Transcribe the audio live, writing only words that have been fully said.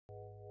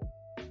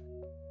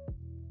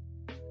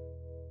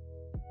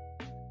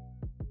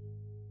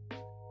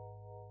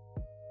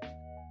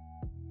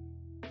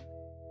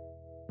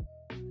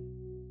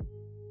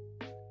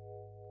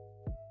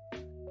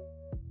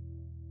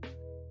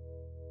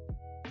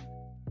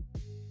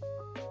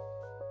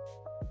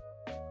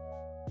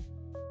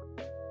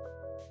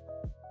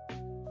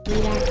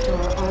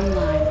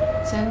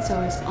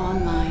Sensors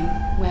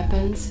online.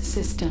 Weapons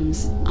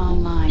systems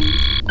online.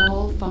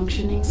 All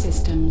functioning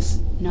systems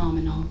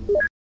nominal.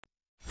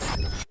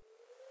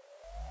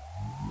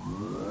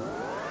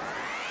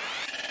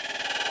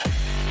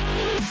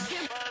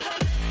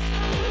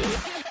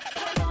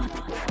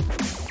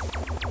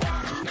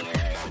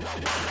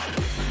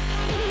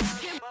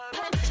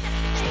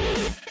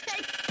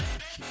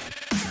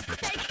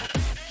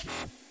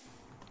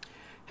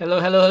 Hello,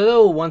 hello,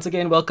 hello! Once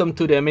again, welcome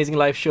to the Amazing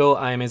Life Show.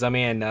 I'm A-MEZ-ING,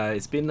 and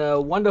it's been a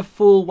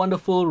wonderful,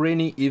 wonderful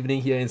rainy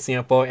evening here in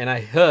Singapore, and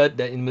I heard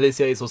that in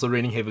Malaysia it's also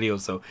raining heavily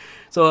also.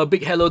 So a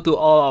big hello to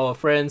all our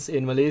friends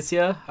in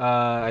Malaysia.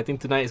 I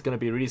think tonight is going to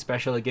be really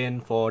special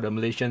again for the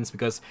Malaysians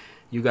because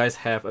you guys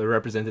have a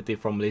representative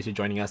from Malaysia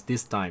joining us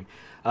this time.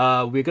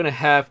 We're going to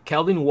have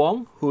Calvin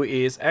Wong, who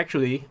is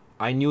actually,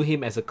 I knew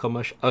him as a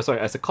as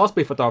a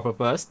cosplay photographer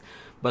first,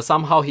 but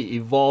somehow he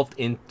evolved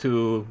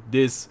into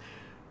this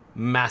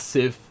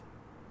massive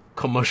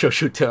commercial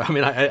shooter. I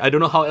mean, I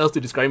don't know how else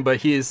to describe him, but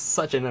he is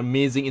such an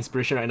amazing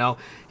inspiration right now.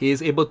 He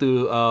is able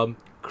to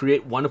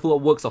create wonderful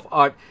works of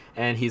art,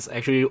 and he's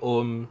actually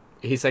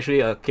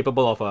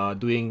capable of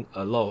doing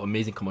a lot of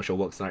amazing commercial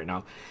works right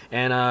now.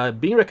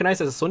 And being recognized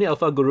as a Sony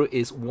Alpha Guru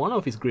is one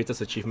of his greatest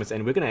achievements,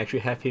 and we're going to actually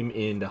have him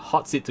in the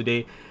hot seat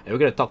today, and we're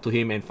going to talk to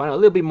him and find out a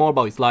little bit more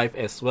about his life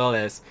as well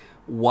as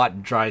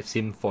what drives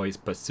him for his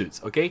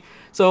pursuits. Okay,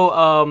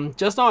 so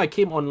just now I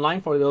came online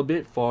for a little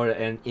bit for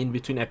an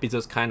in-between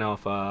episodes kind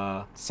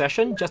of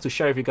session, just to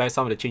share with you guys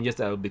some of the changes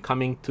that will be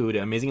coming to the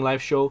Amazing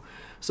Life Show.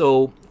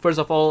 So first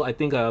of all, I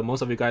think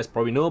most of you guys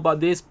probably know about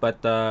this, but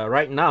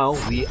right now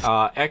we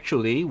are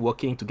actually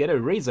working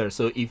together with Razer.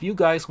 So if you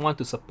guys want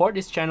to support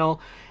this channel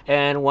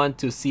and want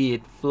to see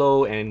it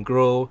flow and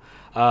grow,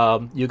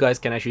 you guys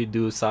can actually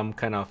do some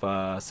kind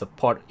of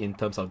support in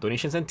terms of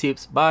donations and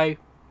tips by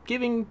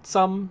giving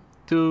some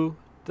to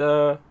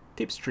the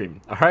tip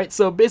stream. Alright,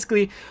 so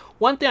basically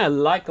one thing I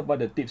like about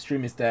the tip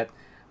stream is that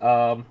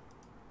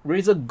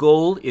Razer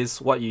Gold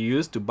is what you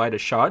use to buy the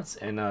shards,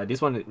 and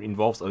this one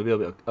involves a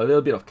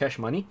little bit of cash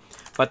money,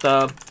 but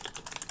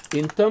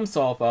in terms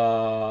of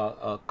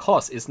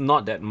cost, it's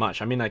not that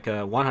much. I mean, like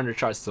 100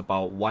 shards is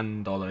about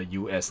 $1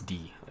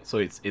 USD, so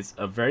it's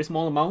a very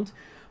small amount,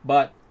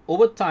 but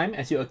over time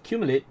as you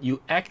accumulate,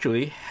 you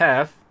actually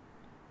have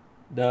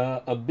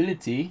the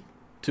ability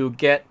to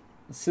get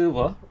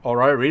silver, or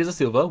rather Razer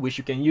Silver, which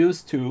you can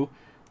use to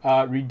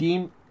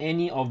redeem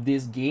any of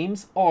these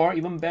games, or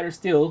even better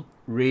still,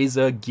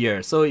 Razer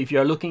gear. So if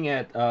you're looking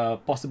at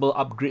possible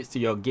upgrades to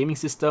your gaming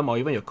system or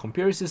even your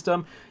computer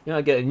system, you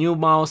know, get a new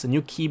mouse, a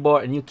new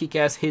keyboard, a new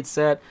kick-ass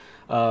headset,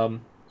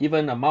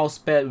 even a mouse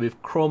pad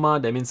with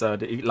chroma, that means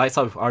it lights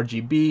up with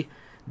RGB.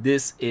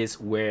 This is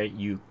where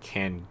you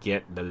can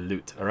get the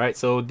loot. Alright,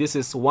 so this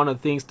is one of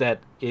the things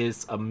that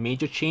is a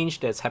major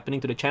change that's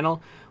happening to the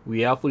channel.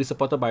 We are fully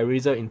supported by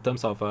Razer in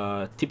terms of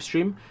tip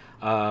stream.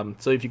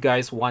 So if you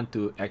guys want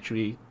to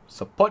actually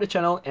support the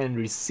channel and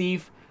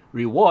receive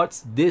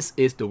rewards, this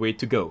is the way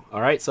to go.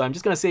 Alright, so I'm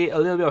just gonna say a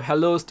little bit of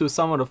hellos to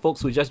some of the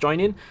folks who just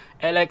joined in.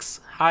 Alex,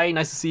 hi,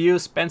 nice to see you.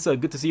 Spencer,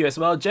 good to see you as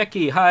well.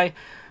 Jackie, hi.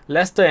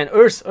 Lester and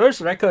Urs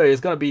Recker is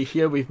gonna be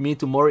here with me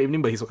tomorrow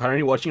evening, but he's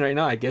currently watching right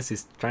now. I guess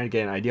he's trying to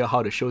get an idea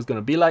how the show is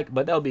gonna be like,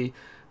 but that'll be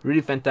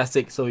really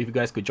fantastic. So if you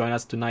guys could join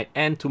us tonight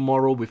and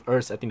tomorrow with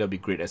Urs, I think that'll be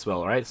great as well.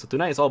 Alright, so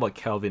tonight is all about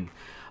Calvin.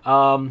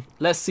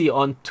 Let's see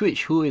on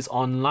Twitch who is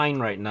online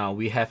right now.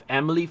 We have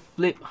Emily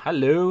Flip,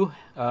 hello.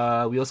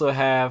 We also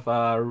have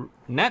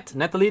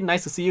Natalie,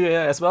 nice to see you here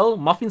as well.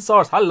 Muffin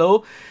Sauce,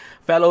 hello,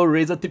 fellow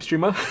Razer tip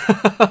streamer.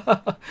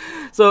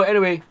 So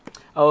anyway,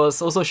 I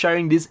was also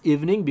sharing this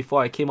evening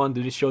before I came on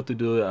to this show to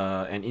do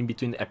an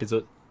in-between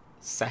episode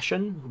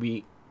session.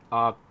 We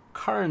are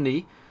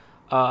currently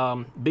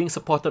being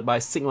supported by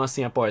Sigma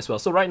Singapore as well.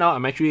 So right now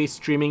I'm actually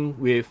streaming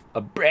with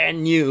a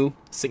brand new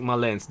Sigma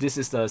lens. This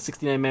is the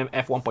 69mm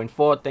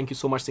f1.4. Thank you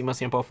so much Sigma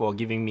Singapore for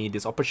giving me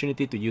this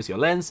opportunity to use your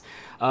lens.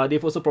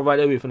 They've also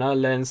provided with another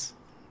lens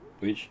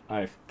which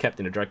I've kept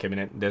in the dry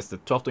cabinet. There's the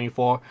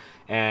 12-24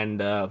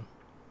 and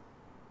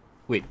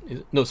wait,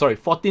 no, sorry,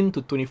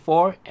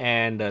 14-24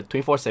 and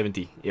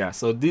 24-70. Yeah,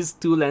 so these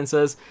two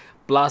lenses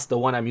plus the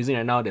one I'm using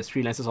right now, there's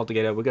three lenses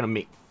altogether. We're gonna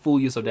make full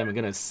use of them. We're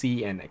gonna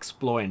see and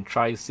explore and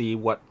try to see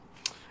what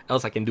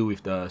else I can do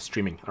with the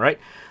streaming. All right.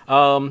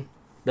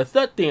 The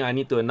third thing I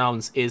need to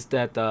announce is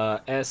that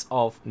as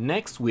of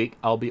next week,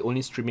 I'll be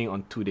only streaming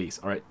on 2 days.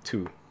 All right,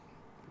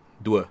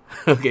 Dua.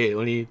 Okay,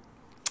 only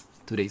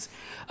 2 days.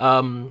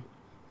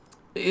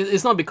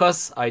 It's not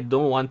because I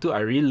don't want to. I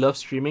really love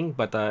streaming,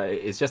 but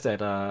it's just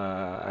that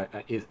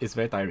it's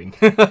very tiring.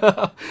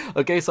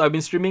 Okay, so I've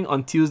been streaming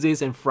on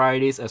Tuesdays and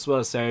Fridays as well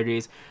as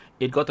Saturdays.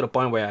 It got to the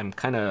point where I'm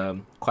kind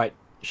of quite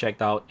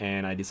shacked out,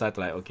 and I decided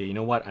like, okay, you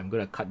know what, I'm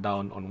gonna cut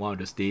down on one of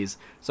those days.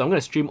 So I'm gonna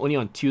stream only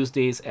on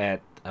Tuesdays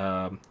at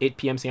 8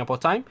 p.m. Singapore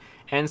time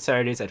and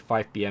Saturdays at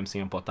 5 p.m.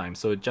 Singapore time.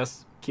 So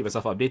just keep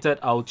yourself updated.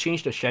 I'll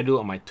change the schedule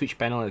on my Twitch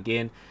panel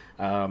again,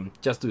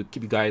 just to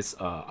keep you guys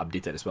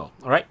updated as well.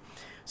 All right.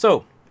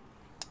 So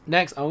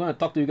next, I'm going to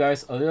talk to you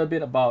guys a little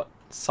bit about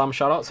some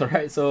shout outs. All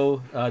right,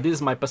 so this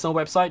is my personal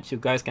website. You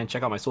guys can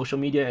check out my social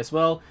media as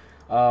well.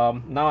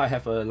 Now I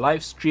have a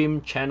live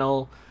stream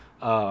channel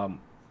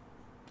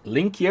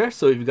link here,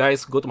 so if you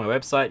guys go to my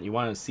website, you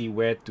want to see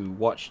where to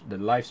watch the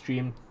live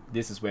stream,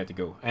 this is where to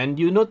go. And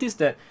you notice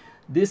that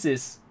this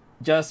is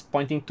just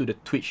pointing to the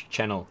Twitch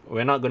channel.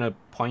 We're not going to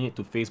point it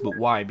to Facebook.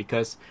 Why?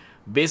 Because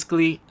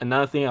basically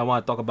another thing I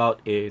want to talk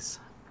about is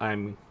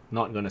I'm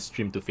not going to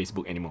stream to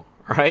Facebook anymore.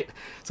 All right,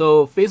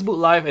 so Facebook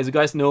Live, as you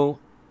guys know,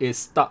 is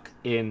stuck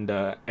in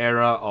the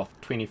era of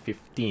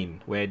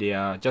 2015 where they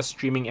are just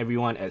streaming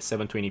everyone at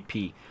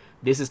 720p.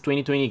 This is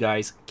 2020,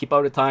 guys. Keep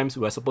up the times.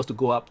 We are supposed to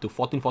go up to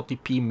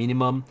 1440p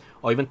minimum,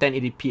 or even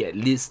 1080p at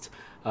least.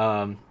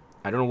 I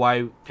don't know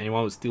why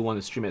anyone would still want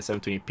to stream at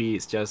 720p.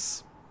 It's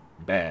just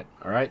bad.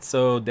 All right,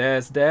 so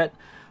there's that.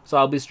 So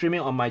I'll be streaming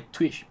on my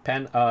Twitch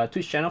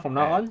channel from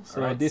now on.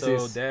 So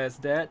there's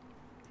that.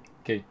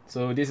 Okay,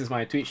 so this is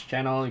my Twitch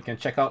channel. You can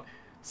check out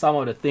some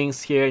of the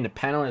things here in the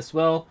panel as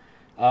well.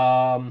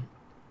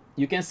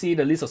 You can see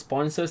the list of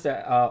sponsors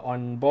that are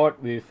on board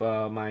with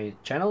my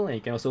channel, and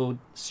you can also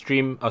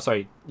stream,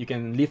 you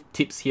can leave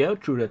tips here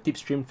through the tip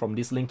stream from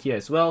this link here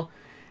as well.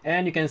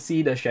 And you can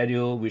see the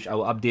schedule, which I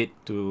will update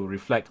to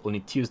reflect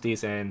only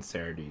Tuesdays and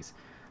Saturdays.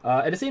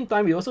 At the same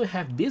time, we also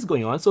have this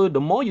going on. So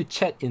the more you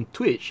chat in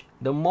Twitch,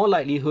 the more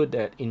likelihood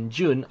that in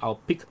June, I'll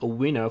pick a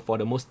winner for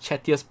the most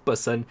chattiest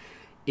person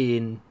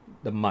in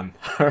the month.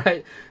 All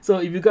right, so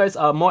if you guys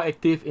are more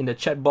active in the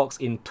chat box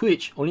in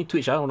Twitch, only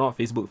Twitch, I don't know,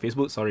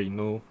 Facebook, sorry,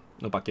 no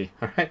pake.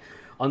 All right,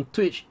 on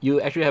Twitch you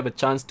actually have a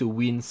chance to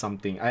win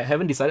something. I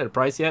haven't decided the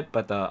price yet,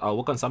 but I'll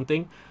work on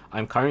something.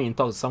 I'm currently in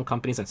talks with some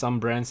companies and some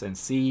brands, and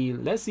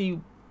let's see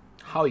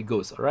how it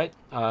goes. All right,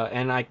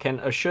 and I can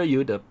assure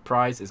you the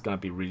prize is gonna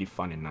be really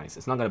fun and nice.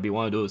 It's not gonna be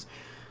one of those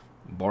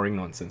boring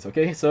nonsense.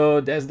 Okay,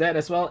 so there's that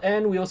as well.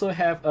 And we also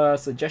have a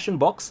suggestion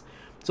box.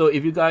 So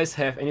if you guys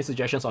have any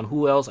suggestions on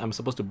who else I'm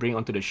supposed to bring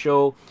onto the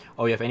show,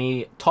 or you have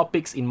any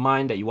topics in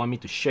mind that you want me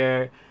to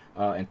share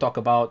and talk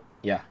about,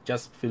 yeah,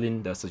 just fill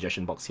in the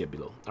suggestion box here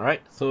below. All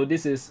right, so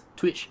this is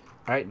Twitch,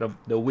 all right,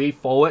 the way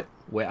forward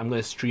where I'm going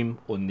to stream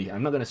only.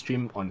 I'm not going to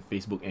stream on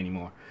Facebook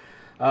anymore.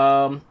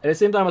 At the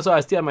same time also,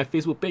 I still have my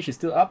Facebook page. It's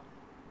still up.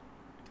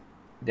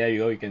 There you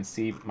go. You can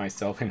see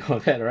myself and all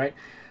that, all right?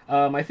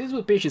 My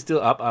Facebook page is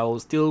still up. I will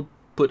still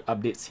put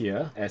updates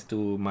here as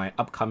to my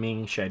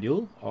upcoming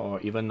schedule, or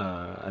even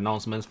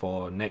announcements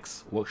for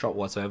next workshop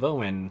whatsoever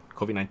when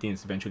COVID-19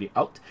 is eventually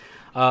out.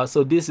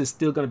 So this is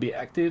still going to be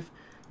active.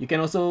 You can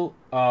also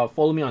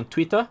follow me on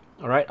Twitter.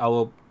 All right, I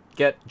will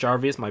get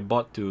Jarvis, my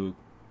bot, to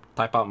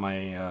type out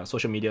my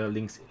social media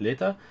links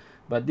later,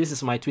 but this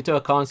is my Twitter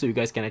account, so you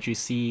guys can actually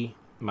see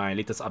my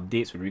latest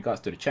updates with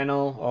regards to the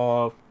channel,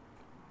 or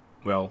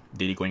well,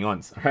 daily going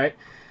ons. All right,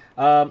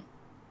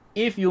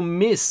 if you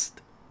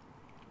missed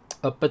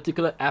a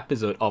particular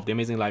episode of the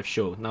Amazing Life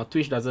Show. Now,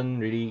 Twitch doesn't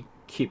really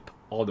keep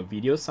all the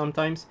videos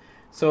sometimes,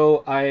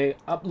 so I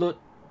upload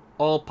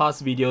all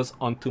past videos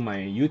onto my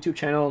YouTube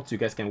channel so you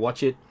guys can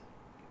watch it.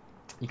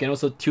 You can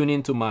also tune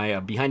into my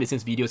behind the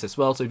scenes videos as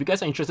well. So if you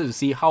guys are interested to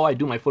see how I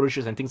do my photo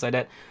shoots and things like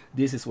that,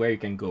 this is where you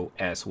can go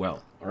as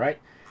well. All right,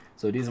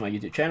 so this is my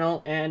YouTube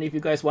channel, and if you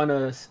guys want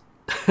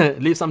to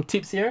leave some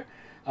tips here,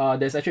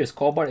 there's actually a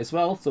scoreboard as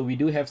well. So we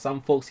do have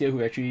some folks here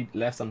who actually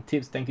left some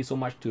tips. Thank you so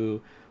much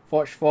to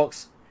Forge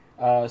Fox,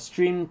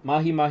 Stream,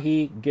 Mahi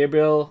Mahi,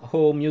 Gabriel,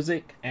 Ho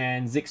Music,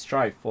 and Zig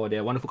Strive for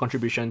their wonderful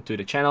contribution to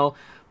the channel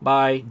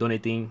by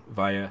donating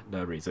via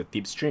the Razer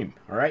Tip stream.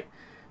 All right,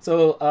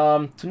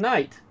 so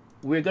tonight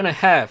we're gonna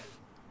have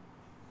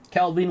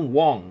Calvin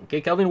Wong. Okay,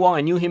 Calvin Wong,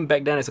 I knew him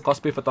back then as a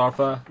cosplay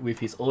photographer with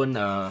his own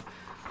what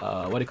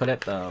do you call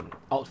that,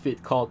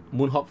 outfit called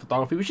Moonhawk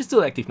Photography, which is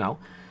still active now,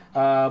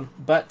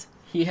 but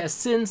he has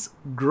since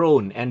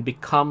grown and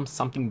become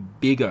something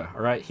bigger.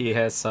 All right, he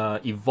has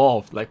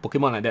evolved like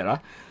Pokemon like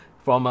that,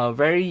 from a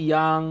very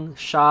young,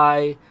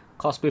 shy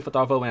cosplay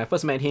photographer. When I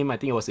first met him, I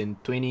think it was in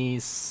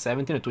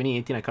 2017 or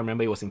 2018, I can't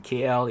remember. It was in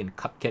KL in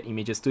Cupcat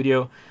Images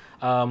Studio,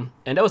 and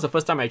that was the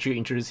first time I actually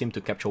introduced him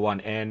to Capture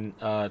One. And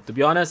to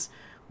be honest,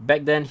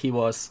 back then he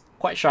was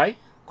quite shy,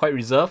 quite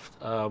reserved,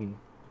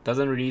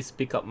 doesn't really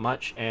speak up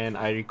much. And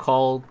I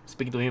recall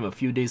speaking to him a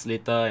few days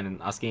later and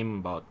asking him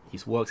about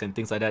his works and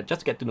things like that,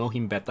 just to get to know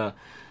him better.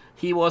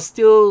 He was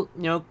still,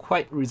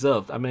 quite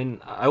reserved. I mean,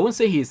 I wouldn't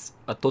say he's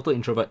a total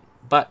introvert,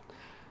 but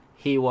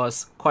he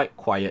was quite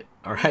quiet.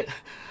 All right,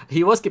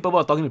 he was capable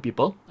of talking to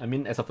people. I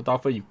mean, as a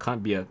photographer, you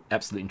can't be an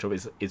absolute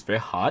introvert. It's very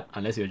hard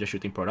unless you're just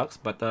shooting products.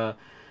 But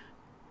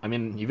I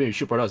mean, even if you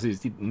shoot products, you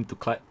still need to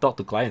talk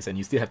to clients, and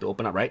you still have to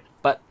open up, right?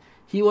 But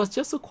he was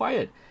just so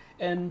quiet.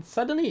 And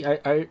suddenly,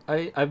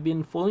 I've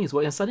been following his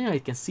work, and suddenly I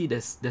can see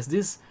there's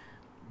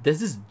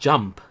this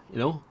jump,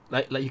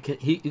 like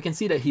you can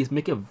see that he's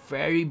making a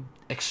very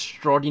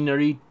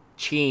extraordinary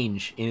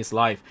change in his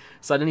life.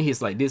 Suddenly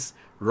he's like this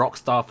rock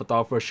star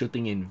photographer,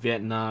 shooting in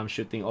Vietnam,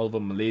 shooting all over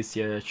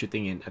Malaysia,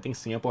 shooting in I think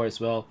Singapore as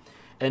well,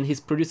 and he's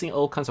producing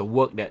all kinds of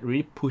work that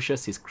really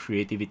pushes his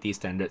creativity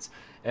standards.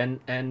 And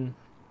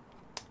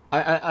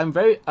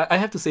I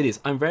have to say this,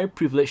 I'm very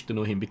privileged to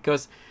know him,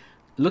 because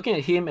looking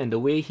at him and the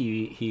way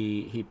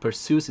he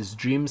pursues his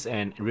dreams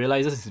and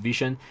realizes his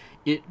vision,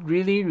 it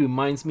really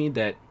reminds me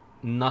that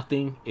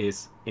nothing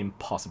is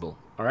impossible.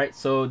 All right,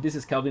 so this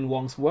is Kelvin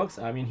Wong's works.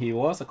 I mean, he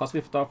was a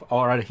cosplay photographer,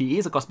 or rather, he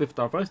is a cosplay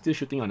photographer, still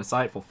shooting on the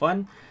side for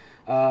fun.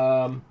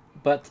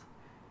 But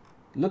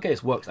look at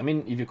his works. I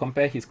mean, if you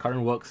compare his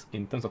current works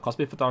in terms of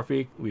cosplay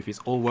photography with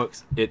his old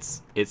works,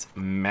 it's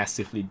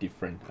massively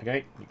different.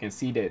 Okay, you can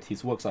see that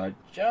his works are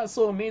just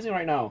so amazing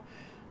right now.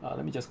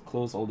 Let me just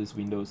close all these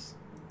windows.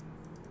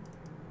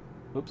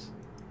 Oops.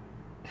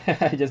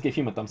 I just gave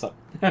him a thumbs up.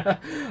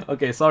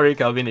 Okay, sorry,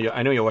 Calvin.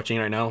 I know you're watching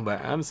right now, but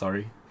I'm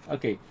sorry.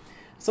 Okay,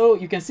 so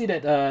you can see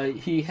that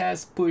he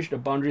has pushed the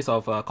boundaries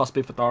of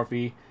cosplay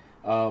photography.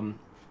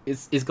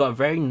 It's got a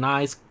very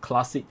nice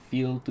classic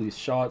feel to his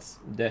shots.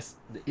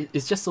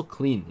 It's just so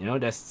clean, you know.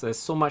 There's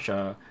so much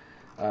I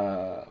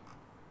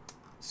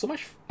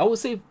would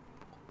say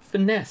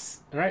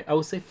finesse, right? I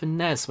would say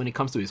finesse when it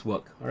comes to his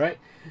work, all right?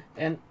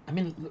 And I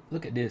mean,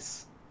 look at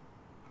this.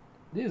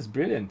 This is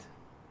brilliant.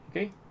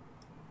 Okay,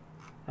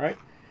 all right.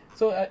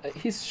 So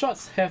his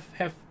shots have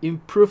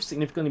improved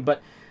significantly,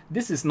 but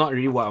this is not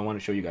really what I want to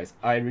show you guys.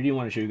 I really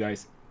want to show you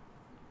guys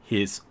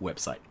his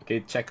website. Okay,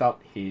 check out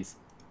his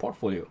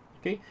portfolio.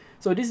 Okay,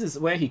 so this is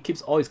where he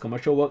keeps all his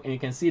commercial work, and you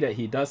can see that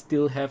he does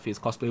still have his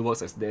cosplay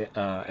works as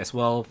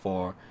well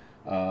for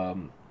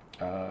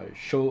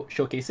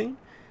showcasing.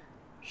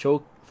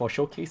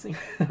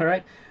 All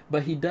right,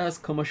 but he does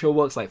commercial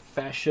works like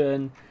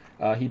fashion.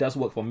 He does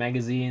work for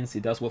magazines. He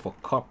does work for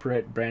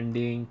corporate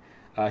branding.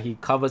 He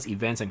covers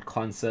events and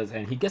concerts,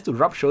 and he gets to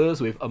rub shoulders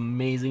with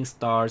amazing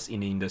stars in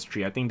the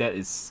industry. I think that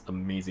is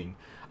amazing.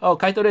 Oh,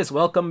 Kaito,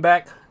 welcome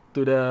back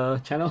to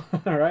the channel.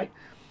 All right.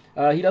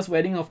 He does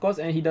wedding, of course,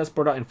 and he does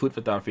product and food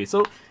photography.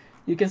 So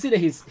you can see that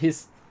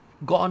he's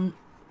gone,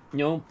 you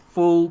know,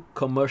 full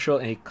commercial,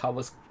 and he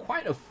covers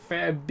quite a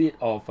fair bit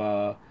of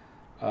a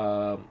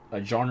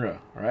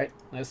genre. All right,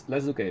 let's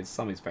look at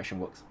some of his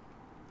fashion works.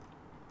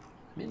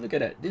 I mean, look at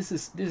that. This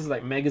is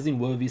like magazine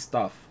worthy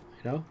stuff,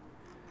 you know.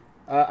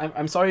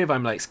 I'm sorry if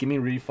I'm like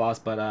skimming really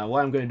fast, but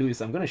what I'm going to do is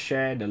I'm going to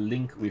share the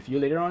link with you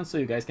later on, so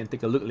you guys can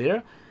take a look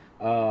later.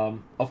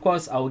 Of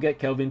course, I will get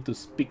Kelvin to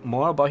speak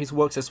more about his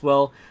works as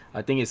well.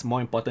 I think it's more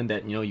important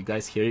that, you know, you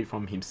guys hear it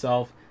from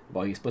himself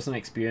about his personal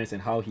experience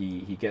and how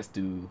he gets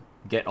to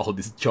get all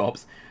these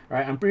jobs.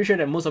 Right? I'm pretty sure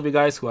that most of you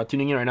guys who are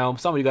tuning in right now,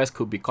 some of you guys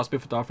could be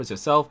cosplay photographers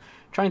yourself,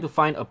 trying to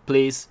find a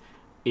place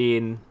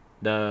in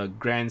the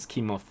grand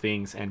scheme of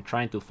things and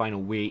trying to find a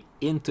way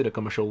into the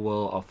commercial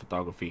world of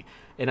photography.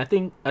 And I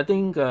think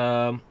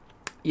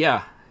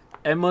yeah,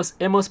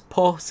 A-MEZ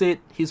Poh said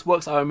his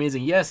works are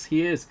amazing. Yes,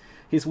 he is.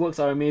 His works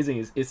are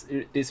amazing.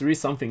 It's really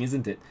something,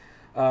 isn't it?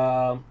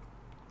 I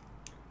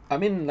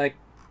mean, like,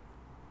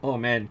 oh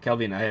man,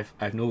 Kelvin, I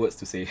have no words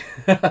to say.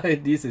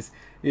 This is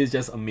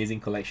just amazing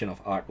collection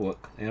of artwork,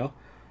 you know.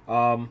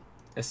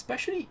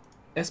 Especially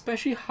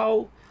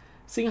how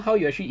seeing how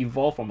you actually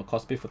evolve from a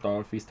cosplay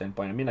photography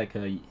standpoint. I mean, like,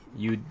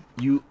 you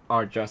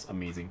are just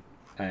amazing.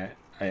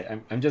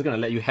 I'm just gonna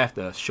let you have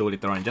the show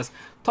later on. Just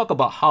talk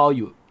about how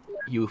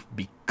you've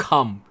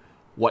become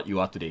what you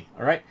are today.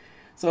 All right.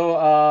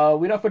 So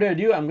without further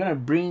ado, I'm gonna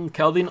bring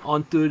Kelvin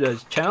onto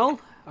the channel.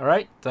 All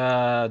right,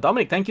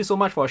 Dominic, thank you so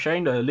much for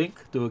sharing the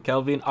link to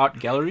Kelvin Art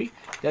Gallery.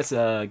 That's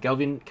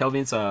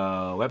Kelvin's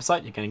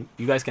website.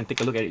 You guys can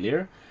take a look at it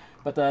later.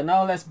 But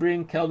now let's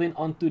bring Kelvin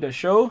onto the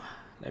show.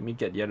 Let me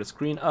get the other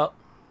screen up.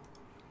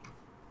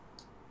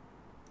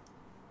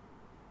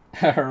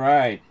 All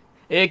right.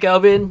 Hey,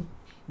 Kelvin.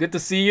 Good to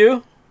see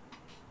you.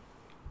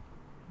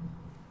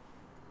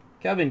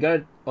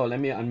 Kelvin, oh, let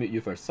me unmute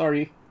you first.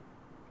 Sorry.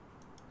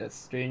 That's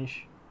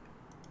strange.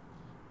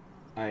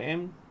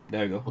 There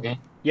we go. Okay.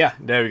 Yeah,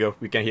 there we go.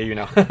 We can hear you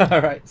now.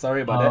 All right.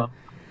 Sorry about that.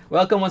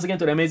 Welcome once again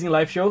to the Amazing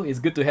Live Show. It's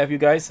good to have you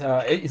guys.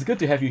 It's good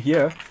to have you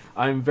here.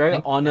 I'm very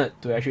honored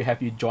to actually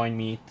have you join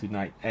me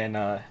tonight, and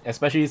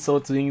especially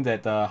so seeing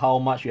that how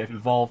much you have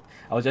evolved.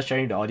 I was just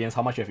sharing with the audience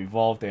how much you have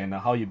evolved and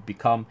how you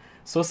become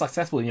so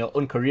successful in your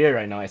own career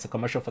right now as a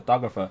commercial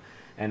photographer,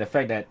 and the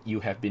fact that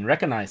you have been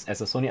recognized as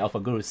a Sony Alpha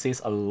Guru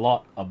says a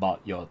lot about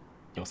your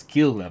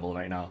skill level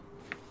right now.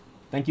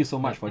 Thank you so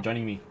much for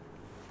joining me.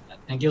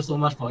 Thank you so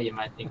much for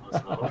inviting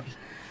also.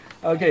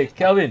 Okay,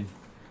 Kelvin.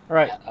 All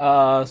right,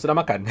 sudah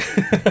makan?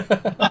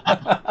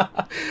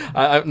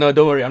 No,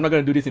 don't worry. I'm not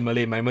going to do this in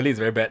Malay. My Malay is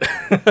very bad.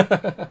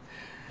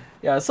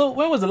 Yeah, so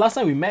when was the last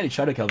time we met each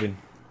other, Kelvin?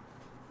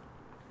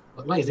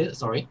 What is it?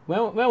 Sorry.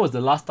 When was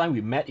the last time we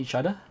met each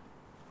other?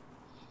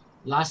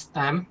 Last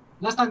time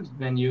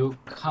when you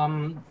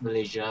come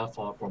Malaysia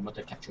for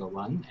Promoter Capture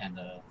 1 and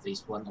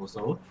Phase 1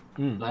 also.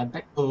 Like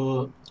back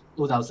to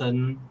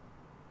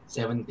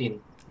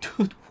 2017.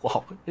 Dude,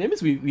 wow. That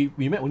means we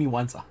met only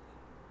once.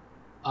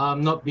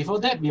 No, before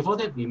that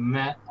we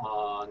met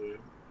on,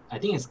 I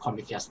think it's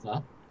Comic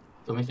Fiesta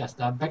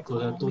back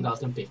to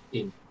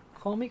 2015.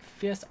 Comic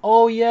Fiesta.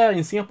 Oh yeah,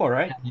 in Singapore,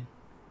 right?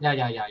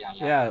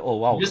 Yeah. Oh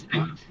wow.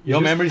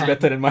 Your memory is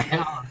better than mine.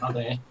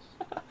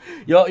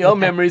 Your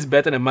memory is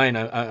better than mine.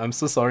 I'm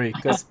so sorry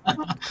because I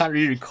can't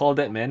really recall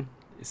that, man.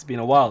 It's been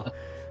a while.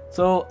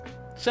 So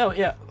So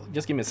yeah,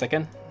 just give me a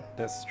second.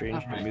 That's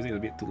strange. The Alright. music is a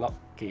bit too loud.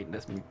 Okay,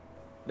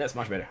 that's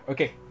much better.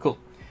 Okay, cool.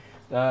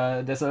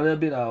 There's a little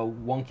bit of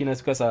wonkiness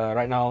because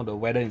right now the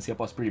weather in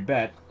Singapore is pretty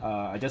bad.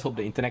 I just hope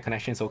the internet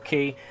connection is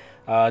okay.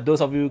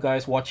 Those of you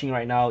guys watching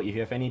right now, if you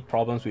have any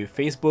problems with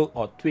Facebook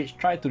or Twitch,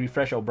 try to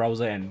refresh your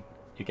browser and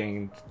you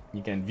can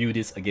view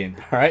this again.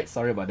 All right,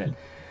 sorry about that.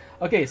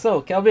 Okay,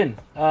 so Kelvin,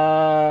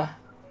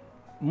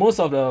 most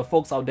of the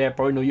folks out there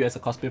probably know you as a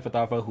cosplay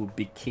photographer who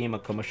became a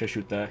commercial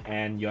shooter,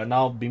 and you're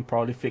now being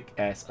prolific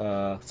as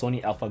a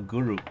Sony Alpha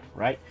guru,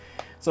 right?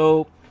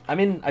 So I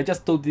mean, I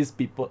just told this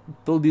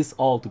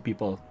all to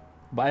people,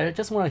 but I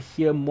just want to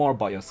hear more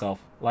about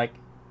yourself. Like,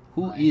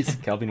 who is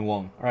Kelvin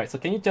Wong? All right, so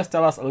can you just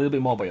tell us a little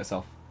bit more about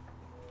yourself?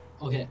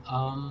 Okay.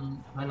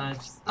 When I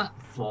start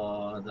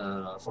for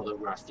the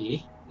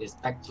photography, it's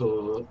back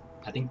to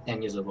I think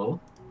 10 years ago,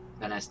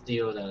 when I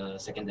still a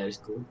secondary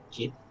school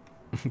kid.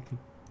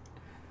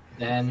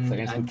 Then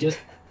Secondary school kid.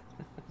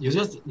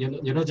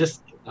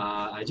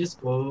 I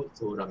just go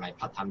to my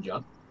part-time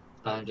job,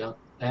 and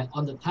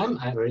on the time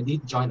I already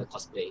joined the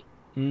cosplay.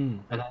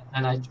 When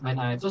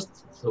I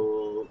first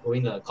to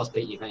going the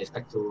cosplay event, it's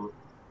back to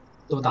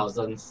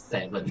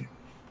 2007.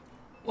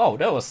 Wow,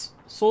 that was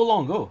so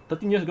long ago,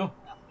 13 years ago.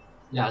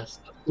 Yeah,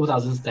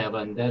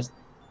 2007. That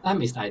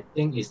time is I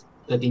think is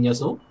 13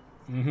 years old.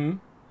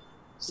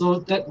 So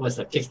that was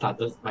a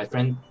Kickstarter. My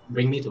friend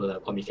bring me to the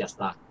Comic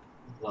Fiesta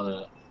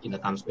in the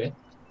Times Square.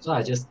 So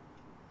I just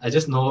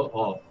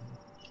know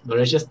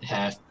Malaysia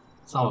have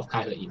some of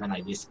kind of event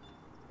like this.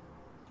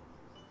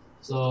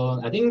 So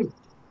I think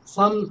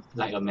some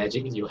like a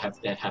magic you have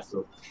to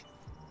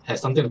have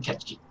something to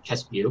catch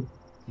you,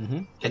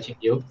 catching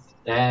you.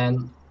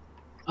 Then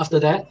after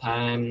that,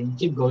 I'm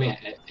keep going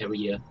every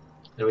year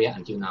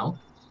until now.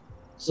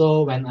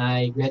 So when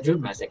I graduate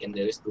my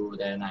secondary school,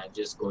 then I'm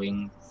just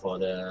going for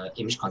the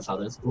image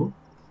consultant school.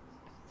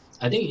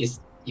 I think it's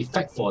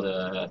effect for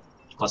the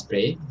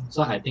cosplay.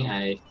 So I think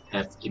I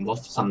have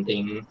involved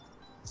something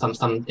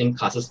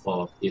classes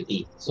for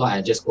beauty. So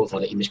I just go for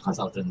the image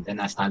consultant. Then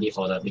I study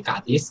for the makeup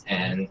artist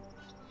and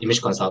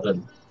image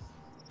consultant,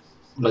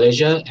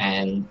 Malaysia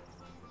and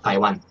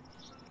Taiwan.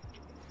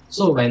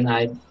 So when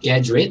I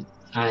graduate,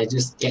 I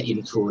just get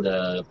into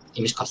the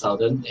image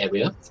consultant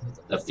area,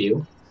 the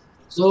field.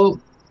 So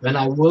when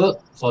I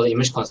work for the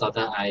image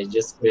consultant, I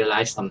just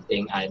realized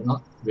something I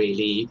not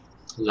really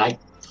like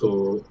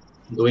to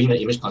doing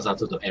the image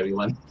consultant to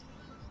everyone.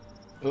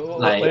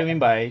 What do you mean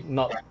by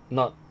not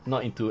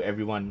into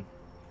everyone?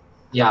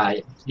 Yeah,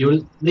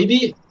 you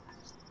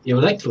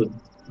like to,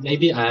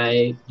 maybe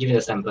I give you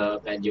a sample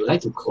when you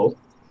like to cook,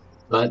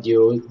 but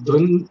you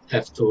don't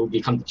have to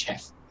become the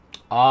chef.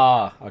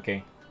 Ah,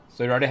 okay.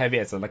 So you rather have it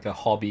as like a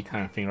hobby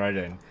kind of thing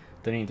rather than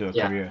turning into a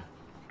career.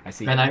 I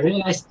see. When I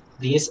realized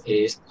this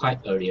is quite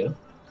earlier,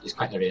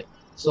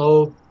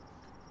 So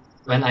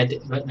when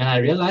I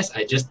realized,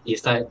 I just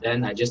decide.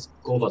 Then I just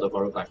go for the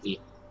photography.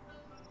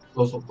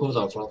 Go for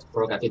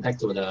photography back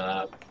to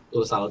the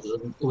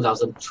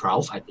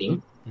 2012, I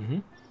think.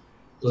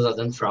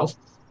 2012.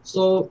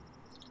 So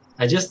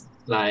I just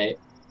like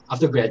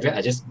after graduate,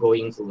 I just go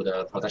into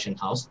the production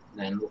house,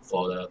 then look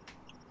for the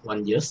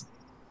 1 year.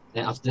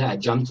 Then after that, I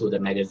jump to the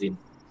magazine.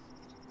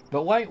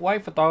 But why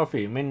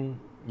photography? I mean,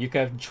 you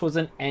could have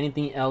chosen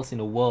anything else in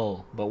the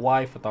world, but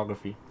why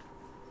photography?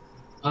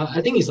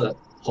 I think it's a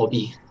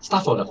hobby.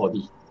 Start for the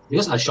hobby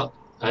because I shot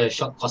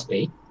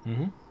cosplay.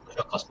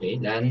 Shot cosplay.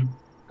 Then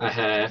I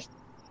have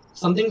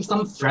some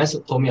friends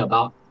told me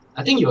about.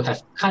 I think you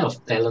have kind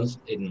of talent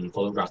in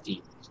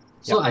photography,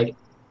 so I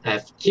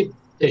have keep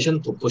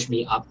patient to push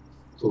me up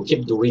to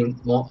keep doing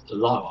a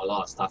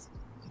lot of stuff.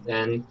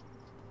 Then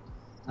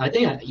I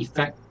think an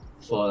effect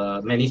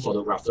for many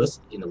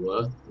photographers in the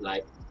world,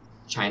 like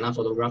China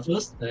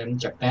photographers and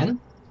Japan.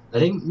 I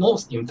think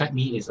most impact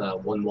me is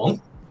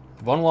Wong.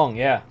 Wong,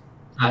 yeah.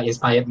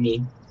 Inspired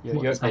me.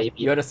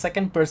 You're the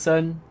second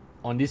person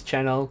on this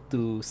channel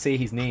to say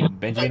his name,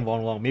 Benjamin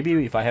Wong. Maybe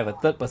if I have a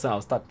third person,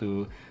 I'll start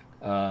to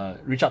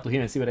reach out to him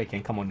and see whether he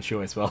can come on the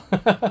show as well.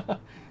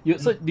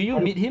 So do you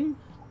meet him?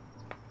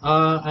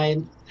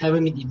 I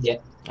haven't met him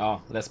yet.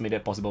 Oh, let's make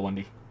that possible one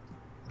day.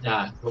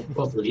 Yeah,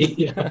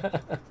 hopefully.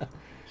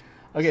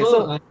 Okay,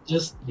 so I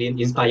just been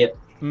inspired.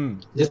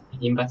 Just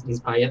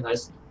inspired. I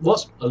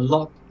watched a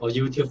lot of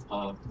YouTube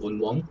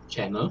Wong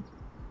channel.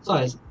 So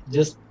I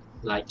just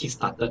like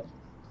kickstarted.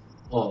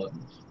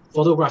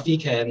 Photography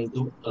can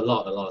do a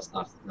lot of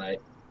stuff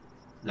like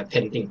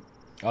painting.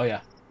 Oh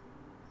yeah.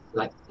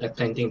 Like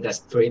painting, that's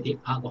creative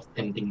art of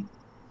painting.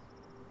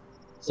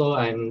 So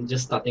I'm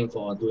just starting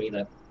for doing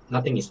that.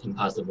 Nothing is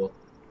impossible.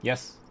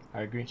 Yes,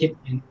 I agree. Keep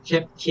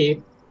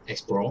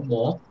explore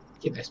more.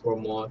 Keep explore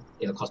more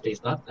in the cosplay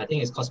stuff. I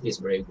think cosplay is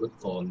very good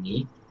for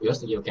me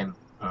because you can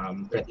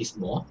practice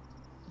more.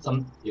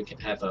 You can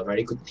have a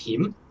very good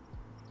team,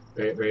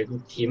 very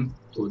good team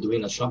to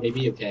doing a shot.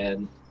 Maybe you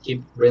can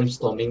keep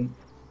brainstorming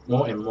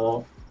more and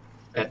more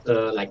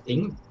better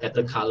lighting,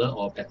 better color,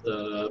 or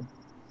better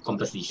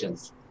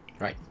compositions.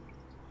 Right.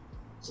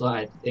 So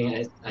I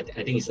think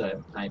it's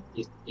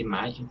in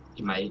my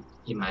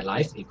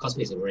life,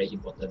 cosplay is very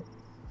important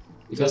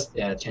because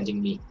they're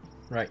changing me.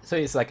 Right. So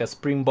it's like a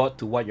springboard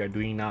to what you're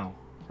doing now,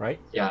 right?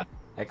 Yeah.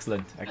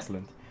 Excellent.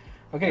 Excellent.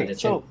 Okay. Yeah,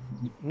 So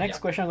next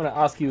question I'm gonna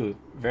ask you,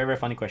 very very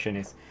funny question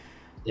is,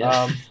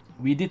 Yeah.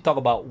 we did talk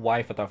about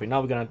why photography.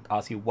 Now we're gonna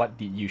ask you, what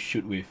did you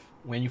shoot with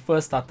when you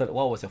first started?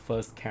 What was your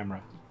first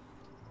camera?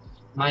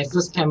 My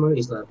first camera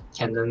is a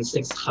Canon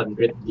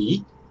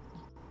 600D.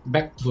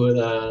 Back to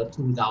the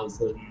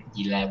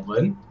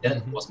 2011,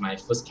 that was my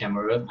first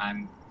camera.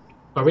 I'm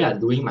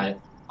doing my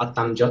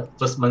part-time job.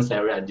 First month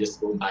salary, I just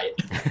go buy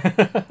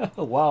it.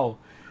 Wow.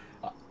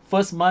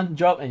 First month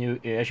job and you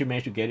actually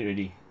managed to get it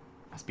already.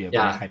 Must be a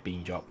very high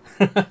paying job.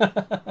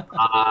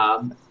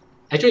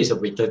 Actually, it's a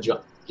waiter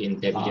job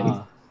in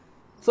pavilion.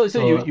 So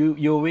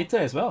you're a waiter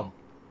as well?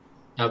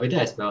 Yeah,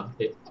 waiter as well.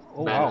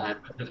 Oh, but wow. I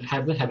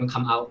haven't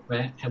come out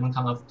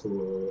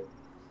to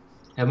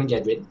haven't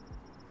graduated.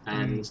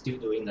 I'm still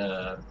doing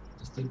the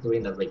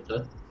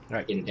waiter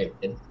in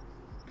pavilion.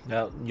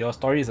 Yeah, your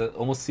story is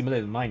almost similar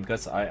to mine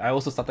because I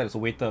also started as a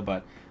waiter,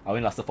 but I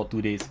only lasted for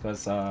 2 days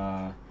because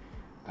I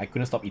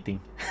couldn't stop eating.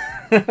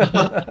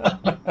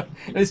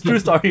 It's a true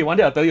story. One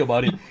day I'll tell you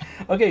about it.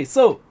 Okay,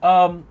 so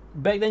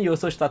back then you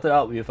also started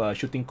out with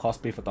shooting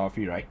cosplay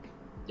photography, right?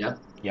 Yeah.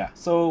 Yeah.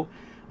 So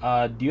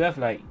do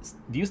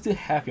you still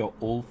have your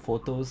old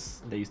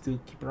photos that you still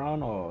keep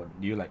around, or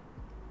do you like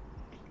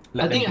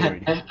I think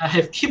I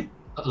have kept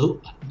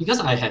because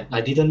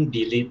I didn't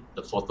delete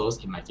the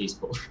photos in my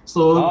Facebook,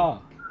 so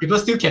people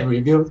still can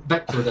review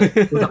back to the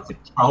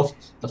 2012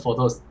 the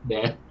photos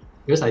there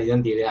because I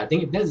didn't delete. I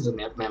think that is a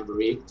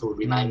memory to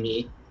remind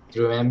me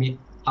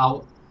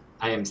how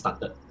I am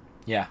started.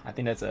 Yeah, I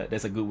think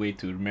that's a good way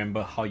to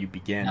remember how you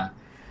began.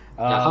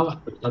 How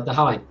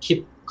I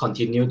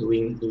continue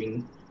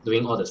doing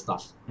all the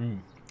stuff.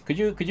 Could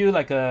you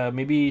like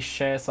maybe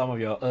share some of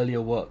your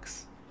earlier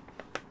works?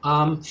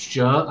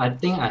 Sure. I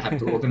think I have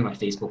to open my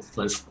Facebook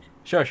first.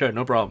 Sure,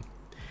 no problem.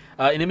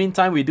 In the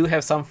meantime, we do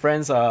have some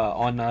friends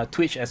on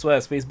Twitch as well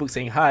as Facebook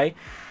saying hi.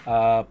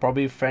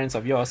 Probably friends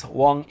of yours.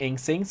 Wong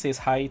Sing says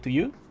hi to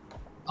you.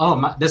 Oh,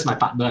 that's my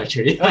partner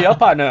actually. Oh, your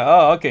partner.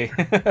 Oh, okay.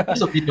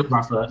 He's a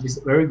videographer. He's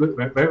very good,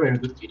 very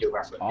good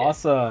videographer.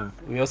 Awesome.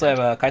 Yeah. We also have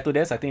Kaito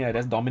Des. I think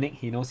that's Dominic.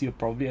 He knows you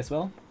probably as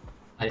well.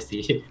 I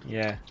see.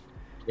 Yeah.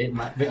 Wait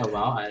a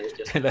while. I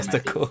just. That's the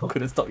cool.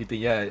 Couldn't stop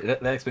eating. Yeah,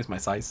 that explains my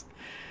size.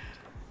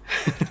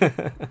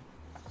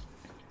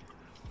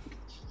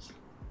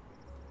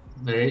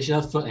 Malaysia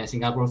food and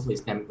Singapore food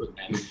is damn good,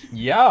 man.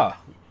 Yeah.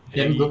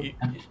 Damn good.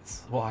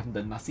 Wow,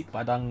 the nasi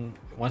padang.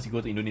 Once you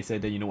go to Indonesia,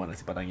 then you know what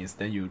nasi padang is.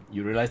 Then you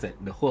realize that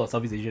the whole of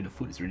Southeast Asia, the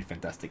food is really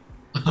fantastic.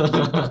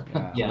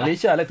 Yeah.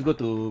 Malaysia, I like to go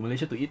to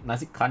Malaysia to eat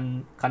nasi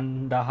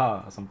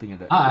kandahar or something like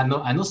that. I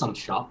know some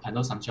shop. I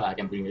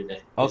can bring you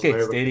there. Okay,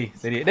 steady.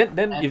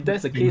 Then if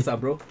that's the case,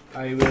 bro,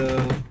 I will.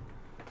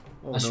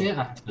 I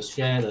have to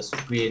share the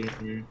screen.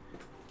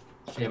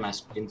 Share my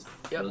screen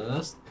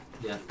first.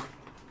 Yeah.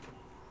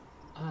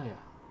 Yeah.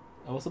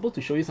 I was supposed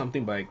to show you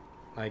something, but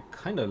I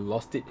kind of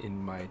lost it in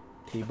my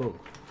table.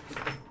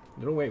 I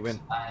don't know where it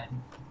went.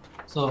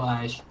 So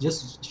I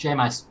just share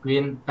my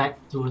screen back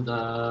to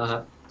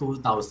the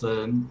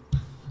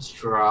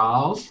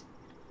 2012.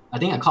 I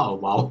think I caught a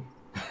wow.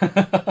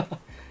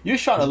 You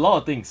shot a lot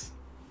of things.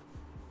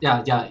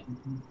 Yeah.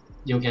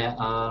 You can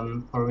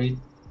probably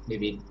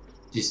maybe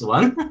this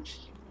one.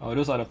 Oh,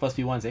 those are the first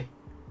few ones, eh?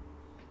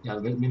 Yeah,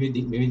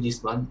 maybe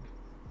this one.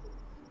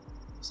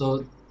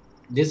 So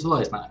this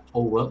one is my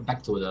old work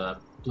back to the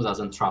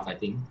 2012, I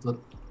think.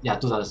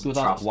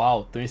 2012.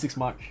 Wow, 26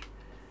 March.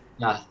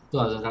 Yeah,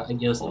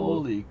 8 years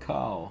old. Holy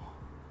cow.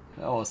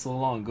 That was so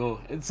long ago.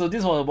 And so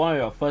this was one of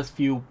your first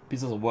few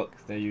pieces of work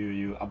that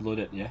you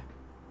uploaded, yeah?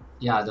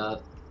 Yeah,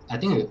 I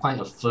think it's quite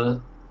a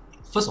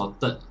first or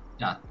third.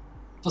 Yeah,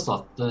 first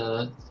or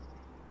third.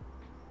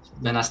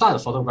 When I started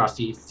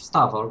photography,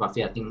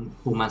 I think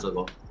 2 months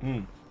ago.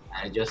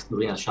 I just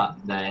doing a shot,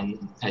 then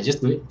I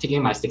just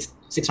taking my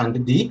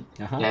 600D,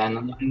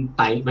 then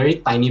one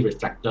very tiny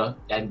reflector,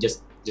 then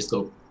just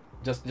go.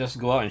 Just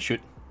go out and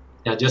shoot.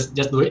 Yeah, just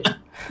do it.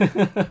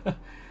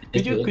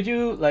 Could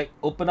you like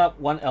open up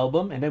one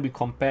album and then we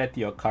compare to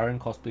your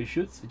current cosplay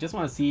shoots? I just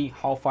want to see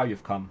how far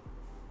you've come.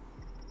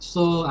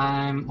 So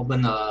I'm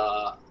open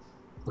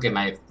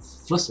my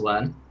first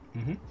one.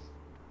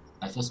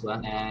 My first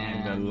one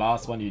and the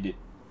last one you did.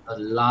 The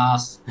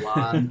last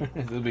one.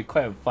 It'll be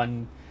quite a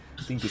fun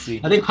thing to see.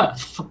 I think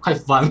quite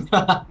fun.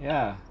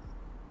 Yeah.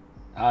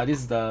 This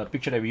is the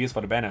picture that we use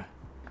for the banner.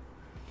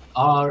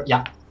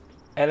 Yeah.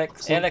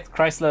 Alex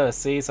Chrysler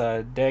says,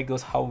 there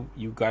goes how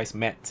you guys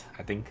met,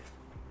 I think.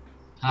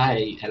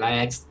 Hi,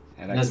 Alex.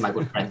 That's my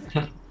good friend.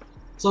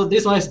 So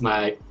this one is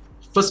my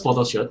first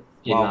photo shoot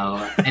in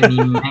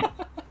anime.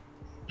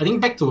 I think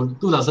back to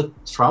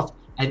 2012,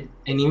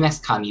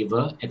 A-MEZ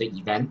Carnival at the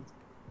event.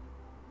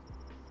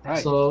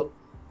 Right. So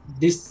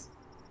this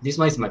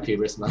one is my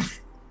previous one.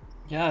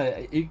 Yeah,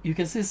 you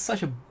can see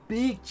such a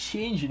big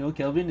change,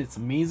 Kelvin. It's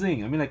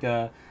amazing. I mean, like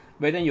back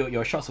then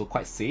your shots were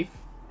quite safe,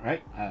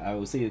 right? I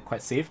would say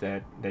quite safe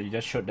that you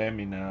just shot them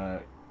in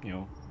a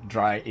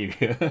dry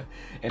area.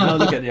 And now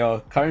look at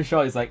your current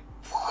shot. It's like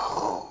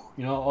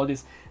all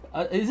this.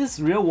 Is this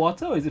real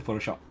water or is it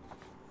Photoshop?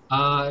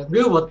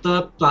 Real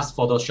water plus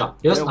Photoshop.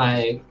 Because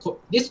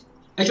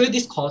Real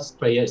this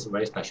cosplayer is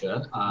very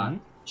special.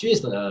 She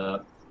is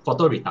a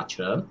photo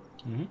retoucher.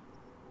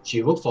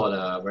 She worked for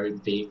a very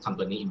big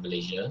company in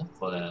Malaysia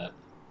for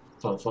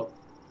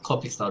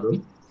called Pixar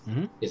Room.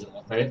 It's a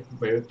very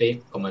very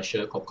big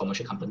commercial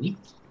company.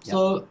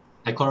 So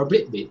I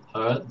collaborate with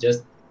her.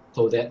 Just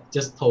told her,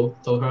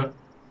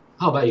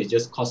 how about you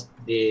just cast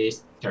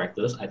these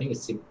characters? I think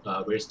it's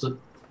very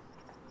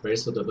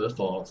suitable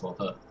for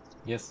her.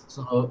 Yes.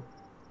 So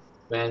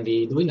when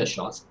we doing the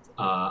shots,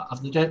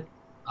 after that,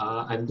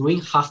 I'm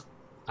doing half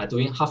of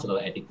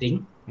the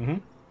editing.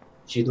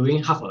 She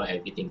doing half of the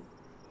editing.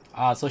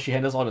 So she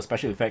handles all the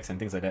special effects and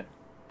things like that.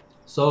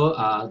 So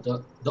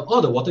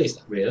all the water is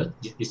real.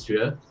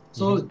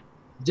 So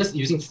just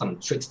using some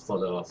tricks for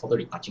the photo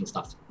retouching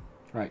stuff.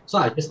 Right. So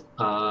I just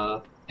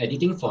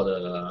editing for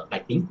the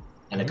lighting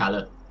and the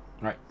color.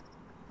 Right.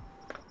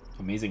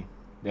 Amazing.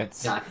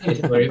 That's I think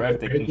it's very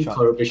breathtaking good shot.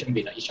 collaboration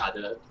with each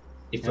other.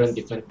 Different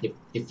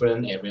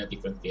area,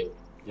 different field.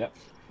 Yep.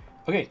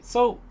 Okay,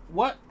 so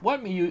what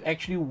made you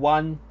actually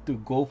want to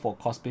go for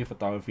cosplay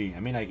photography? I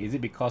mean, like, is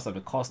it because of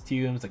the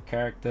costumes, the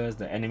characters,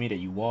 the anime that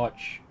you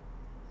watch?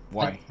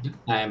 Why?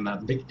 I'm a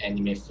big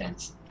anime fan.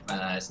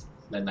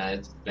 When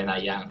I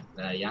young,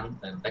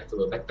 and back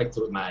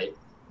to my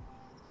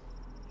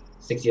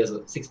 6 years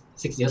old,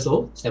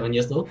 7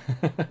 years old.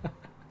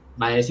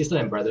 My sister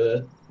and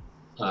brother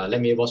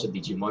let me watch the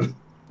Digimon.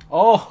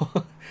 Oh,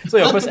 so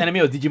your first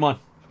anime was Digimon?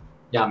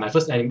 Yeah, my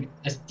first anime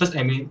is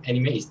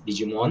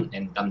Digimon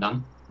and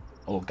Gundam.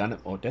 Oh, Gundam.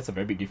 Oh, that's a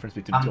very big difference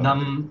between the two.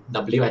 Gundam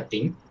W, I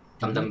think.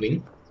 Gundam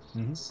Wing.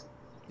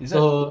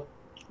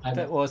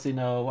 That was in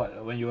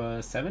when you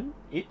were 7,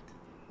 8?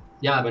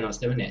 Yeah, when I was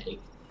 7 and 8.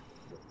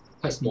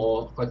 Quite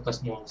small.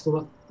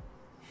 So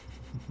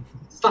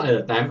start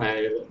at the time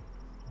I've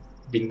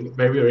been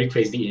very, very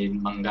crazy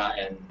in manga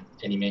and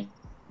anime.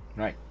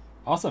 Right.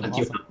 Awesome.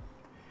 Until Awesome.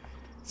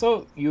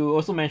 So you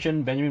also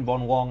mentioned Benjamin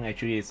von Wong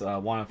actually is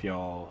one of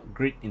your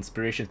great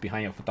inspirations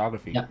behind your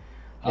photography.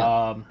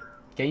 Yeah.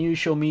 Can you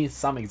show me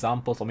some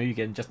examples, or maybe you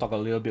can just talk a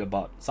little bit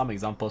about some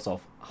examples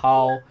of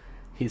how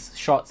his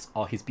shots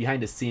or his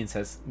behind the scenes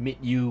has made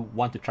you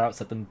want to try out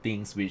certain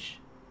things which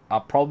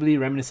are probably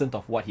reminiscent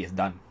of what he has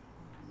done?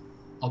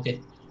 Okay.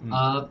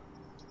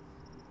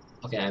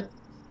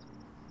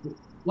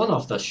 One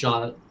of the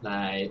shot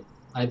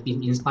I've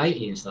been inspired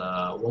is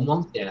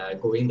Wong. They're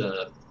going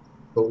the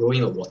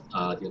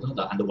water.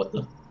 The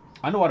underwater.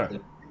 Underwater.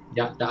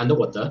 Yeah, the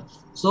underwater.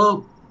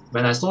 So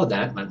when I saw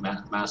that, when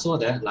I saw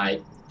that,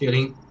 like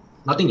feeling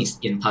nothing is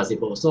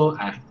impossible. So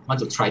I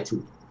want to try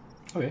to.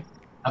 Okay.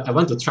 I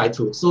want to try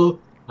to. So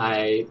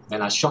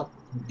when I shot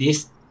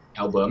this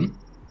album,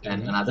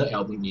 and another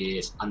album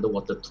is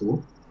Underwater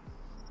 2.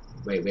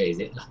 Where is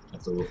it?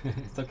 Have to.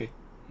 It's okay.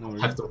 No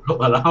worries. Have to look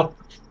around.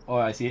 Oh,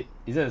 I see it.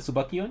 Is it a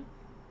Tsubaki one?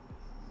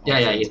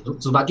 Yeah, it's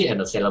Tsubaki and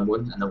the Sailor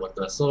Moon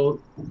underwater. So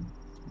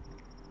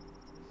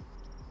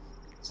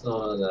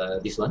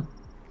this one.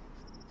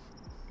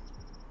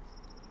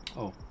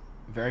 Oh,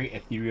 very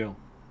ethereal.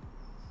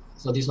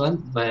 So this one,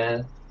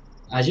 where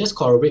I just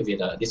collaborate with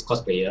this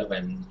cosplayer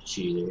when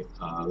she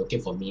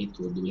looking for me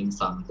to doing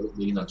some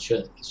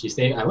shirt. She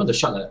say I want to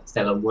shot a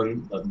Sailor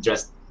Moon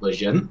dress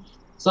version.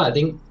 So I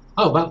think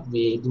how about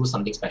we do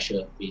something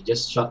special? We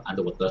just shot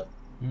underwater.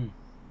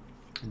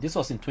 This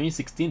was in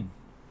 2016,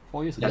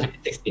 4 years ago. Yeah,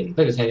 2016.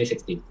 Back to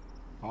 2016.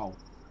 Wow.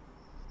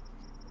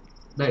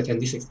 Back to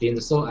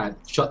 2016. So I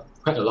shot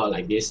quite a lot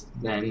like this.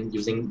 Then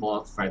using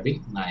more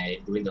fabric,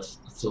 doing the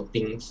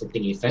floating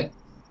effect.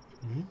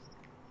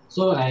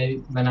 So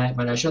when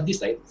I shot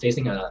this, like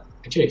facing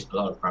actually it's a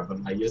lot of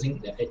problem. I using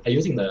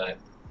the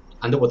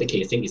underwater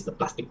casing is the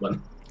plastic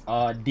one.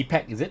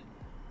 D-pack, is it?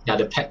 Yeah,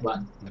 the pack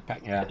one. The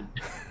pack, yeah.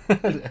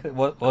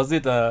 Was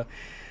it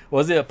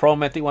a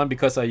problematic one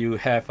because you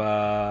have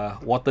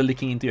water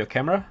leaking into your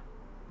camera?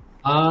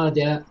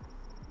 Very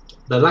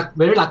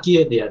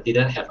lucky they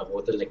didn't have a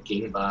water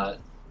leaking, but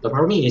the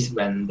problem is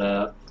when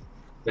the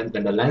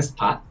lens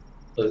part,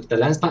 the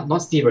lens part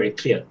not see very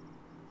clear.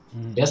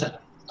 There's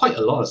quite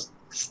a lot of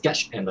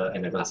sketch and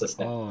the glasses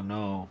there. Oh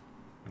no,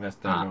 that's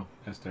terrible.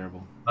 That's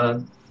terrible.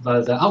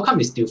 But the outcome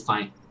is still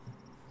fine.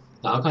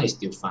 That's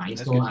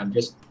So good. I'm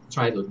just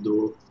trying to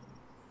do.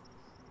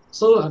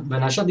 So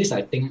when I shot this,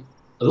 I think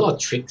a lot of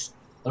tricks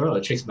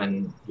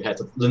when you have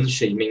to learn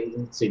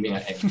swimming and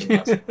everything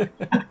else.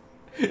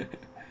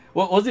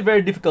 Well, was it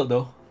very difficult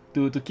though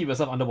to keep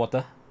yourself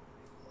underwater?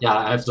 Yeah,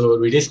 I have to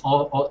release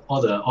all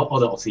the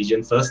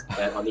oxygen first,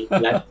 and only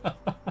let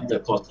the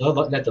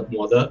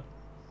water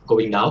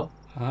going down.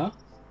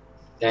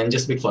 Then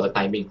just wait for the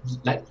timing.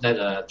 Let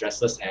the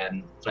dresses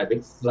and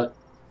fabric flood.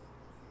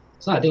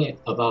 So I think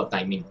about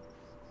timing.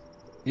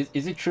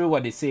 Is it true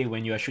what they say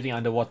when you are shooting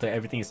underwater,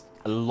 everything is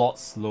a lot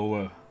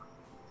slower?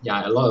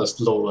 Yeah, a lot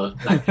slower.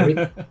 Like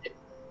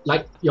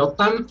like your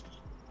time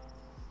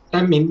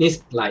 10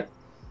 minutes, like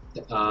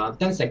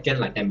 10 seconds,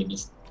 like 10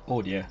 minutes.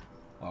 Oh dear.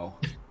 Wow.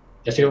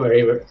 I feel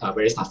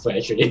very suffer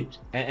actually.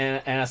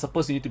 And I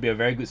suppose you need to be a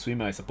very good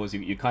swimmer. I suppose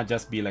you can't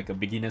just be like a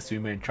beginner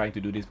swimmer and trying to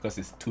do this because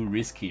it's too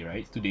risky, right?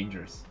 It's too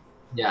dangerous.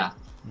 Yeah.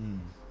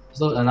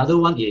 So another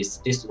one is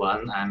this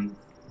one.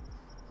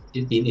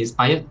 It been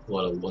inspired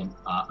for been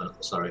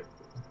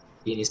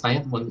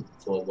inspired one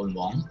for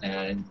Wong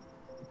and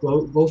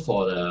go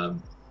for the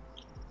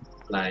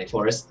like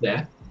forest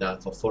there,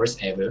 for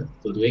forest area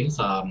to doing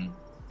some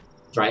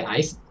dry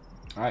ice.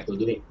 Right. To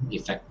doing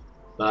effect.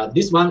 But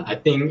this one I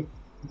think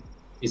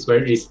is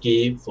very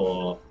risky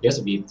for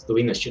because we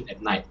doing a shoot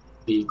at night.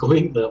 We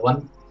going the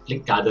one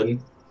lake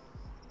garden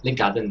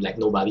like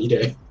nobody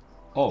there.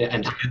 Oh. The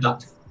entire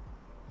dark.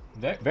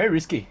 Very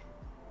risky.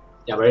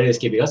 Yeah, very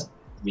risky because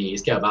we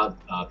scared about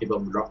people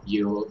drop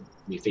you,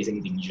 we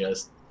facing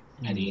dangers,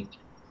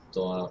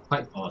 so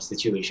quite a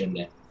situation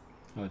there.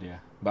 Oh dear.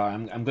 But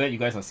I'm glad you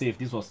guys are safe.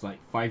 This was like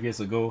 5 years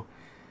ago.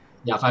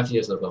 Yeah, 5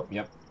 years ago.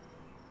 Yep.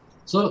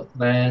 So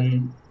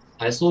when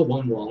I saw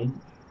Wong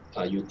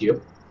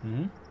YouTube,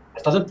 I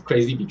started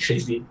be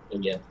crazy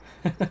again.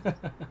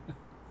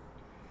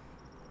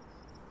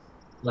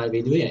 Like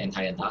we do it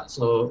entire dark.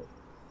 So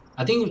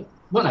I think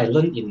what I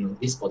learned in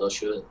this photo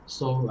shoot,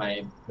 so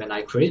when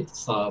I create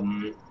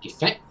some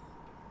effect,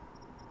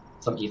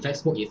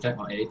 smoke effect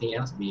or anything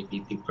else, we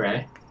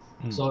prepare.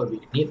 So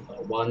we need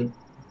one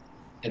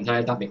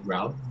entire dark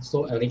background,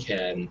 so I only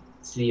can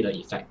see the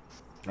effect.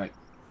 Right.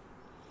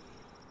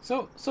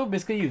 So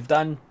basically you've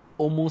done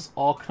almost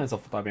all kinds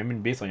of photography. I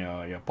mean, based on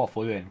your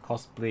portfolio and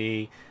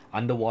cosplay,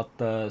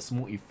 underwater,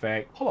 smoke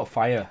effect. How about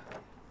fire?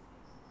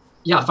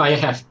 Yeah, fire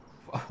have.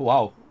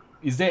 Wow.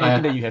 Is there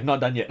anything that you have not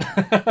done yet?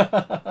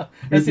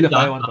 Let's see the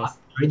fire one first.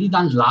 Already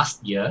done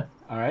last year.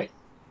 Alright.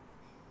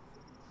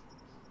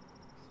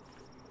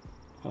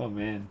 Oh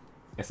man.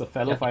 As a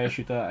fellow fire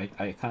shooter,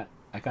 I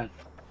can't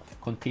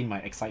contain my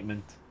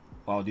excitement.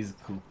 Wow, this is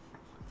cool.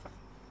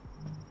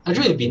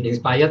 Actually, I've been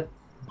inspired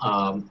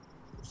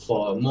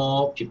for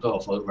more people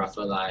or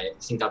photographer like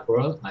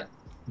Singapore, like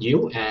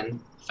you and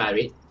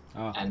Farid.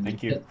 Oh, and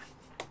thank you.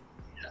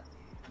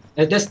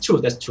 That's true,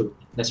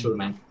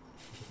 man.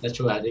 That's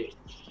true, I did.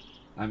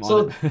 I'm so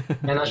honored.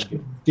 when I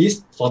shoot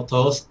these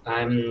photos,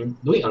 I'm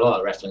doing a lot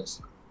of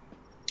reference.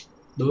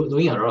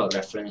 Doing a lot of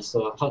reference.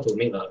 So how to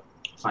make a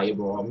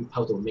fireball,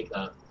 how to make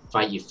a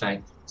fire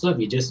effect. So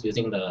we're just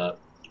using the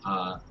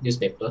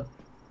newspaper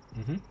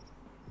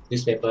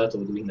to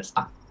doing the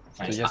spark.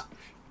 So just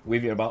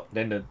wave it about,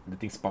 then the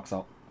thing sparks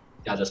out.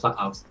 Yeah, the spark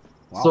out.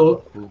 Wow, so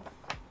cool.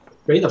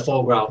 Create a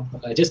foreground.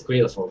 I just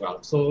create a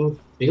foreground. So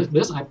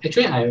because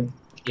I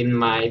in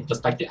my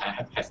perspective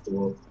I have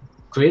to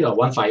create a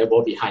one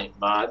fireball behind,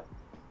 but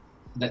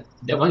that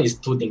one is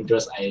too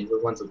dangerous. I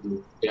don't want to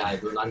do. Yeah, I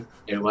don't want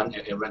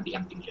everyone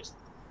become dangerous.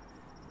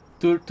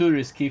 Too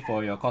risky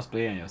for your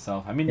cosplay and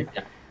yourself. I mean,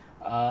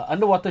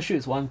 underwater shoot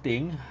is one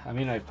thing. I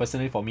mean, like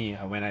personally for me,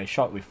 when I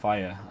shot with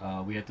fire,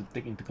 we had to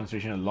take into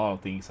consideration a lot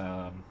of things,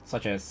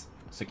 such as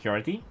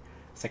security.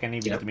 Secondly,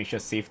 we have to make sure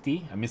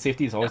safety. I mean,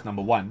 safety is always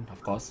number one,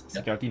 of course.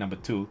 Security number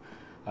two.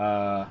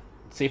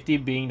 Safety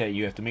being that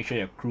you have to make sure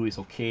your crew is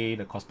okay,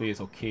 the cosplay is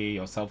okay,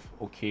 yourself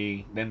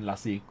okay. Then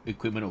lastly,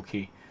 equipment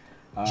okay.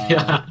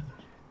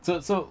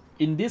 So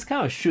in this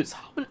kind of shoots,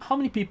 how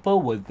many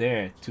people were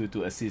there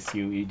to assist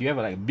you? Do you have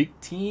like a big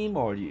team,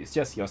 or it's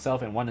just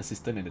yourself and one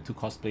assistant and the two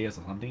cosplayers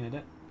or something like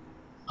that?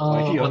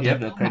 Actually, you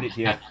have the credit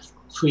here.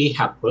 3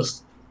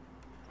 helpers.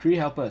 3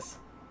 helpers.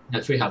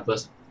 Yeah, 3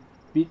 helpers.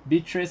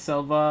 Beatrice,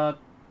 Selva,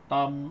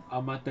 Tam,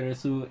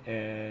 Amaterasu,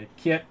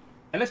 Kiet.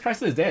 Alex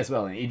Chrysler is there as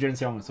well, and Adrian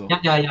Seong also.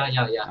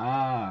 Yeah.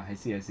 Ah, I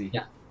see.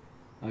 Yeah.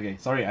 Okay,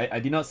 sorry, I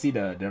did not see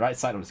the right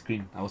side of the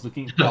screen. I was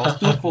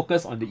too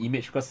focused on the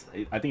image because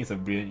I think it's a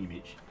brilliant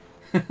image.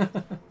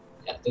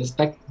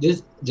 Yeah,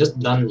 this just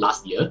done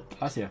last year.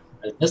 Last year.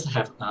 Just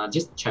have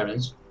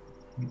challenge.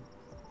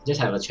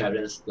 Just have a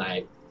challenge,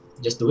 like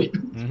just do it.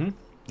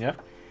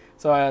 Yep.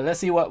 So let's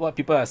see what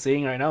people are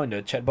saying right now in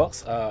the chat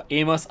box.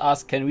 A-MEZ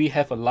asks, can we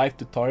have a live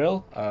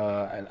tutorial?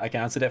 I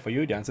can answer that for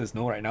you. The answer is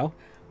no right now.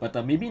 But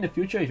maybe in the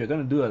future, if you're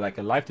going to do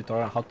a live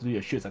tutorial on how to do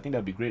your shoots, I think that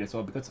would be great as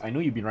well, because I know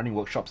you've been running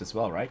workshops as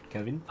well, right,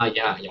 Kelvin?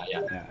 Yeah,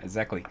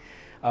 exactly.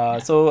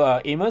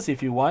 So A-MEZ,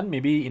 if you want,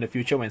 maybe in the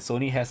future when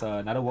Sony has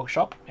another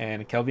workshop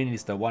and Kelvin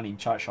is the one in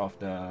charge of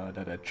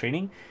the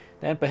training,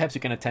 then perhaps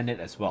you can attend it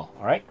as well,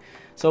 all right?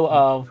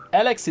 So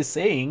Alex is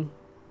saying,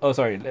 oh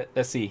sorry,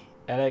 let's see.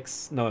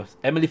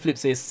 Emily Flip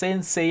says,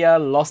 Saint Seiya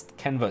Lost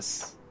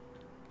Canvas.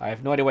 I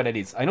have no idea what that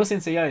is. I know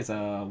Saint Seiya is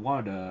one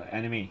of the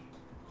anime.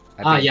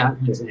 Yeah,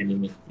 it's an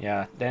anime.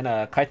 Yeah, then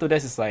Kaito Des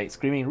is like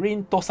screaming,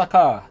 Rin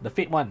Tosaka, the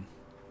Fate one.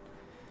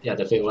 Yeah,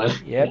 the Fate one.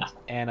 Yep. Yeah.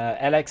 And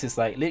Alex is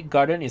like, Lake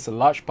Garden is a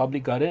large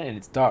public garden and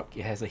it's dark.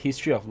 It has a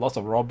history of lots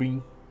of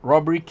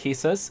robbery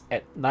cases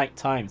at night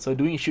time. So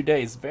doing a shoot there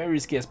is very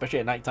risky, especially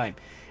at night time.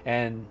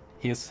 And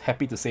he's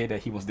happy to say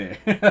that he was there.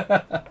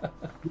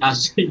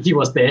 He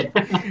was there.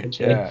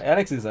 Yeah,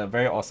 Alex is a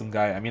very awesome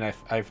guy. I mean,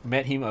 I've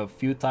met him a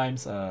few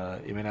times.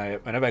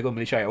 Whenever I go to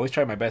Malaysia, I always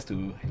try my best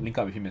to link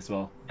up with him as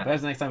well. Yeah.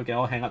 Perhaps next time we can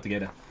all hang out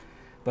together.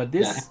 But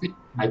this,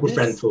 my good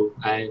friend too.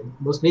 I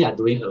mostly are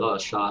doing a lot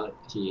of shot.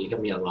 He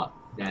helped me a lot.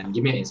 Then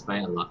give me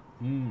inspired a lot.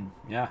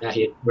 Yeah. Yeah,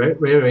 he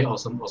very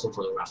awesome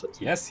photographer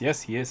too. Yes,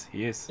 he is.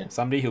 Yeah.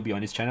 Someday he'll be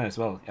on his channel as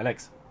well.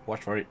 Alex,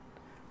 watch for it.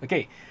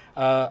 Okay.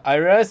 I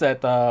realized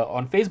that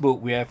on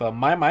Facebook we have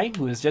Mai,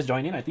 who is just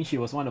joining. I think she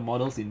was one of the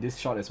models in this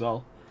shot as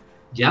well.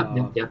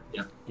 Yep.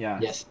 Yeah.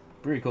 Yes.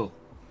 Pretty cool.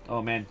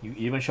 Oh man, you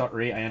even shot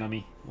Ray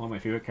Ayanami, one of my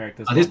favorite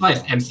characters. This one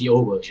is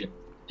MCO version.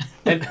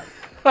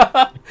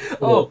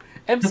 Oh,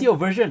 MCO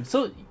version.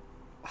 So,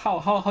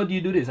 how do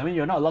you do this? I mean,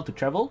 you're not allowed to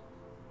travel,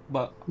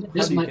 but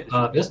Because my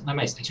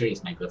actually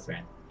is my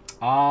girlfriend.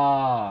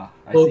 Ah,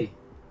 I So, see.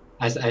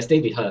 I stay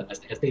with her. I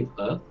stay with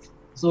her.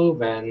 So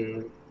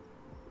when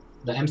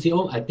the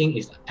MCO, I think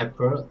is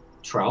April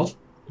 12th.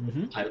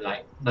 I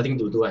like nothing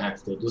to do. I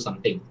have to do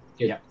something.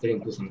 Yeah.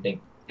 Do something.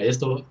 I just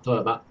told her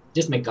about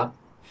just make up.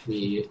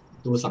 We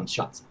do some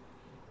shots.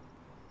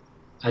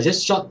 I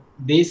just shot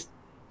this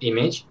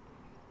image.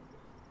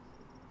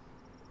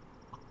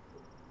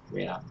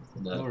 Wait up.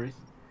 No worries.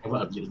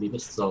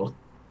 So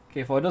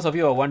Okay, for those of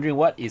you who are wondering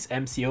what is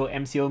MCO,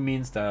 MCO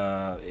means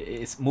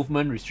it's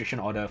movement restriction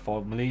order.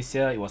 For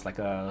Malaysia, it was like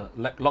a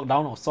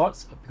lockdown of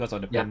sorts because of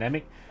the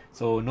pandemic.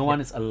 So no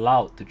one is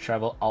allowed to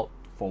travel out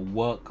for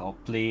work or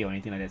play or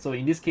anything like that. So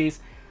in this case,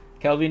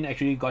 Kelvin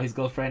actually got his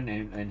girlfriend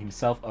and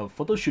himself a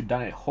photo shoot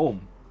done at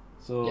home.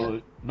 So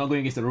not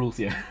going against the rules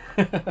here.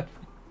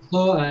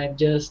 So I'm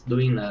just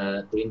doing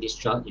this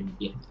shot in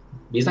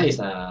beside is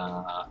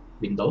a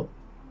window.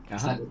 I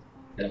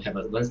have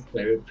a one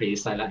very pretty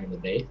silent in the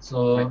day.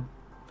 So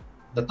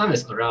the time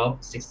is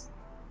around 6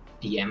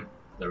 p.m.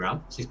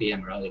 Around 6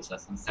 p.m. around it's a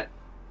sunset.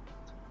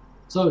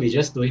 So we're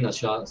just doing a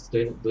shot,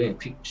 doing a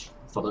quick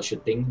photo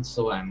shooting.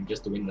 So I'm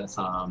just doing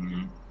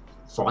some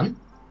front,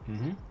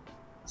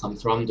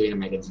 doing a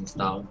magazine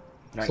style.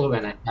 Right. So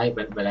when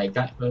I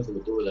got her to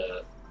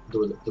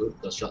do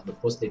the shot, the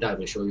post later I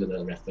will show you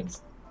the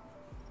reference.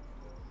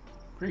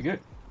 Pretty good.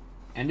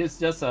 And it's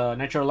just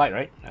natural light,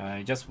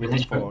 right? Just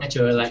waiting for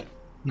natural light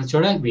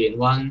with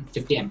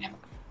 150 mm.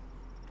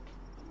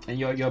 And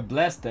you're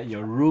blessed that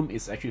your room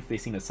is actually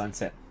facing the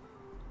sunset.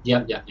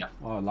 Yeah.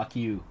 Oh,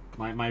 lucky you.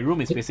 My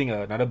room is facing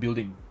another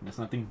building. There's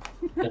nothing.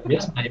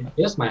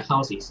 Because my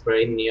house is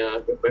very near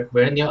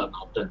a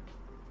mountain.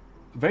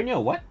 Very near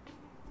what?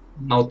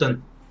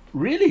 Mountain.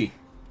 Really?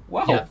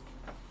 Wow. Yeah.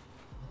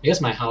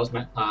 Because my house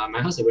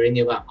is very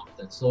nearby a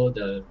mountain, so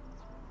the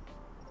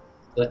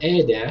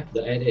air there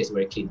is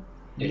very clean.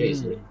 The air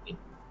is very clean.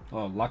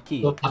 Oh,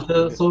 lucky.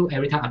 So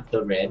every time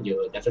after rain,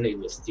 you definitely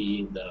will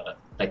see the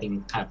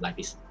lighting kind of like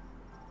this.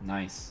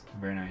 Nice,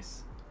 very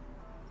nice.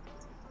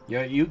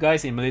 You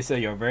guys in Malaysia,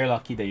 you're very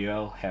lucky that you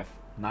all have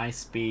nice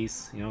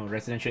space,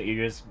 residential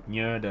areas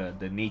near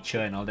the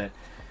nature and all that.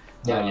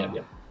 Yeah.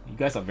 You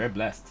guys are very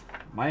blessed.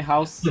 My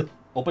house,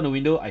 open the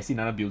window, I see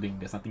another building.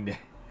 There's nothing there.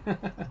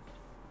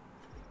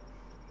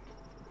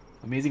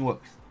 Amazing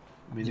work.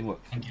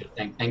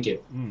 Thank you.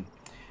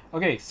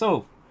 Okay,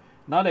 so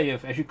now that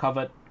you've actually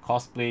covered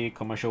cosplay,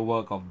 commercial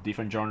work of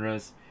different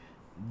genres,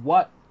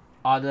 what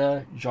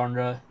other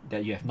genre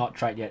that you have not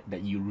tried yet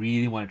that you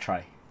really want to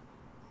try?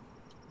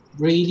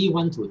 Really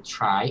want to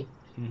try?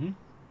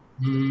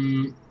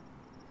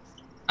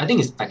 I think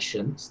it's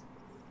faction.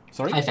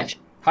 Sorry? High faction.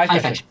 High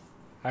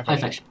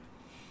faction.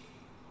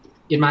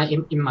 In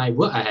my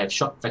work, I have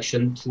short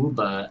faction too,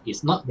 but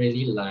it's not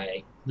really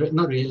like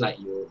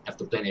you have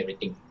to plan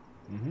everything.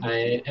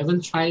 I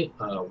haven't tried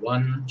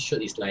one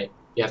shoot is like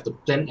you have to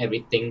plan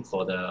everything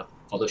for the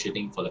photo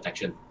shooting for the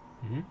faction.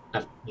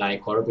 Have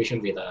like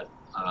collaboration with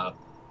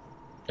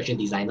fashion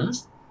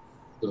designers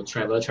to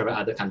travel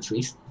other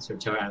countries,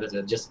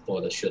 just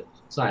for the shoot.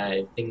 So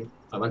I think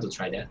I want to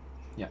try that.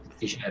 Yeah,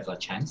 if you should have a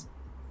chance.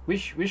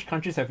 Which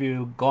countries have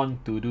you gone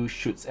to do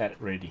shoots at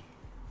already?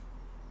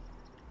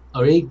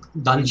 Already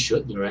done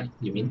shoot, right?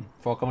 You mean?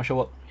 For commercial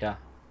work, yeah.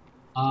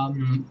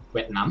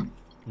 Vietnam.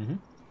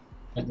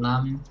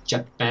 Vietnam,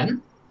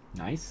 Japan.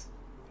 Nice.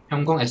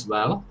 Hong Kong as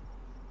well.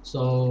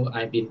 So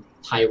I've been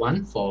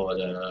Taiwan for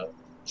the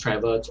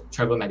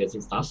travel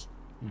magazine stuff,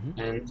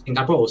 and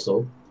Singapore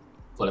also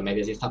for the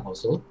magazine stuff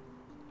also.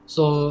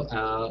 So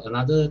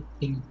another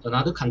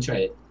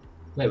country.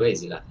 Where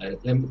is it?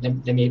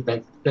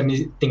 Let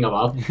me think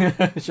about.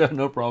 Sure,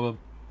 no problem.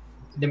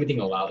 Let me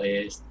think about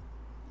is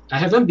I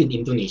haven't been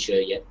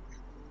Indonesia yet.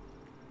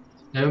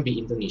 Then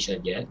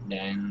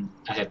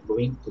I have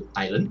going to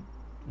Thailand.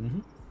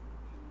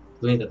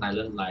 Doing the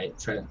Thailand like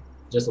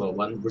just for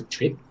one road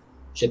trip,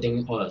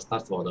 shooting all the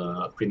stuff for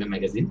the premium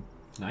magazine.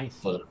 Nice.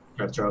 For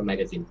the travel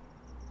magazine.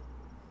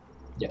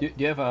 Yeah. Do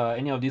you have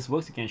any of these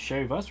works you can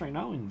share with us right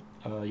now in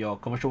your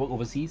commercial work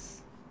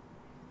overseas?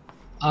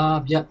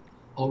 Yeah,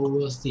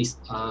 overseas.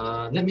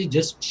 Let me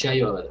just share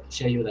you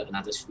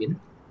another screen.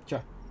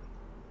 Sure.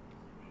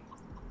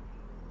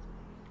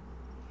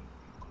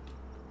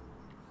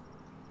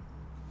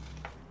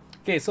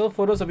 Okay, so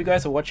for those of you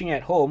guys who are watching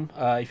at home,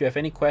 if you have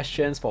any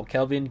questions for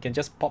Kelvin, you can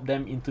just pop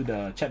them into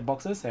the chat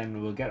boxes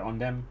and we'll get on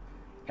them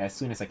as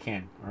soon as I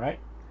can. Alright?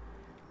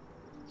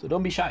 So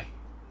don't be shy.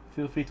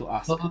 Feel free to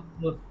ask.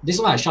 This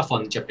one I shot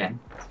from Japan.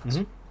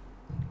 Mm-hmm.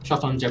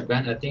 Shot from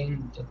Japan. I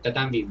think that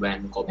time we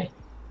went Kobe.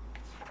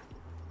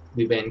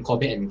 We went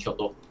Kobe and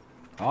Kyoto.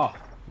 Oh,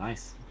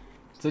 nice.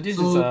 So this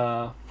is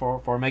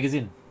for a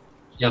magazine.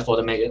 Yeah, for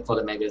the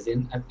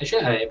magazine.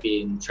 Actually, I've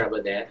been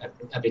traveled there.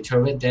 I've been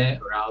traveled there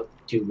around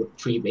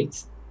 3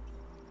 weeks.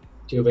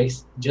 2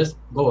 weeks. Just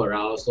go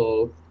around.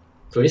 So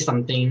create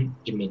something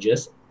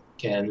images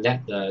can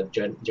let the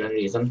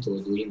journalism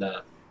to doing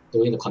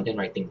the content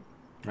writing.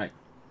 Right.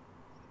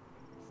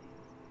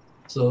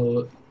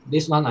 So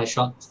this one I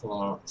shot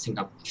for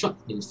Singapore. Shot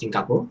in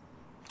Singapore.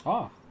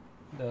 Oh,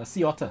 the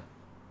sea otter.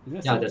 Is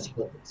it Yeah, the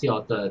sea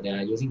otter they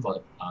are using for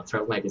the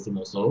travel magazine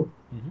also.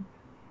 Mm-hmm.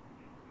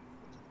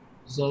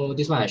 So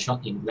this one I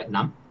shot in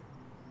Vietnam.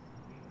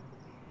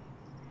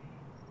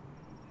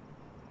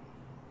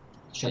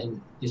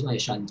 This one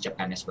is shot in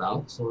Japan as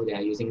well. So they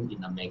are using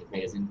in a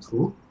magazine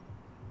too.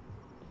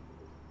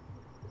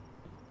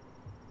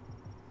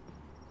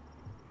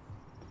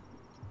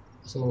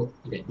 So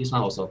okay, this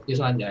one also. This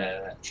one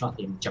shot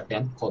in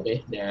Japan,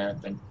 Kobe.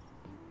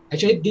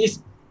 Actually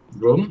this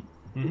room.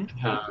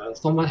 Mm-hmm.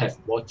 Someone have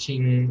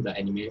watching the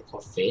anime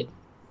called Fate.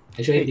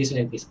 Actually, this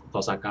one is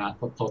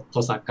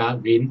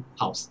Tosaka Green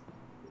House,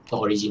 the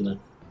original.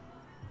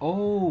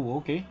 Oh,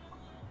 okay.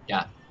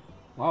 Yeah.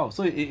 Wow.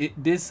 So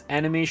this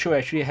anime show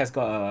actually has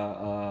got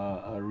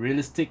a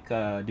realistic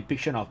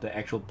depiction of the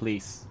actual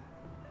place.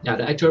 Yeah,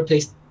 the actual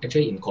place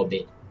actually in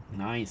Kobe.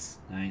 Nice.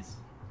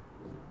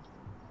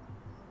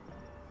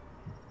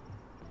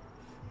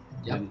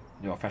 Yeah. And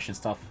your fashion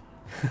stuff.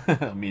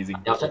 Amazing.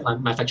 Yeah,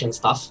 my fashion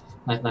stuff.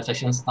 My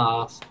fashion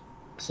stuff.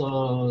 So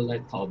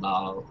let's talk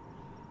about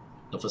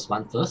the first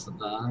one first.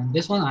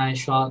 This one I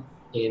shot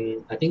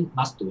in I think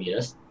last 2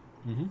 years.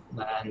 Mm-hmm.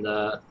 And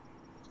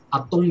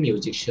Atong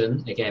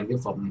musician again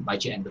from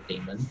YG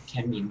Entertainment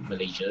came in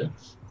Malaysia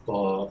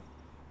for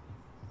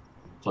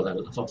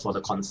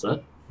the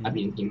concert. Mm-hmm. I've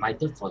been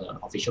invited for the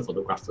official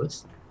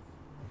photographers.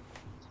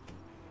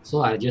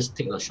 So I just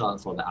take a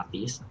shot for the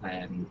artist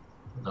and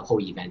the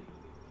whole event.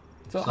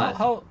 So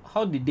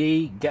how did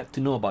they get to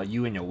know about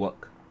you and your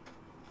work?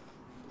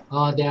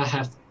 They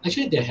have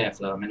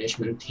a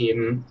management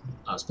team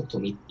spoke to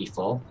me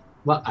before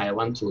what I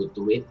want to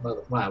do it,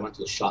 what I want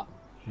to shot.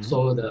 Mm-hmm.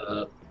 So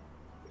the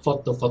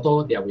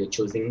photo they will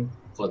choosing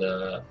for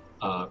the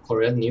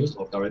Korean news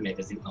or Korean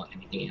magazine or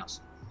anything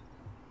else.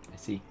 I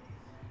see.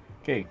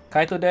 Okay,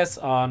 Kaito Des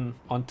on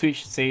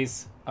Twitch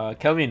says,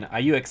 Kelvin,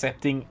 are you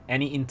accepting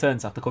any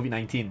interns after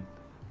COVID-19?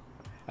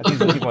 I think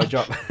he's looking for a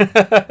job.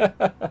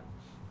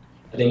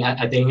 I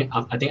think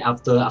after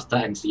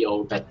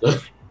MCO better.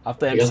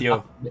 After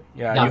MCO.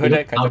 Yeah, you heard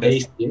that, Kaito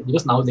Des?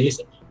 Because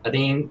nowadays I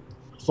think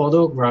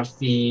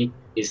photography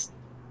is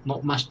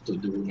not much to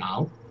do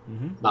now.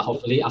 Mm-hmm. But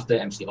hopefully after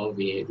MCO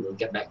we will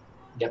get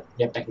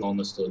back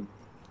normal soon.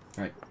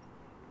 Right.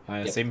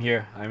 Yep. Same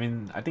here. I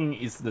mean, I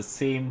think it's the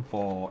same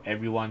for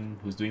everyone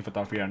who's doing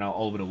photography right now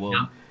all over the world.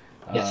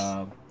 Yeah.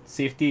 Yes.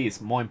 Safety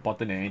is more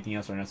important than anything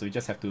else right now. So we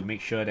just have to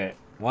make sure that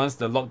once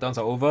the lockdowns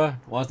are over,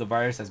 once the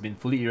virus has been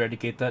fully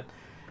eradicated,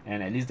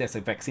 and at least there's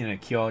a vaccine and a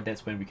cure,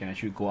 that's when we can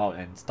actually go out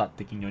and start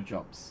taking your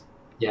jobs.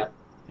 Yeah.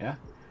 Yeah.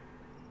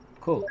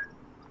 Cool.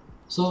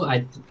 So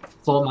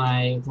for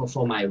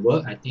my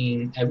work, I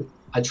think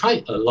I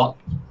tried a lot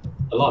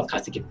of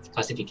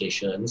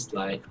classifications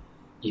like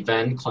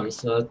event,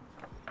 concert,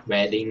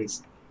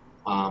 weddings,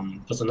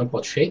 personal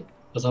portrait,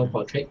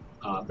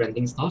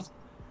 branding stuff,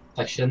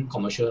 fashion,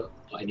 commercial,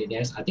 or anything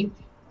else. I think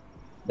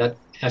that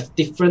have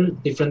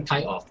different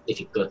kind of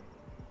difficult.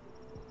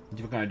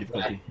 Different kind of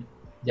difficulty.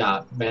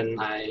 Yeah, when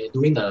I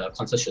doing the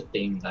concert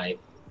shooting, like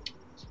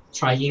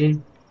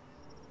trying,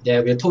 they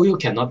will told you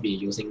cannot be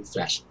using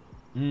flash.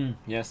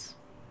 Yes.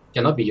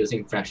 Cannot be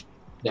using flash.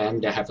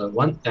 Then they have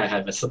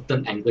a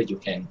certain angle you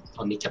can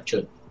only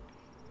capture.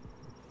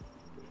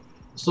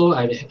 So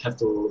I have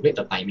to wait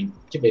the timing,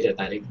 keep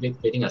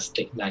waiting a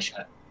stick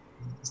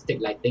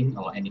lighting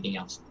or anything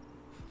else.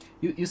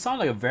 You sound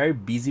like a very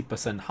busy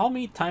person. How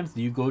many times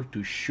do you go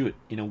to shoot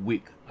in a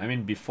week? I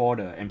mean, before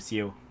the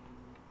MCO.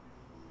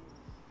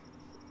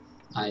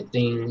 I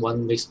think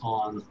 1 week's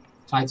on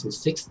 5 to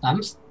 6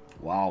 times.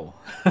 Wow,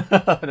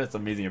 that's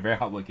amazing. You're very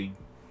hardworking.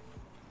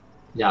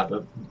 Yeah,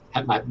 but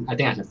I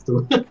think I have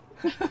to.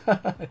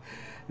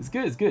 It's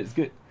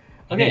good.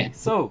 Okay,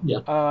 so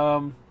yeah.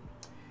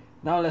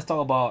 now let's talk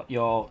about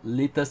your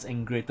latest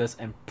and greatest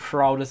and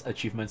proudest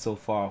achievement so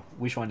far.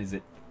 Which one is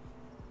it?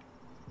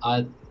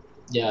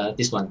 Yeah,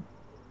 this one.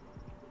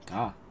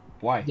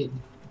 Why?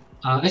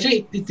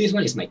 Actually, this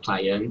one is my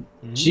client.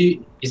 Mm-hmm.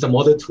 She is a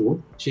model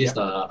too. She is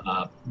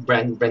the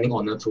branding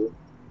owner too.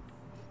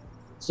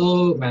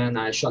 So when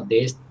I shot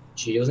this,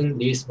 she using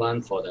this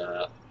one for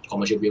the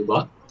commercial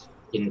billboard.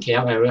 In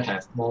KL area,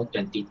 have more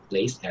 20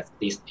 places have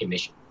this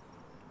image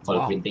for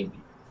the printing.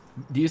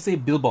 Do you say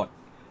billboard?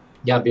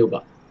 Yeah,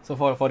 billboard. So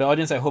for the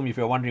audience at home, if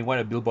you're wondering what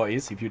a billboard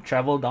is, if you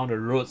travel down the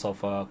roads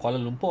of Kuala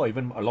Lumpur or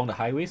even along the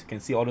highways, you can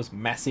see all those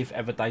massive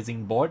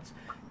advertising boards.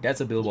 That's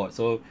a billboard.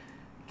 So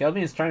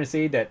Kelvin is trying to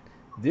say that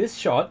this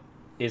shot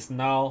is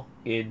now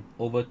in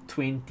over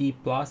 20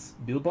 plus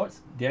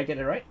billboards. Did I get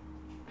it right?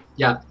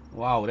 Yeah.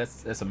 Wow,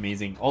 that's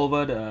amazing. All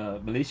over the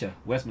Malaysia,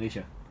 West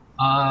Malaysia.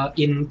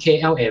 In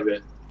KL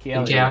area.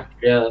 KL in KL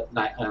area,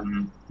 like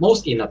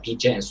most in the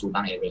PJ and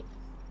Subang area.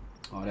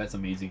 Oh, that's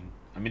amazing.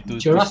 I mean, to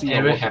Cheras see your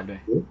area work have up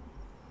there. two.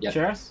 Yeah.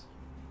 Cheras?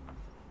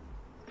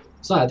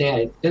 So I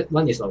think that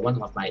one is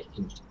one of my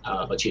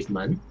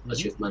achievement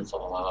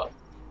for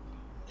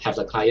have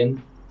the client.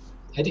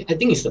 I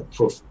think it's the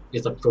proof.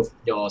 It's the proof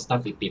your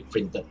stuff will be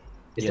printed.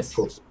 It's Yes. the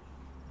proof.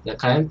 The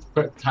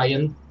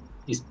client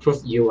is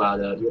proof you are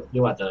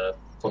the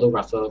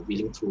photographer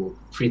willing to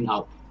print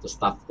out the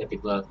stuff that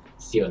people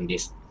see on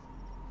this.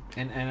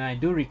 And I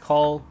do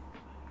recall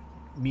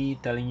me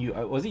telling you,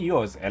 was it you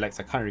or was it Alex?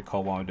 I can't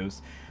recall one of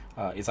those.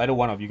 It's either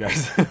one of you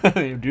guys.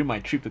 During my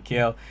trip to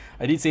KL,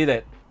 I did say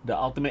that the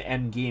ultimate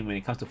end game when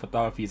it comes to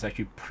photography is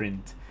actually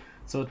print.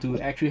 So to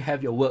actually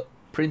have your work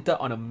printed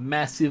on a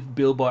massive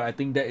billboard, I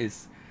think that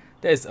is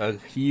a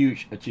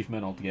huge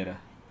achievement altogether.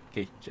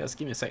 Okay, just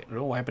give me a sec. I don't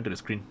know what happened to the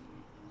screen.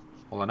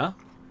 Hold on, huh?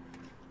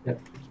 Yep.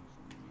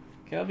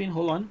 Kelvin,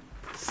 hold on.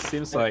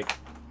 Seems like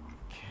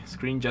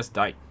screen just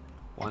died.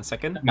 1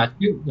 second.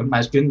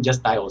 My screen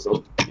just died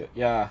also.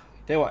 Yeah.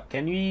 Tell you what,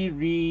 can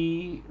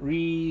we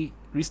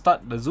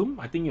restart the Zoom?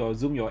 I think your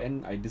Zoom, your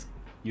end,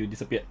 you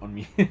disappeared on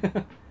me.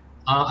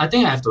 I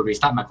think I have to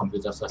restart my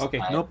computer first.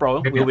 Okay, no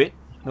problem. We'll wait.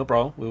 No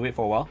problem. We'll wait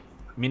for a while.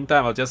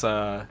 Meantime, I'll just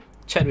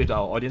chat with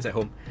our audience at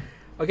home.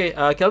 Okay,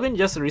 Kelvin,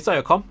 just restart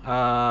your com,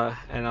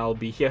 and I'll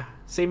be here.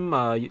 Same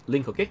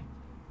link, okay?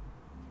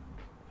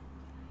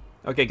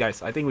 Okay,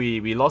 guys, I think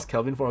we lost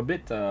Kelvin for a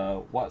bit.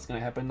 What's gonna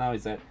happen now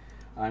is that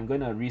I'm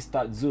gonna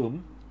restart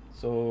Zoom.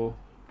 So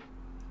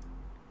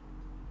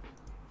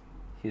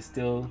he's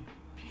still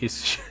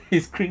his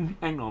screen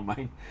hang on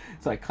mine,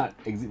 so I can't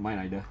exit mine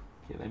either.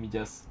 Okay, let me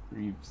just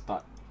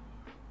restart.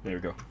 There we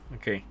go.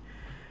 Okay,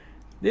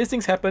 these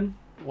things happen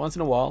once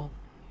in a while.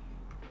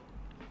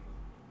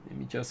 Let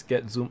me just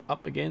get Zoom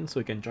up again so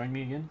he can join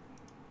me again.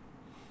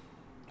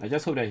 I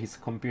just hope that his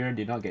computer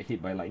did not get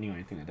hit by lightning or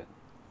anything like that.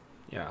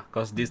 Yeah,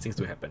 because these things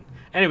do happen.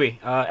 Anyway,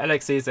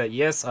 Alex says that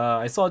yes,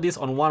 I saw this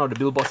on one of the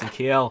billboards in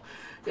KL.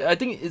 I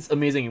think it's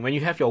amazing when you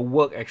have your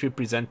work actually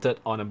presented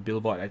on a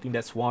billboard. I think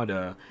that's one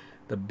of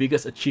the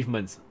biggest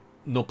achievements,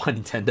 no pun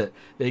intended,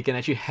 that you can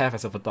actually have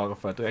as a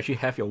photographer, to actually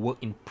have your work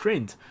in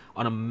print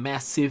on a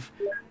massive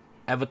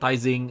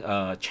advertising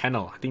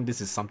channel. I think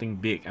this is something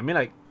big. I mean,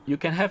 like, you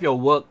can have your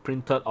work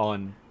printed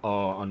on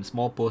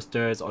small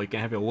posters, or you can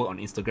have your work on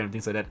Instagram,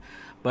 things like that.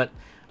 But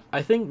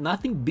I think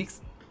nothing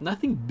beats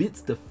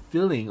the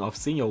feeling of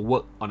seeing your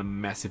work on a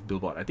massive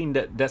billboard. I think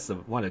that's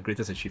one of the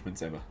greatest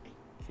achievements ever.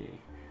 Okay,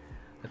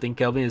 I think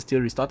Kelvin is still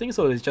restarting,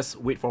 so let's just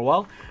wait for a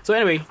while. So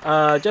anyway,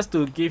 just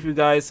to give you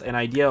guys an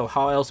idea of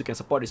how else you can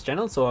support this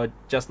channel. So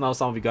just now,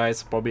 some of you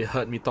guys probably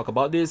heard me talk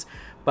about this,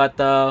 but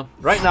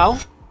right now,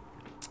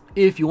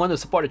 if you want to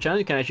support the channel,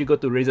 you can actually go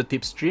to Razer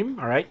Tip Stream,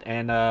 alright,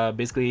 and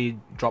basically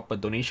drop a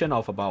donation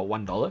of about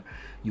 $1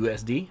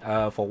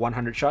 USD for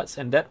 100 shots,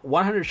 and that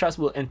 100 shots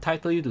will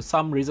entitle you to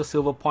some Razer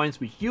Silver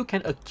points, which you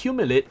can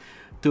accumulate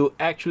to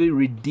actually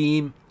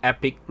redeem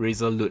epic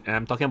Razer loot. And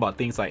I'm talking about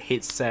things like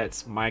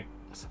headsets, mics,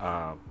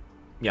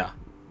 yeah,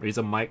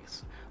 Razer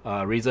mics,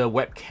 Razer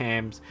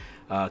webcams,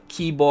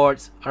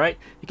 keyboards. Alright,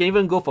 you can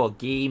even go for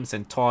games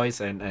and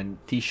toys and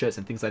t-shirts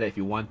and things like that if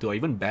you want to, or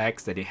even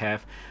bags that they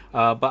have.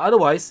 But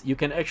otherwise, you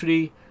can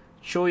actually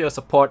show your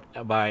support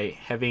by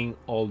having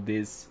all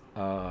this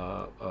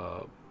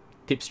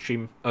tip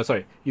stream.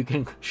 Sorry, you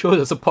can show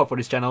the support for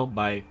this channel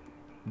by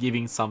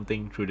giving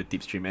something through the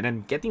tip stream and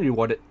then getting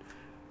rewarded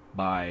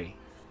by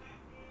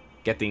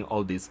getting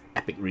all this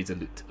epic Razer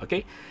loot.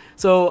 Okay,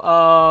 so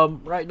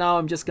right now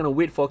I'm just gonna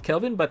wait for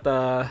Kelvin, but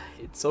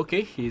it's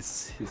okay.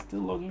 He's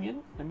still logging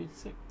in. Let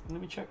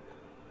me check.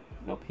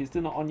 Nope, he's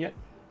still not on yet.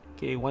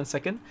 Okay, 1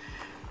 second.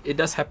 It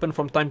does happen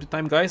from time to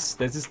time, guys.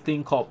 There's this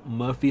thing called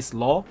Murphy's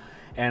Law,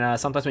 and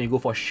sometimes when you go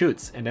for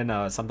shoots, and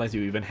then sometimes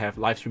you even have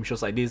live stream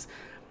shows like this,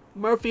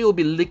 Murphy will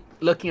be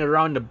lurking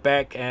around the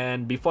back,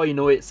 and before you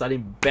know it,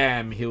 suddenly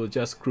bam, he will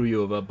just screw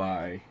you over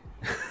by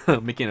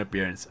making an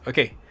appearance.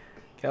 Okay,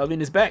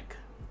 Kelvin is back.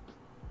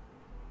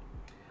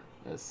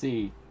 Let's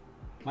see.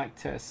 Mic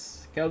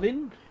test.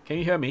 Kelvin, can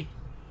you hear me?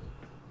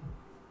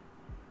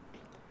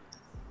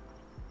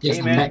 Yes,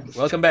 hey I'm man, back.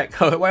 welcome back.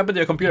 What happened to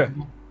your computer?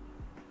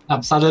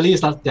 Suddenly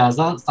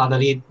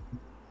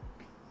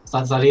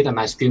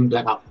my screen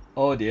black out.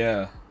 Oh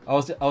dear. I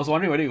was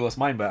wondering whether it was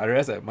mine, but I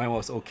realized that mine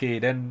was okay.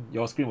 Then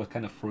your screen was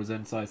kind of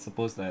frozen, so I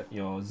suppose that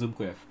your Zoom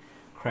could have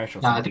crashed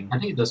or something. I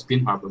think it's the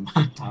screen problem.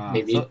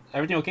 Maybe. So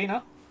everything okay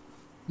now?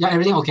 Yeah,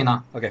 everything okay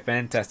now. Okay,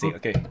 fantastic.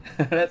 Okay,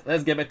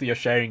 let's get back to your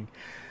sharing.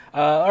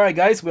 All right,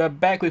 guys, we're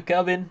back with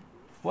Kelvin.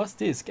 What's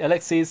this?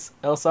 Alex says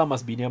Elsa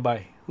must be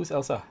nearby. Who's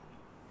Elsa?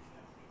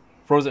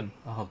 Frozen.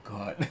 Oh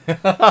God.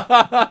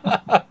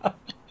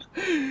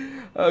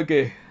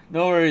 Okay,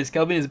 No worries.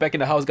 Kelvin is back in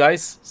the house,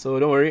 guys. So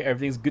don't worry,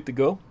 everything's good to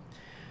go.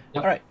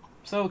 Yep. All right.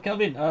 So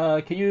Kelvin,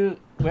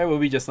 where were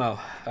we just now?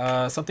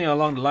 Something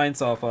along the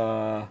lines of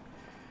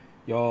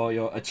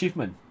your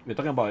achievement. We're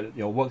talking about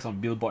your works on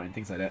Billboard and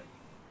things like that.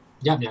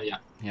 Yeah.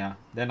 Yeah.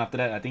 Then after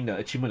that, I think the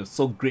achievement was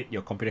so great,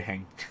 your computer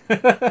hanged.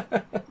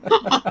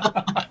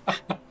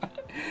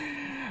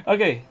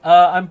 Okay.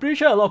 I'm pretty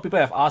sure a lot of people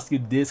have asked you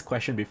this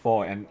question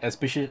before, and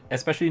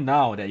especially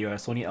now that you're a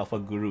Sony Alpha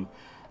Guru.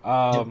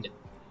 Yep.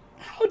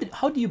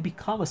 How do you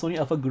become a Sony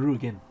Alpha Guru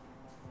again?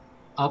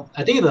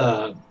 I think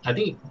the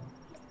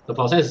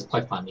process is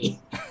quite funny.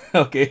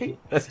 Okay,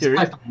 let's hear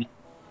Quite it. funny.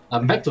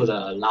 Back to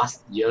the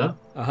last year,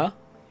 Uh-huh.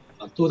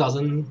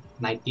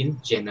 2019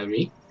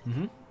 January.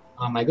 Mm-hmm.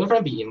 My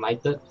girlfriend be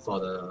invited for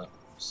the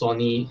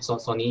Sony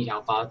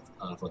Alpha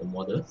for the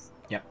models.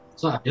 Yep.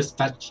 So I just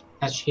fetch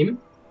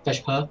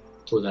her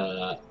to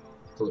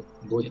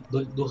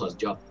do her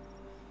job,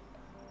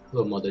 do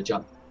a model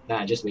job.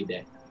 Then I just wait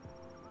there.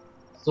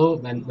 So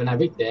when I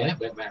wait there,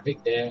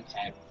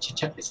 I chit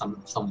chat with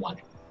someone.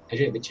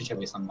 Actually, I chit chat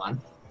with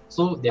someone.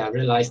 So they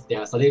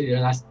suddenly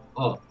realized,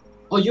 oh,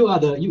 you are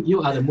the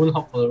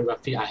Moonhawk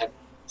photography. I have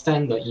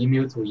sent the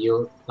email to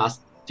you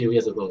last few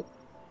years ago.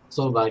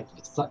 So but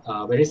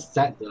very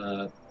sad,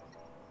 the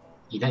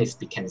event is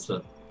be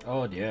cancelled.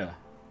 Oh dear.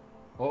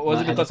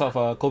 Was it because of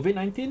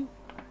COVID-19?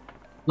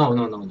 No.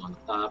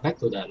 Back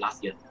to the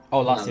last year.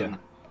 Oh, last year.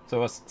 So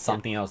it was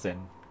something else then.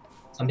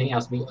 Something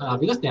else.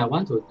 Because they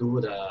want to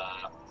do the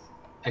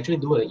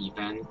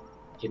event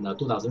in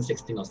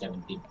 2016 or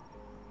 17.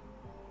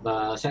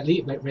 But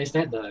sadly, very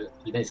sad, the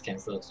event is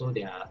cancelled. So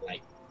they are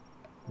like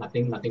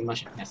nothing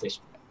much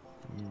message.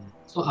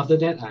 So after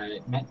that, I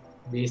met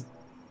this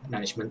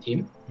management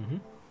team. Mm-hmm.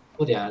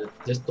 So they are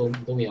just told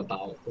me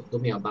about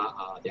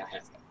they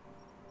have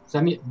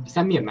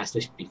sent me a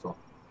message before.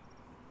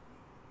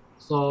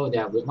 So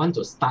they want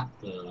to start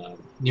the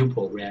new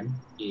program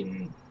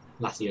in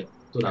last year,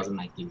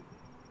 2019. Right.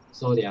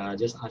 So they are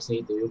just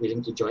asking, do you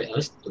willing to join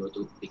us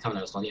to become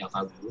a Sony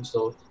Alpha Guru?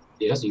 So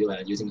because you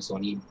are using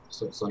Sony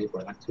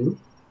product too.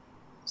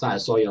 So I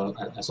saw a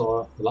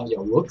lot of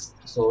your works.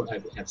 So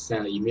I have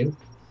sent an email.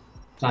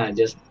 So I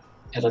just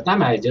at the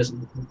time I just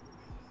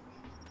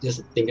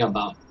thinking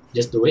about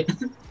just do it.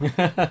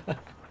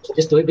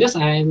 Just do it because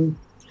I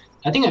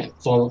think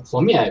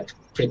for me a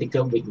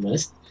critical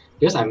weakness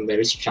because I'm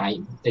very shy.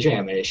 Actually,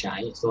 I'm very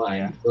shy, so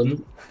I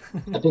don't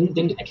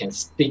think I can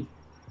speak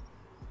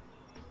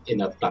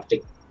in a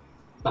public.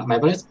 But my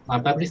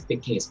public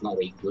speaking is not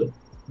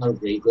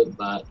very good.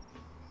 But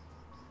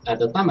at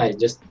the time, I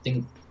just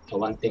think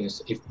one thing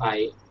is if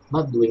I'm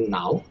not doing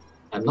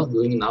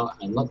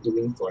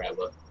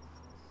forever.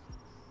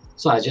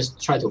 So I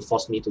just try to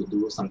force me to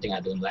do something I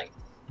don't like.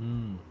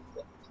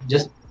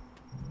 Just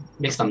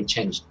make some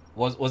change.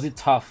 Was it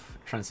tough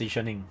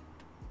transitioning?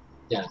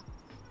 Yeah.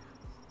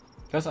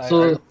 Because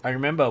I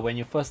remember when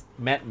you first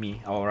met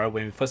me, or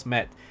when we first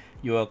met,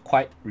 you were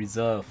quite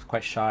reserved,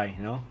 quite shy.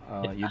 You know,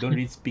 you don't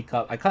really speak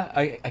up. I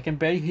can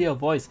barely hear your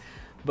voice.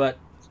 But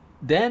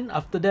then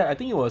after that, I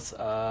think it was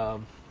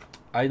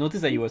I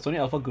noticed that you were Sony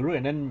Alpha Guru,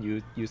 and then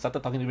you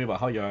started talking to me about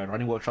how you're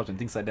running workshops and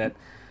things like that.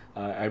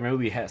 I remember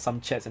we had some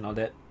chats and all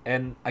that,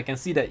 and I can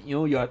see that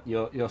your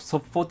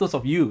photos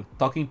of you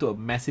talking to a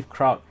massive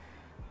crowd.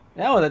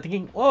 And I was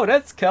thinking, oh,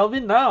 that's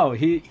Kelvin now.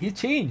 He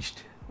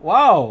changed.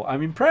 Wow,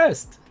 I'm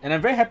impressed, and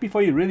I'm very happy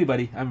for you, really,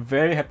 buddy. I'm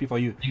very happy for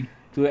you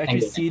to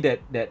actually see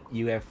that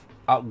you have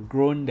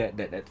outgrown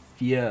that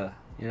fear,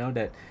 you know,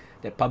 that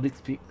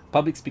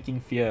public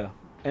speaking fear.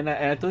 And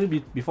I told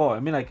you before.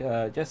 I mean, like,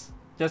 just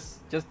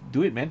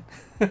do it, man.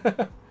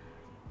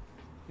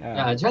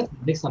 Yeah, just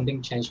make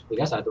something change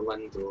because I don't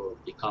want to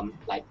become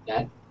like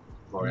that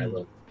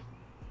forever.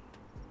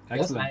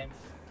 Excellent.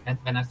 Because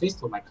when I face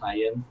to a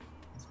client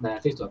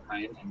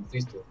and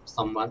face to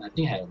someone, I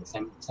think I have the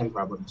same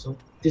problem. So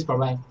this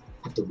problem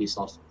have to be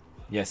solved.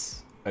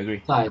 Yes, I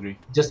agree. So I agree.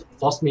 Just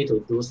force me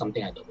to do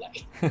something I don't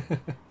like.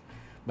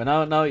 But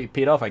now it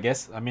paid off, I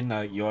guess. I mean,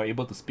 you're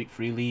able to speak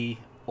freely,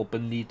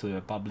 openly to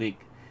the public.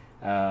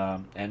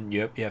 And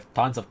you have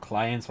tons of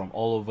clients from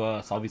all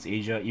over Southeast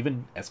Asia,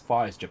 even as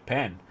far as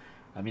Japan.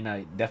 I mean,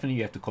 definitely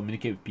you have to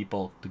communicate with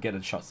people to get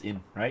the shots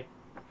in, right?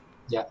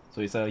 Yeah.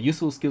 So it's a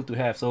useful skill to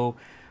have. So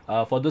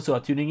for those who are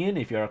tuning in,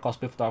 if you're a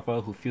cosplay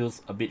photographer who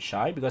feels a bit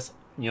shy, because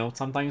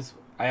sometimes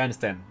I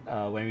understand.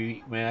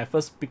 When I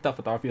first picked up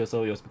photography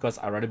also, it was because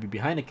I'd rather be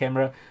behind the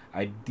camera.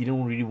 I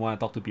didn't really want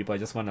to talk to people. I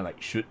just want to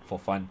like shoot for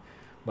fun.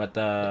 But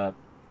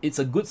it's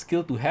a good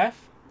skill to have,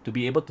 to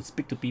be able to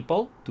speak to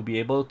people, to be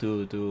able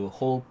to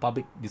hold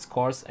public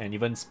discourse and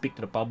even speak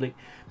to the public,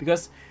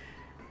 because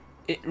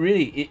it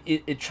really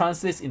it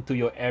translates into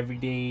your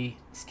everyday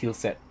skill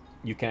set.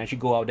 You can actually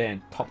go out there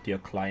and talk to your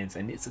clients,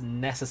 and it's a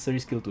necessary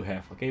skill to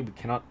have. Okay, we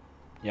cannot,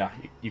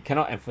 you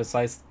cannot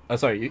emphasize.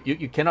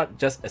 You cannot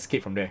just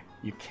escape from there.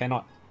 You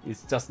cannot.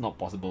 It's just not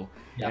possible.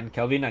 Yeah. And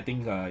Kelvin, I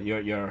think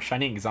you're a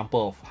shining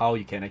example of how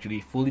you can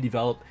actually fully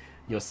develop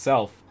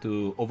yourself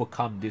to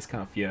overcome this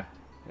kind of fear.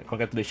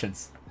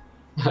 Congratulations.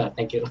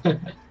 Thank you.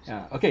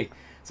 Yeah. Okay.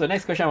 So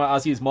next question I want to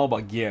ask you is more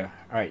about gear.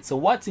 All right. So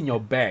what's in your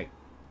bag,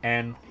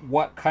 and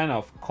what kind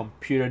of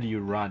computer do you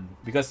run?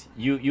 Because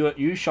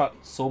you shot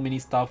so many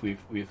stuff with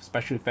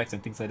special effects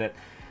and things like that.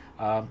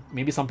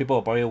 Maybe some people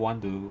will probably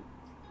want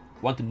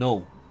to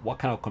know what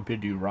kind of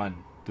computer do you run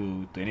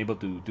to enable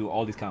to do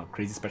all these kind of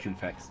crazy special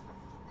effects.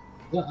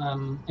 Yeah,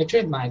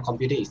 actually my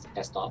computer is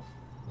desktop.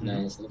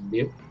 There's a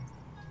build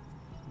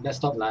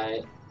desktop,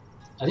 like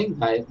I think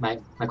my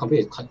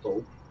computer is quite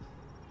old,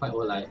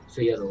 like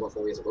 3 years ago,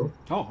 4 years ago.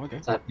 Oh, okay.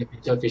 So in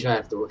the future I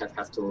have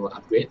to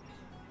upgrade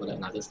for the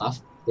another stuff,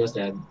 because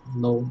there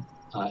no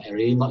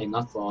really not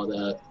enough for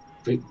the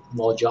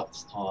more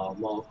jobs or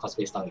more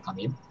cosplay stuff to come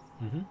in.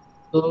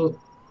 So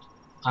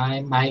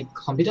my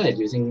computer is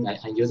using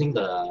I'm using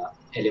the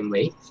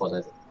Alienware for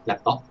the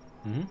laptop.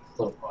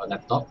 So for a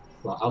laptop,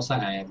 for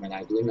outside when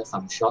I'm doing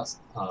some shots,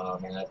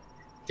 when I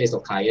face a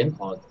client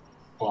or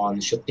on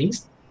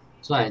shootings,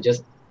 so I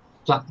just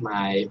plug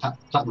my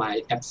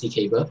FC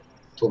cable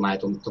to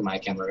my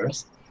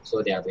cameras,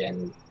 so they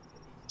can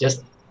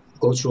just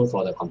go through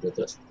for the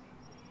computers.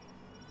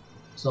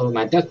 So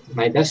my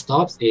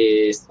desktops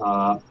is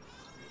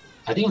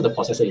I think the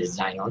processor is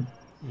Xeon.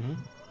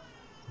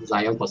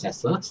 Xeon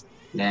processors.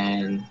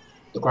 Then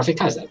the graphic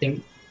card is I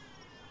think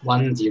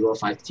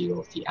 1050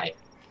 Ti.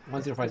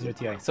 1050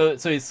 Ti. So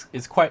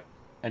it's quite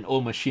an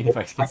old machine, if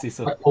I can say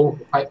so.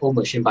 Quite old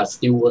machine, but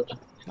still work.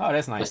 Oh,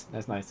 that's nice.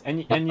 That's nice.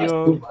 And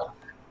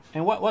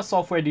what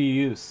software do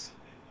you use?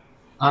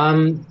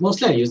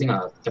 Mostly I'm using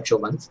Capture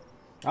One.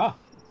 Ah.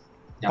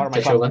 Yeah,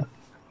 Capture One.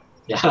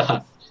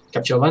 Yeah,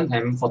 Capture One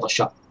and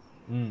Photoshop.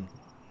 And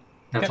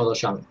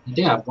Photoshop. I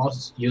think I've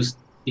most used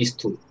these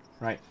two.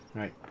 Right.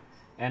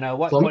 And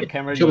what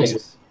camera do you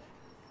use?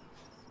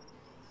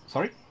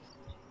 Sorry?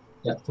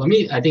 Yeah, for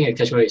me, I think a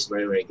Capture is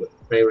very, very good.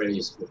 Very, very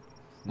useful.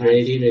 Nice.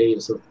 Really, really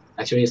useful.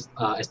 Actually,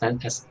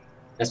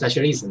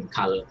 especially in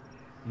color.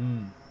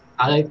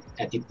 Color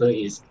editor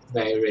is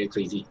very, very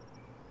crazy.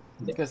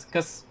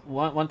 Because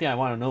one thing I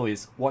want to know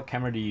is what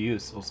camera do you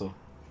use also?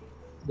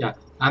 Yeah,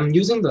 I'm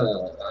using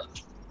the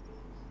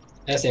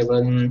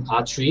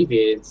S7R3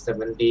 with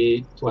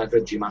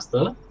 70-200 G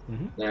Master.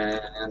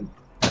 Then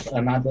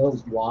another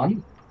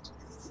one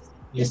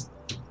is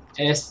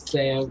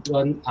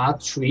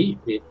S7R3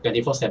 with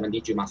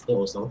 2470 G Master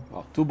also.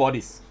 Oh, two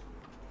bodies.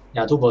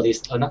 Yeah, two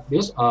bodies.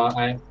 Because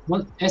I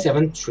want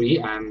S7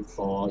 III I'm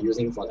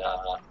using for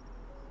the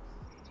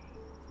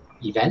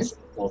events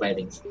or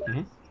weddings.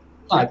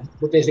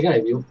 So basically I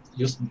will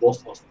use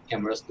both of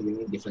cameras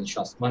doing different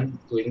shots. One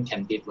doing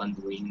candid, one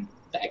doing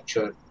the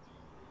actual.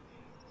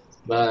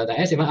 But the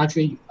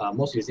S7R3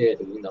 most usually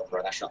doing the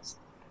product shots.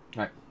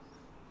 Right.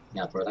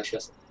 Yeah, product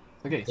shots.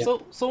 Okay,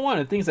 yep. So one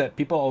of the things that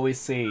people always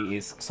say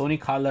is Sony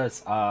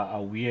colors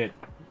are weird,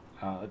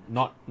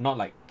 not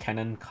like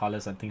Canon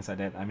colors and things like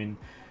that. I mean,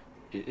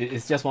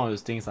 it's just one of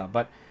those things.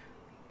 But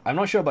I'm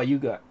not sure about you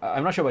guys.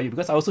 I'm not sure about you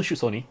because I also shoot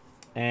Sony,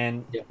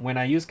 and when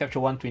I use Capture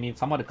 120,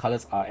 some of the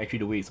colors are actually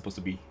the way it's supposed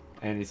to be,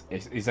 and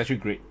it's actually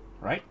great,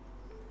 right?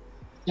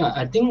 Yeah,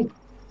 I think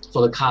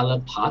for the color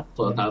part,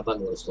 with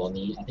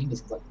Sony, I think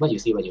it's what you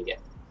see, what you get.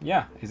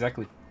 Yeah,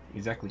 exactly.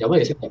 Yeah, what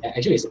you see,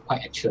 actually, it's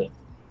quite actual.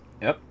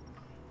 Yep.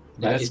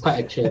 Yeah, it's quite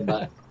actual,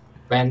 but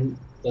when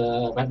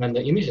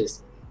the image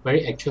is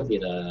very actual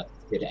with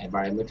the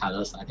environment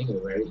colors, I think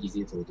it's very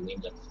easy to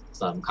doing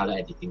some color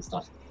editing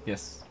stuff.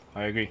 Yes,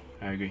 I agree.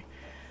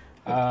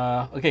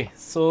 Okay,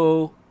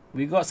 so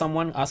we got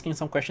someone asking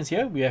some questions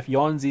here. We have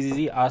Yon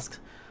ZZZ asked,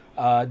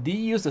 do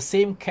you use the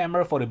same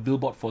camera for the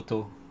billboard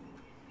photo?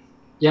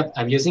 Yep,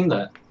 I'm using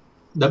the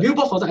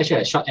billboard photo.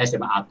 Actually, I shot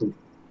A7R2.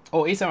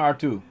 Oh,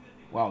 A7R2.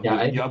 Wow,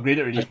 yeah, you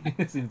upgraded already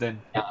since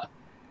then. Yeah,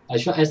 I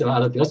shot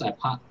A7R2 because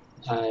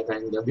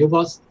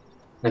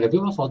when the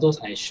billboard photos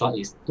I shot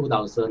is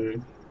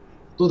 2017.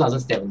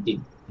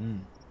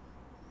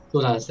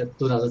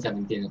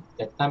 2017.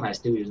 That time I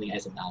still using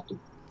A7R2.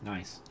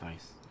 Nice.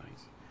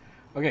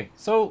 Okay,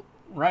 so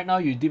right now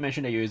you did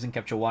mention that you're using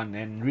Capture One,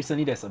 and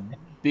recently there's a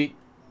big,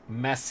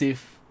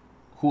 massive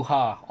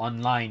hoo-ha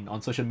online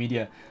on social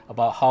media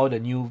about how the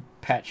new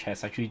patch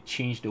has actually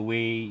changed the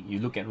way you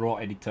look at RAW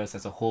editors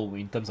as a whole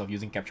in terms of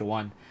using Capture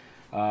One.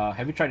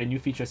 Have you tried the new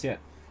features yet?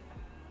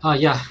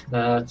 Yeah,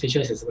 the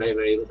features is very,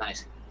 very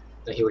nice.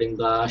 The healing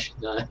blush,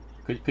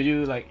 Could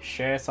you like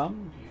share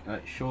some,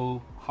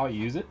 show how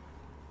you use it?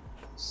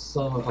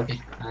 So okay,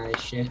 I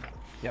share.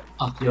 Yep.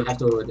 Oh, you have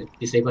to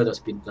disable the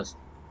screen first.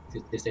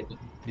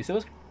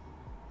 Disable.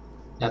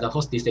 Yeah, the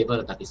host disable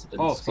the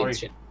participant. Oh, sorry.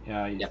 Share.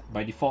 Yeah, yep.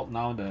 By default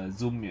now the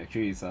zoom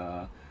actually is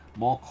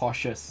more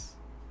cautious.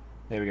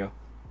 There we go.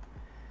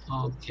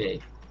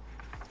 Okay.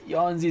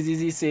 Yon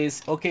ZZZ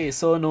says, okay,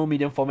 so no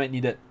medium format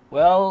needed.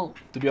 Well,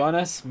 to be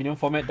honest, medium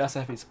format does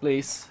have its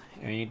place.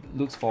 I mean, it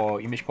looks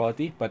for image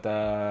quality, but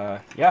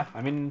yeah,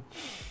 I mean,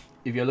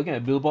 if you're looking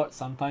at billboard,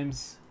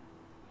 sometimes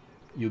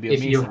you'll be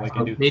amazed at what you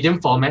can do. Medium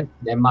format,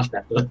 then much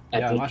better.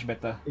 Yeah, much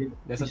better.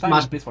 There's a time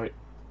and place for it.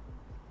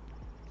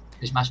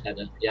 It's much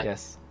better. Yeah.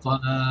 Yes. For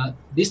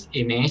this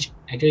image,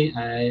 actually,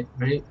 I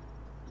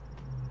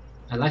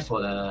like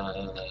for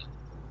the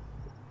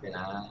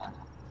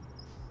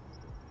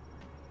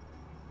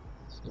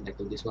So back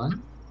to this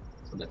one.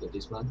 So back to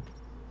this one.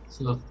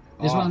 So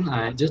this one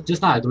I just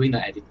started doing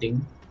the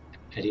editing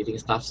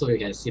stuff, so you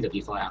can see the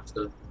before and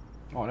after.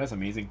 Oh, that's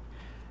amazing.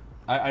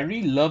 I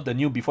really love the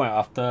new before and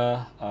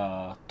after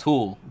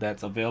tool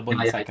that's available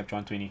inside Capture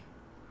One 20.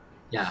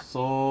 Yeah.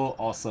 So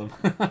awesome.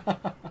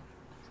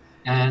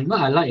 And what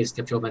I like is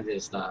Capture One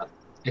is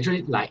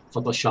actually like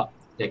Photoshop,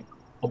 like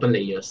open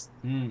layers.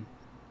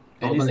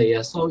 Open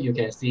layers, so you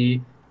can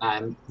see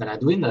when I'm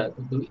doing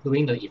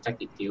the effect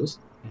details,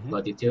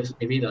 the details,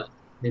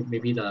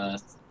 maybe the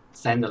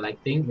send the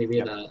lighting, maybe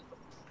the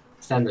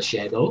send the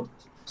shadow,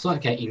 so I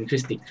can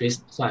increase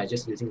decrease. So I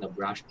just using the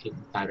brush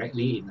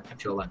directly in the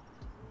Capture One.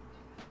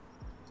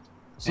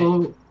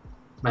 So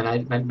when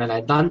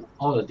I done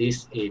all of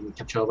this in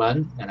Capture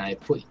One, and I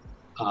put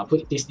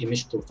this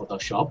image to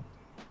Photoshop,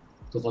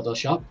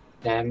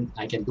 then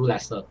I can do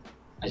lesser.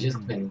 I just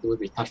can do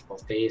retouch for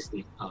face,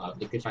 with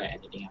liquify,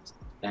 anything else.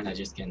 Then I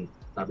just can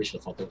publish the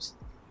photos.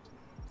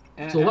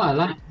 So what I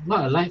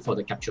like for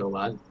the Capture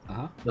One,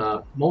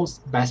 the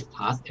most best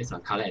part is a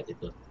color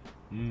editor.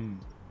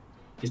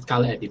 It's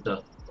color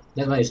editor.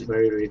 That's why it's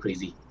very, very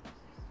crazy.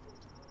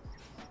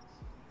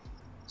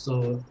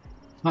 So,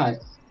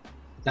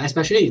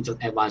 especially it's an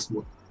advanced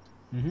mode.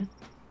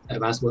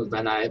 Advanced mode,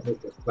 when I'm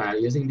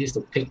using this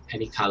to pick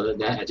any color,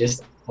 then I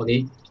just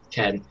only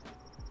can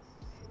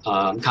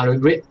color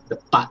grade the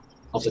part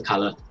of the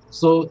color.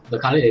 So the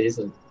color is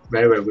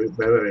very, very, very,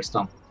 very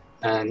strong.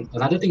 And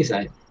another thing is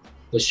that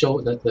the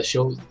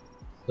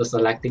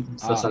selecting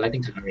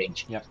color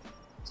range. Yep.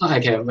 So I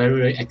can very,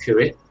 very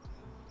accurate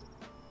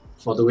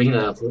for doing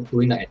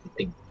the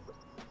editing.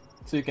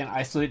 So you can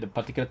isolate the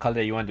particular color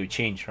that you want to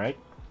change, right?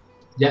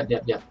 Yep.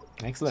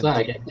 Excellent. So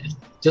I can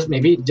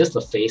maybe just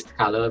the face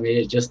color,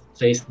 maybe just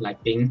face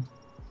lighting.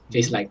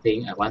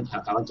 I want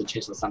to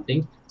change or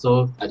something.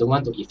 So I don't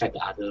want to affect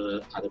the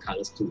other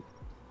colors too.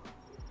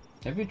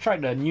 Have you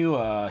tried the new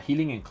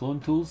healing and clone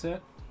tools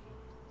yet?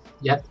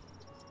 Yep.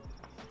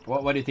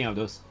 What do you think of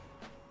those?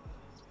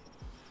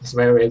 It's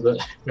very, very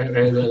good. Very,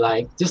 very good.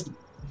 Just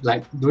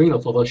doing the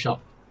Photoshop,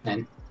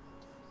 man.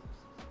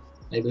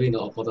 Like doing the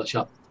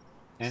Photoshop.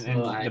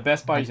 And the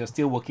best part is you're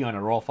still working on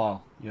a raw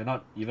file. You're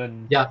not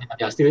even... Yeah,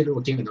 still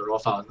working in the raw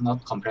file,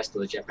 not compressed to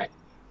the JPEG.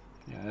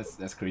 Yeah,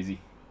 that's crazy.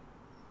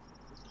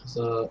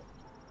 So,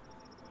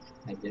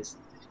 like this.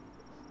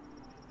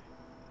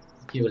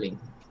 Healing.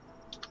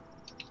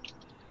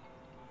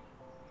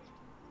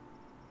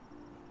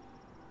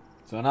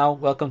 So now,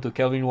 welcome to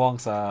Kelvin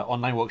Wong's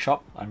online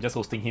workshop. I'm just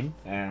hosting him,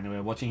 and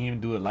we're watching him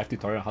do a live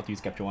tutorial on how to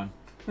use Capture One.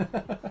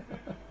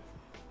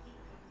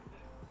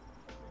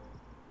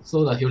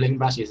 So the healing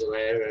brush is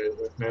very, very,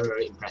 very,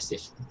 very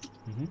impressive.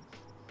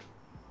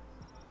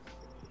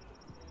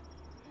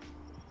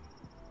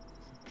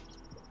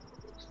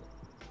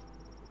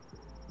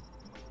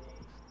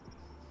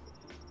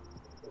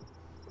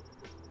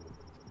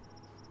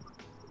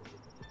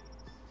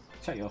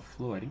 Check your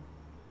flow, I think.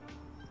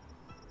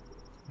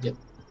 Yep.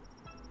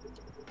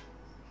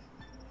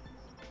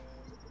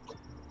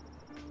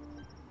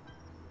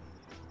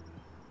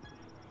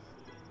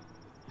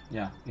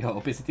 Yeah, your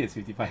opacity is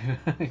 55.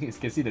 You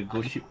can see the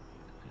ghost ship.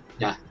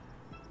 Yeah.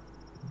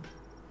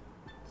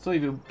 So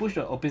if you push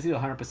the opacity to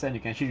 100%, you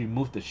can actually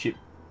remove the ship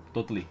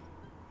totally.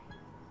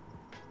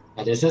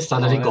 And it's just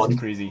suddenly that's gone.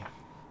 Crazy.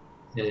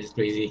 Yeah, it's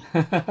crazy.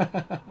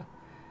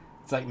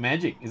 It's like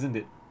magic, isn't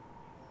it?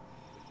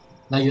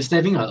 Now you're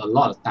saving a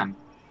lot of time.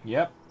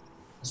 Yep.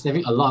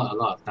 Saving a lot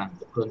of time.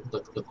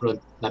 The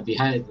clone, like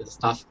behind the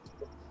stuff.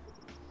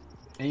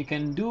 And you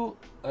can do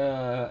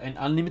an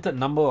unlimited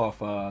number of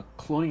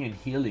cloning and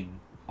healing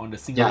on the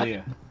single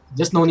layer.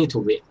 Just no need to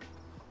wait.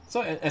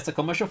 So as a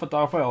commercial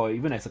photographer or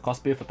even as a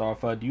cosplay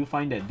photographer, do you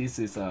find that this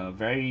is a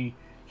very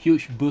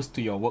huge boost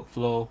to your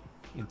workflow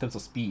in terms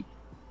of speed?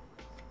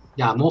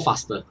 Yeah, more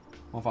faster.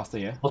 More faster,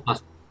 yeah?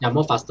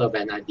 More faster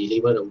when I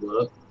deliver the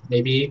work.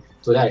 Maybe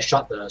today I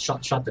shot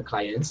the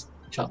clients.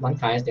 Shot one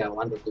client, they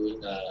want to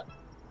doing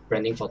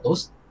branding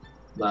photos.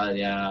 But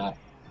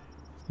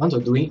want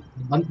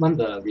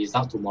the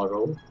result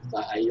tomorrow.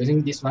 But I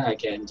using this one, I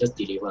can just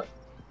deliver.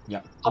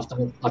 Yeah. After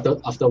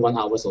 1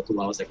 hour or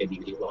 2 hours, I can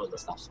deliver all the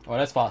stuff. Oh,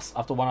 that's fast.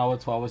 After 1 hour,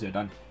 2 hours, you're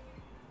done.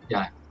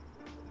 Yeah.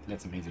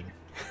 That's amazing.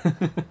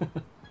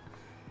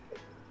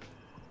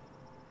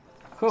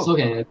 Cool. So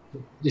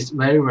it's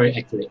very, very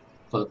accurate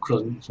for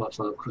clone,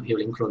 for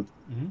healing clone.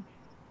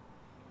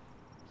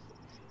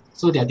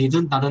 So that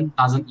doesn't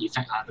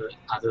affect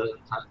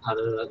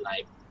other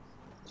like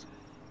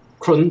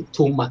clone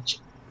too much.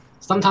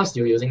 Sometimes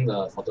you're using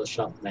the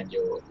Photoshop when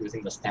you're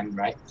using the stamp,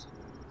 right?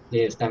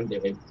 The stamp they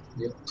will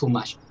too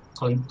much,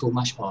 clone too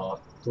much or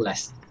too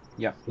less.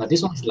 Yeah. But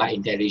this one is like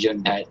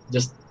intelligent that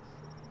just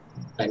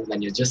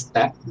when you just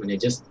tap,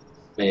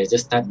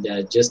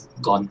 they're just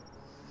gone.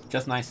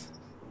 Just nice.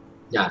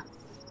 Yeah.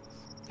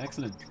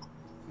 Excellent.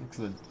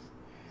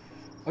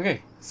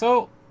 Okay,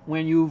 so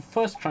when you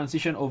first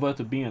transition over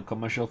to being a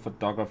commercial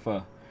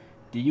photographer,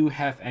 do you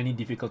have any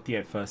difficulty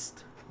at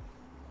first?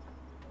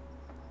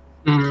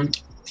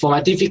 For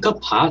my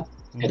difficult part,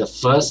 at the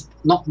first,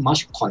 not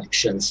much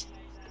connections.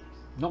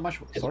 Not much.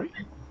 Sorry.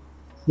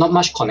 Not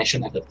much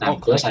connection at the time,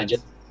 because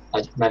connections.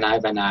 when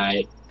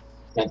I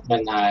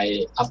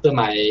after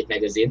my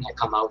magazine, I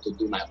come out to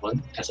do my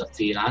own as a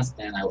freelance,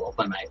 and I will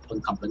open my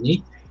own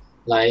company.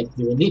 Like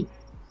you need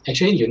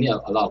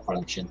a lot of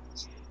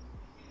connections,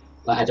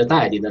 but at the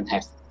time I didn't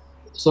have,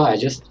 so I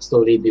just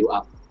slowly build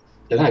up.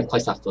 Then I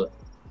quite suffer.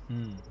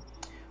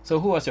 So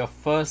who was your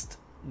first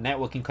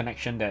networking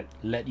connection that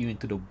led you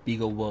into the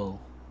bigger world?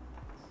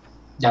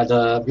 Yeah,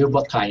 the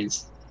billboard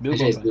clients.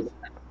 Actually, it's Billboard.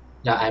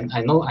 Yeah,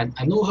 I know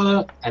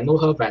her. I know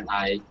her when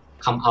I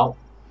come out,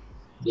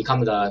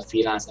 become the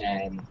freelance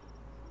and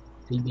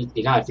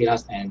become a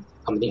freelance and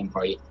company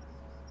employee.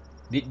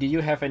 Did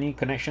you have any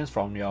connections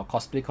from your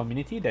cosplay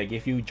community that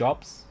gave you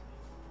jobs?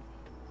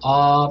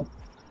 I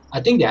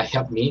think they have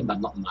helped me, but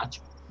not much.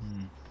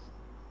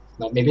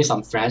 But maybe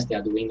some friends they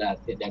are doing that.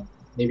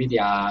 Maybe they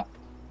are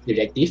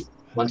relative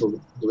want to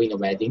doing the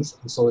weddings,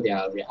 so they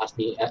ask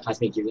me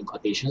giving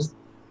quotations.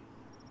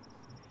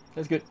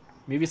 That's good.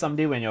 Maybe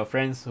someday when your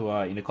friends who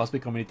are in the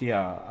cosplay community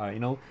are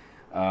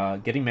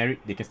getting married,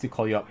 they can still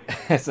call you up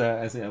as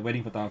a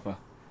wedding photographer,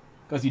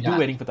 because you do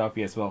wedding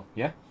photography as well.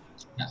 Yeah.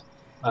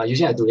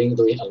 Usually I'm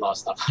doing a lot of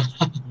stuff.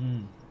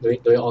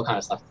 doing all kind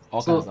of stuff.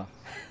 All kind of stuff.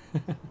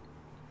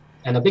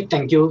 And a big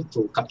thank you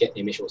to Cupcake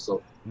Image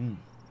also.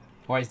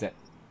 Why is that?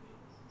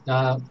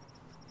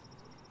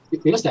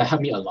 Because they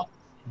helped me a lot.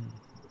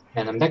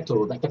 And I'm back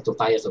to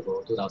 5 years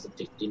ago,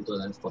 2015,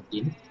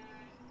 2014.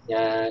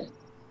 Yeah,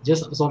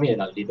 just saw me as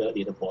a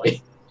little boy.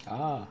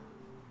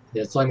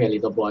 They saw me a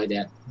little boy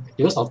there.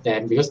 Because of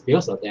them,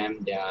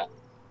 they are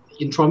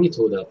intro me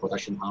to the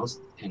production house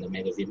and the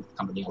magazine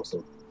company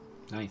also.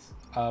 Nice.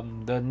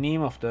 The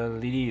name of the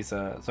lady is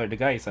the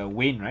guy is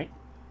Wayne, right?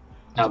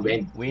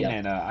 Wayne. Wayne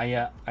and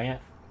Aya.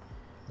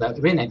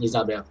 Wayne and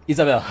Isabel.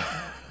 Isabel.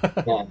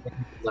 Yeah,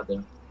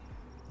 Isabel.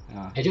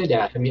 Actually, they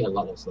helped me a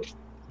lot also.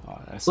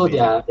 So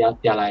amazing.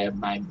 they are like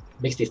my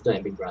big sister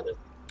and big brother.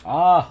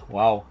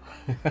 Wow.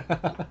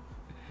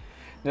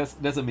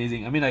 That's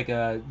amazing. I mean, like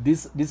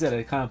these are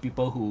the kind of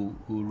people who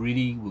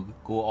really will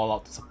go all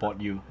out to support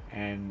you,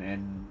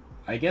 and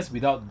I guess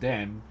without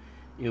them,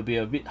 it'll be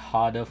a bit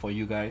harder for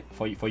you guys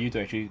for you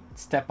to actually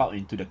step out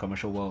into the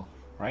commercial world,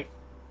 right?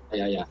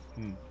 Yeah.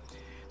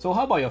 So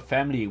how about your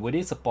family? Were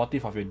they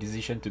supportive of your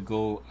decision to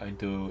go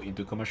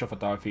into commercial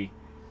photography?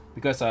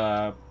 Because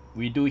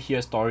we do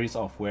hear stories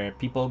of where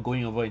people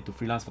going over into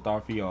freelance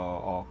photography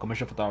or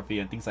commercial photography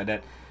and things like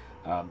that.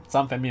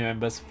 Some family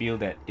members feel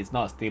that it's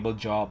not a stable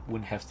job,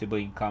 wouldn't have stable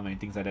income and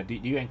things like that. Do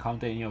you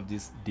encounter any of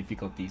these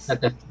difficulties?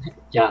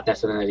 Yeah,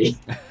 definitely.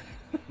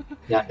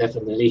 Yeah,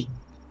 definitely.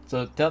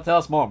 So tell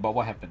us more about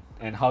what happened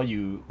and how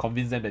you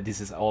convince them that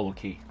this is all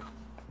okay.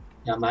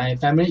 Yeah, my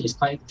family is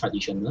quite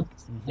traditional.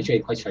 Actually,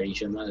 quite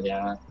traditional. They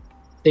are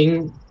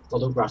think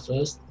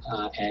photographers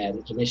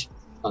and image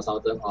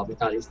consultant or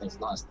makeup artist is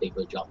not a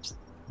stable jobs.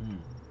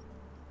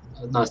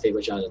 Not a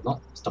stable job.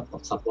 Not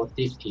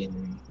supportive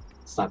in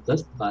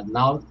starters, but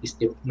now it's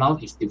still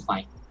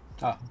fine.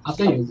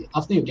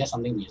 After you get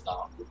something with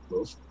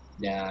growth,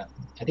 I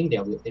think they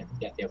will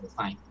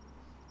fine.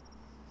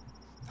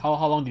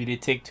 How long did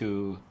it take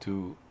to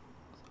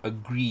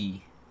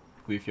agree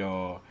with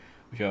your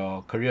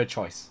career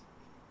choice?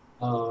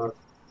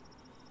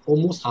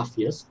 Almost half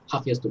years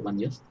to 1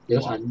 year,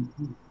 because I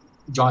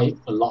joined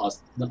a lot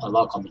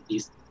of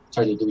committees,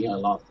 try to doing a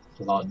lot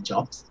of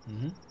jobs.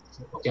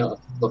 So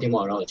working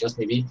more around just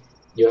maybe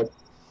you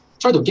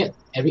try to get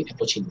every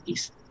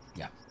opportunities.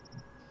 Yeah,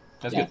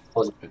 that's good.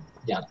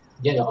 Yeah,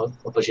 get your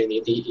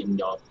opportunity in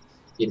your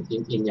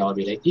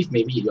relative,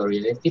 maybe your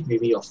relative,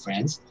 maybe your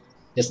friends,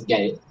 just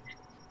get it.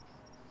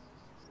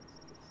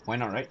 Why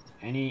not, right?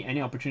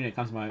 Any opportunity that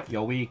comes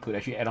your way could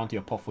actually add on to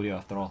your portfolio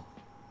after all.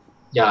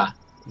 Yeah.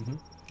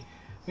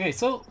 Okay,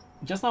 so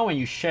just now when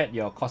you shared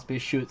your cosplay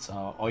shoots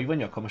or even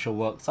your commercial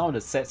work, some of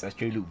the sets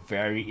actually look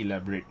very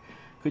elaborate.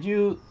 Could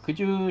you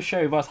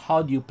share with us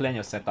how do you plan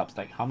your setups?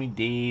 Like how many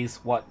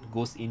days, what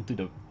goes into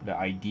the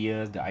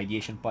ideas, the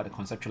ideation part, the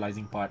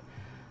conceptualizing part,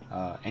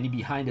 any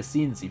behind the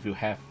scenes if you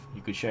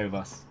could share with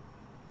us.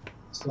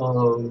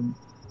 So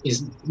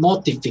it's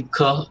more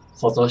difficult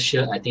photo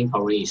shoot. I think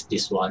probably is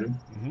this one.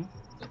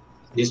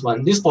 This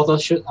photo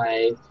shoot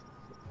I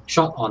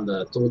shot on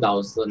the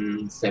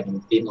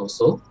 2017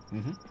 also.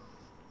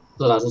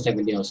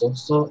 2017 also.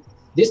 So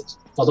this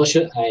photo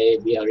shoot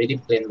we already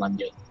planned 1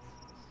 year.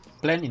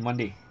 Planned in 1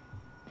 day.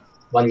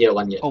 1 year.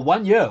 Oh,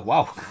 1 year!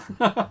 Wow,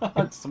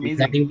 that's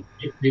amazing.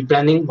 We're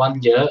planning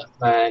 1 year,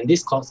 and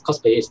this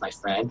cosplayer is my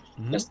friend.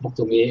 He spoke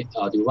to me.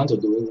 Do you want to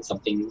do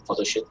something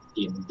photo shoot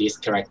in these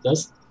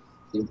characters?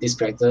 In this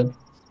character,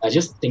 I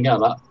just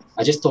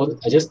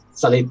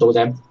suddenly told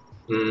them,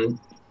 do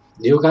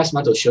you guys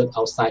want to shoot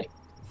outside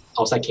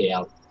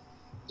KL?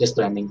 Just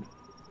planning,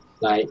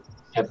 like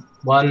have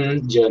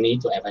one journey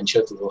to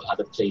adventure to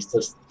other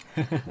places.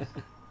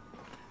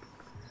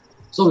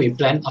 So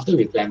after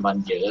we planned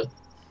 1 year,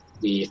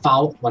 we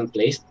found one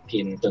place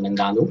in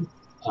Terengganu.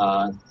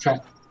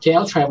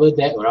 KL traveled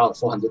there around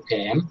 400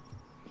 km,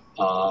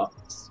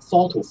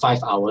 4 to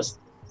 5 hours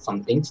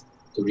something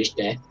to reach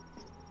there.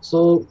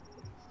 So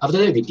after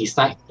that, we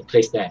decide the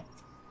place there.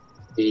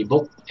 We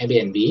book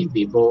Airbnb.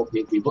 We book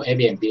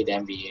Airbnb.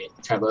 Then we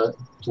travel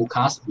 2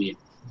 cars with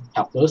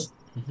helpers.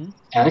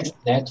 Alex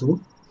there too.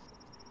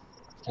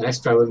 Alex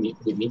travel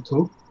with me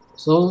too.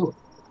 So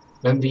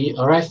when we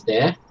arrive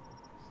there,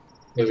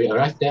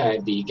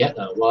 we get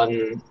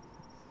one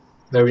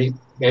very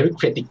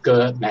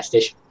critical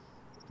message,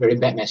 very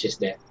bad message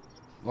there.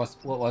 What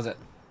was it?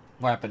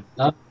 What happened?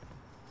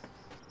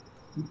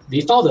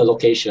 We found the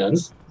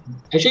locations.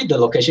 Actually, the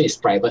location is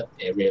private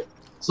area,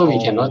 so we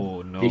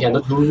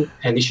cannot do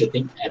any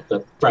shooting at the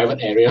private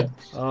area.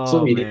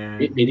 So we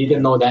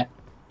didn't know that.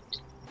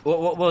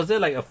 Was there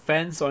like a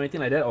fence or anything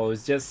like that, or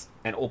it's just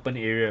an open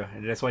area,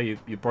 and that's why you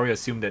probably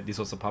assumed that this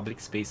was a public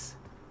space?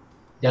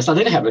 Yeah,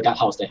 suddenly have a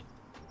guardhouse there.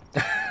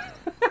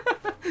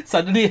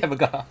 Suddenly have a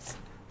guardhouse.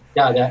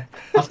 Yeah.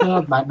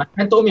 After my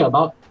friend told me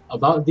about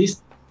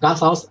this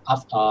guardhouse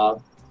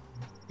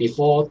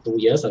before 2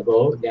 years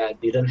ago, they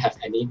didn't have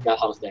any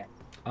guardhouse there.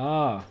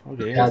 Ah,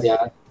 okay.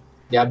 Yeah,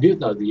 they are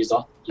built a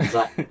resort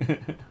inside.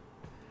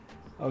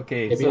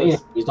 Okay, they're building a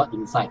resort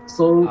inside.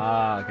 So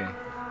okay.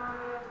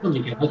 So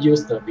we cannot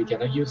use the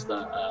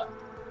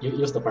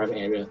private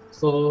area.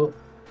 So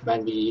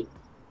when we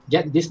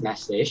get this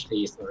message, it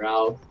is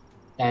around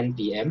 10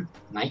 p.m.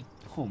 night.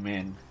 Oh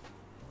man.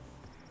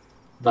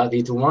 But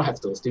we tomorrow have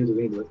to still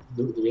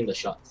doing the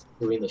shots,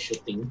 doing the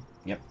shooting.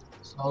 Yep.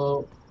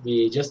 So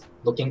we just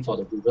looking for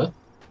the Google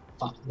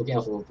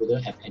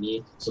have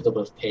any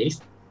suitable place.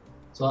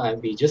 So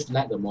we just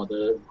let the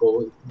model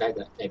go back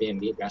the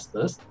Airbnb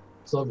resters.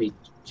 So we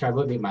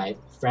travel with my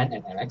friend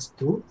and Alex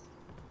too,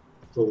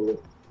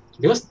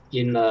 because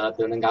in the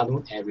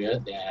Terengganu area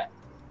there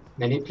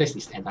many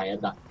places entire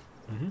dark.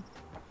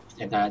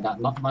 Entire dark,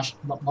 not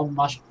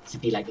much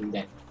city lighting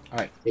there.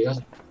 Alright. Because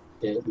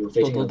you're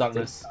facing total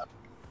darkness.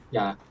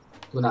 Total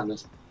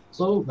darkness.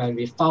 So when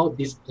we found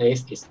this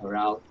place is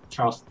around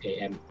 12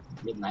 a.m.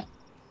 midnight.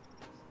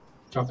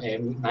 12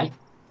 a.m. midnight.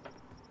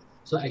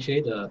 So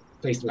actually the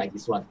place like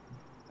this one.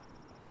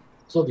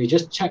 So we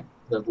just check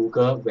the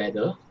Google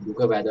weather,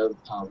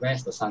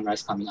 where's the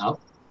sunrise coming out.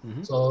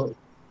 So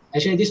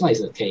actually this one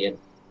is a Cayenne.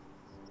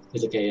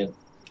 It's a Cayenne.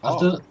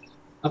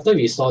 After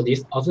we saw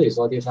this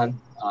one,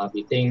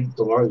 we think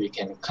tomorrow we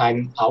can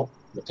climb out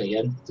the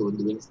Cayenne to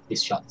doing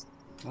these shots.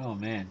 Oh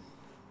man.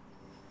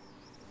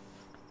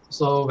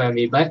 So when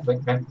we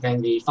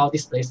found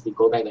this place, we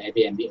go back to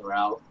Airbnb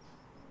around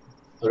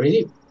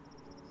already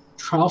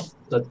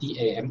 12:30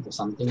 a.m. or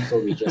something. So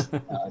we just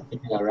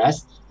take a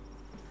rest.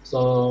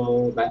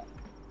 So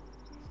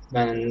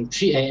when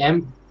 3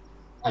 a.m.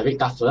 I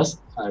wake up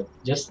first. I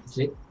just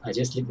sleep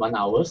 1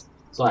 hour.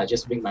 So I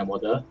just wake my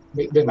mother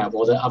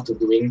up to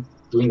doing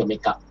the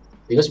makeup,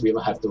 because we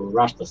will have to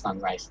rush the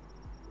sunrise.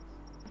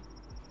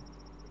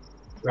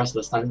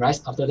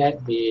 After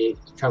that, we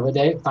travel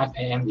there 5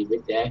 a.m. We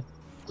wait there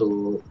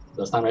to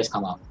the sunrise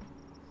come out.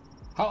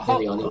 How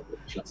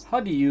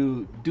do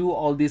you do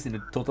all this in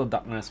the total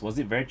darkness? Was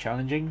it very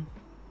challenging?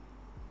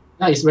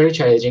 No, it's very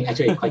challenging.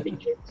 Actually, quite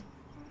dangerous.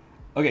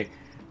 Okay,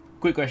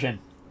 quick question.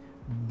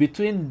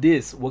 Between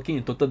this working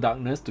in total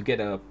darkness to get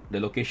the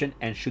location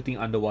and shooting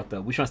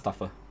underwater, which one's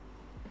tougher?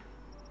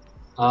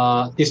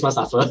 This one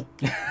suffer.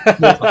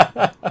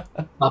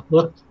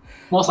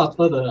 More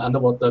suffer the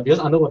underwater, because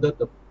underwater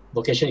the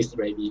location is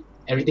ready.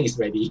 Everything is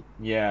ready.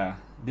 Yeah,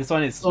 this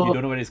one is you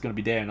don't know whether it's going to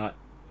be there or not.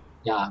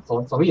 Yeah,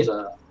 for me it's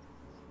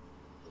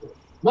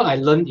what I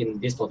learned in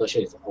this photo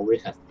shoot is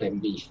always have plan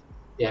B.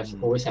 They have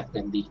always have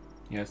plan B.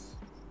 Yes.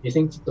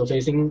 Facing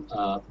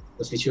the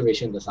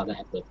situation that suddenly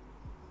happened,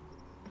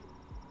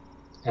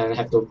 and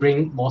have to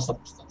bring more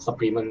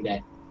supplement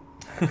there,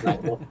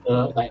 like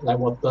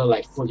water,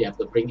 like food. You have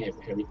to bring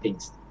everything.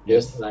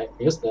 Because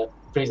the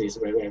place is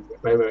very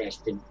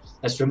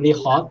extremely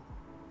hot.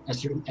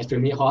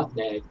 Extremely hot.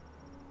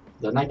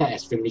 The night time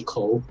extremely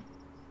cold.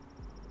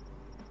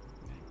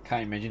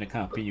 Can't imagine the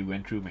kind of pain you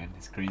went through, man.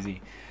 It's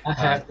crazy. I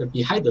have the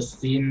behind the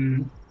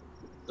scene,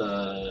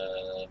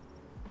 the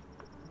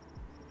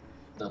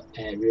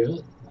area.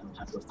 I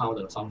have to found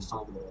the.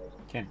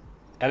 Can.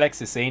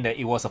 Alex is saying that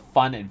it was a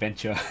fun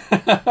adventure.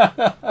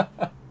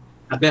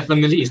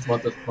 Definitely, it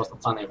was a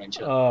fun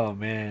adventure. Oh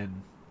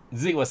man,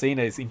 Zig was saying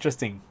that it's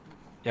interesting.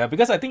 Yeah,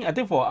 because I think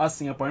for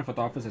us Singaporean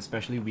photographers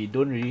especially, we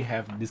don't really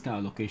have this kind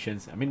of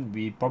locations. I mean,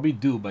 we probably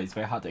do, but it's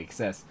very hard to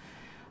access.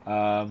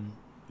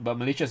 But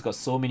Malaysia's got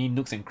so many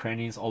nooks and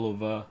crannies all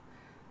over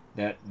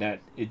that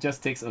it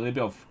just takes a little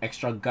bit of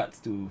extra guts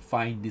to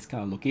find these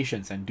kind of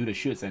locations and do the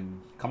shoots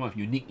and come up with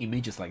unique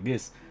images like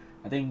this.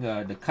 I think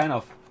the kind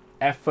of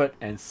effort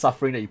and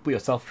suffering that you put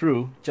yourself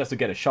through just to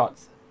get a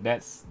shot,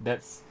 that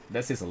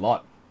says a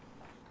lot.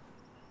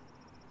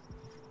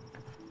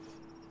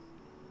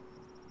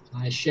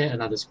 I share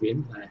another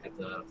screen. I have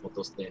the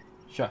photos there.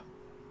 Sure.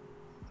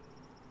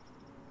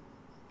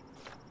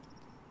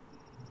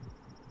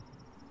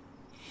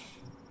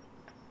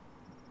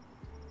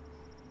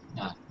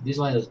 Yeah, this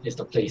one is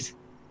the place.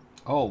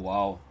 Oh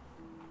wow.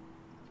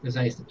 This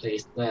one is the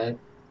place that.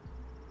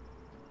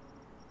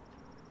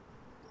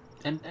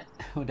 And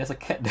oh, there's a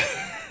cat there.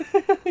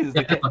 Is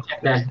Yeah, the cat? a cat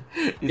there.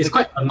 Is It's the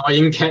quite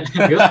annoying cat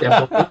because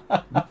they're follow.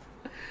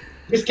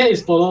 This cat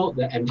is follow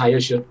the entire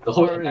shoot, the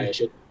whole Oh, really? entire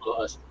shoot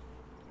follow us.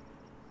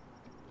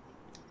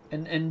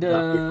 And But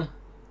the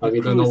we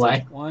don't crew know is why.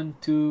 like 1,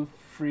 2,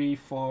 3,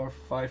 4,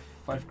 5,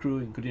 5 crew,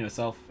 including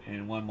yourself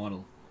and one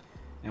model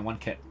and one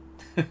cat.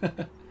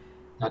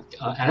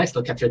 Alex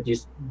will capture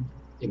this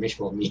image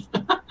for me.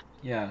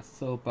 Yeah,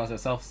 so plus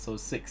yourself, so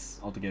 6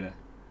 altogether.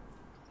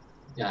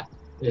 Yeah,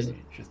 it's, Very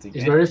interesting.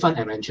 it's And, very fun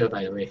adventure,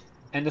 by the way.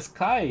 and the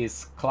sky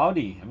is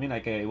cloudy. I mean,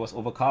 like it was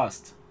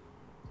overcast.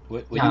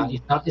 Were Yeah, you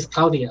it's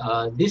cloudy.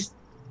 This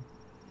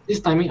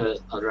timing is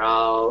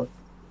around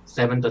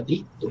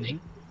 7:30 to 8.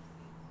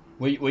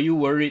 were you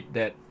worried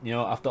that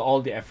after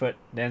all the effort,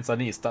 then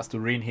suddenly it starts to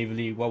rain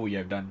heavily? What would you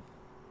have done?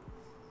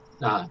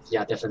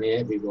 Yeah,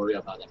 definitely we worry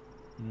about that.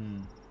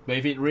 But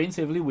if it rains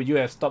heavily, would you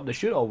have stopped the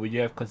shoot, or would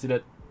you have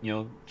considered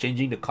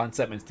changing the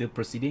concept and still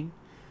proceeding?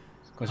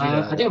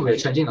 I think we're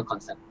changing the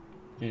concept.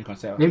 Changing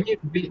concept.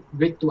 Maybe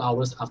wait 2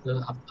 hours after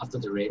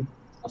the rain.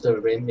 After the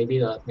rain, maybe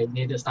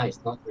the sky is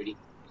not really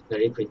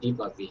very pretty,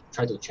 but we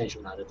try to change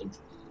another things.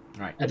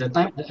 Right. At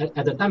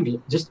the time we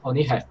just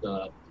only have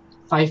the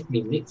 5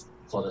 minutes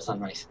for the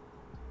sunrise.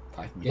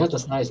 5 minutes. Because the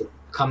sunrise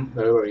come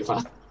very very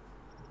fast.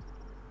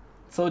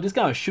 So this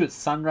kind of shoots,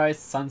 sunrise,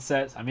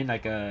 sunsets, I mean,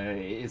 like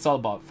it's all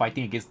about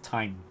fighting against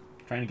time,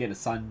 trying to get the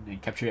sun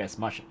and capture it as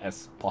much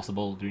as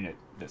possible during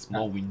that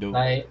small window.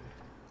 Like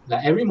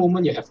every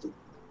moment you have to,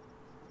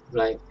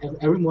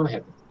 every moment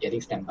have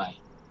getting standby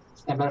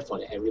for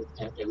the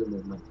every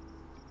moment.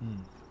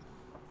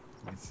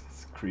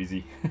 It's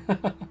crazy.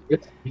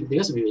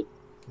 because we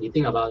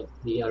think about,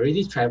 we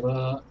already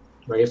travel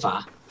very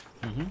far,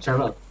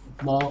 travel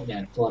more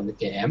than 400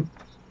 km,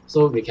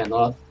 so we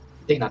cannot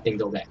take nothing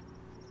go back.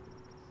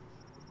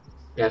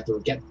 We have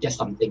to get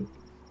something.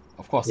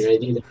 Of course. We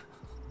already,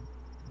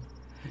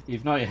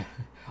 If not,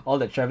 all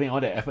the traveling,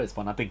 all the effort is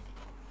for nothing.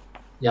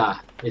 yeah,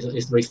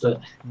 it's wasted.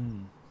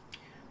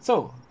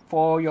 So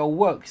for your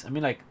works, I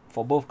mean, like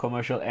for both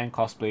commercial and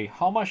cosplay,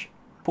 how much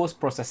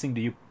post-processing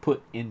do you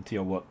put into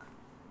your work?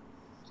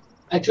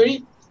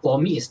 Actually, for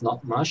me, it's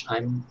not much.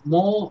 I'm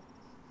more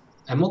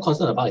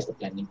concerned about is the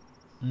planning.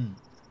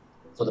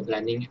 For the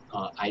planning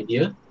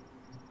idea,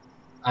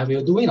 I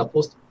will doing a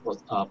post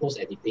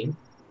editing,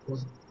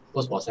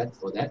 post process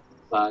for that,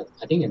 but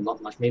I think it's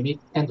not much. Maybe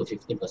 10 to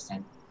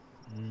 15%.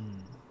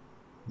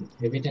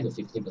 Maybe 10 to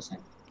 15%.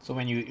 So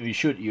when you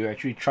shoot, you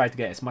actually try to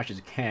get as much as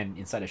you can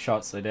inside the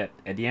shot, so that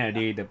at the end of the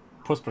day, the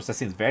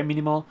post-processing is very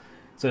minimal,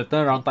 so the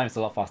turnaround time is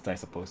a lot faster, I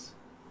suppose.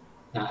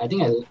 I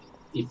think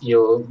if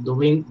you're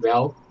doing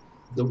well,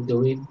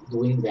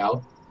 doing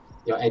well,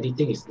 your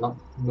editing is no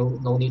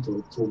need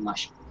to too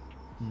much.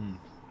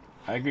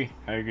 I agree.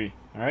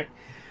 All right.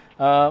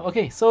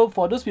 Okay, so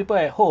for those people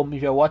at home,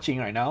 if you're watching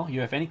right now,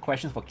 you have any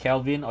questions for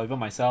Kelvin or even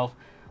myself,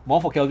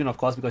 more for Kelvin, of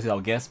course, because he's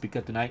our guest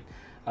speaker tonight,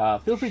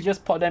 feel free to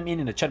just pop them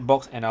in the chat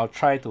box and I'll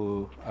try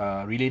to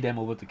relay them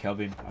over to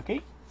Kelvin.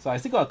 Okay, so I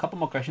still got a couple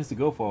more questions to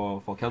go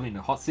for Kelvin in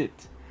the hot seat.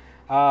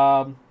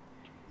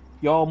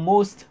 Your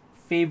most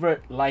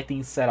favorite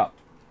lighting setup?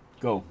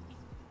 Go.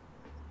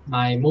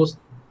 My most,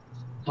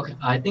 okay,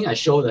 I think I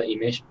show the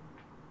image,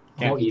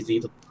 more easy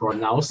to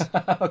pronounce.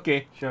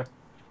 Okay, sure.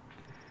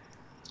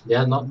 They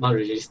are not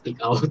really stick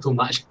out too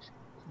much.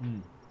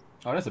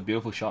 Oh, that's a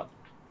beautiful shot.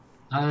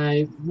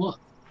 What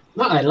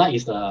I like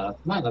is the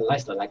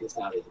lighting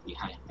style is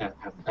behind. Have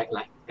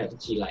backlight, have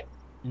key light.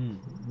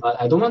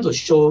 But I don't want to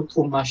show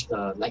too much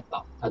the light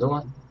bulb. I don't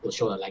want to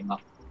show the light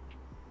bulb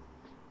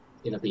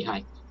in the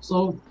behind.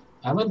 So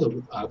I want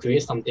to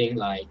create something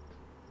like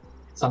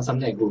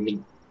something like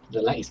grooming.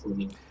 The light is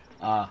grooming.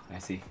 I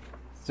see.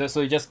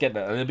 So you just get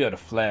a little bit of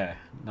the flare,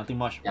 nothing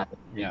much.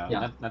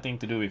 Yeah. Nothing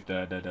to do with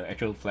the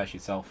actual flash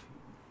itself.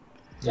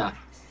 Yeah.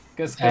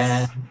 Because this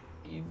I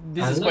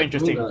is like quite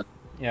interesting. the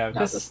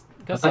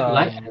Because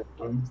light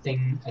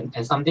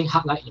and something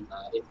hard light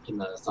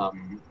in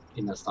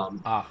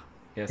some.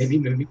 Yes.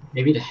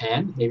 Maybe the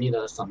hand, maybe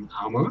some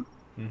armor.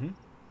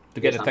 To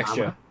get the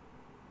texture. Armor.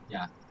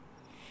 Yeah.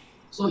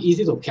 So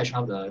easy to catch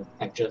up the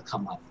texture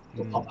come up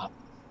to pop up.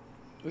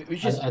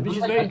 Which is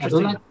very interesting. I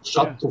don't like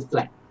shot too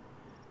flat.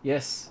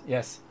 Yes.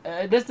 That's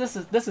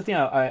the thing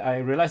I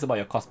realized about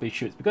your cosplay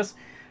shoots, because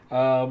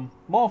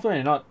more often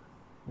than not,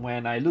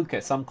 when I look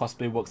at some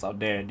cosplay works out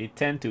there, they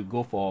tend to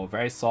go for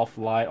very soft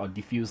light or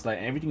diffuse light,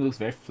 and everything looks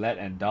very flat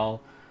and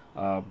dull.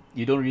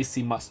 You don't really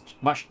see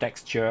much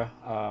texture.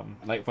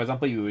 Like for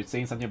example, you were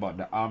saying something about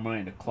the armor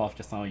and the cloth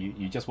just now.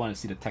 You just want to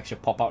see the texture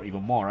pop out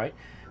even more, right?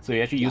 So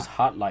you actually use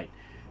hard light.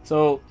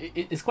 So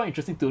it's quite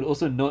interesting to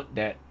also note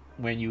that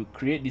when you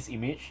create this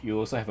image, you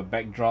also have a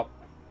backdrop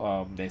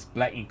that's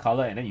black in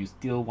color, and then you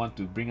still want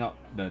to bring out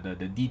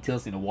the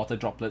details in the water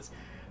droplets.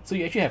 So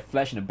you actually have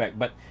flash in the back,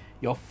 but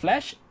your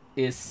flash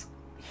is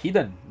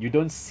hidden. You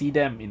don't see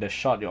them in the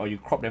shot, or you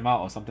crop them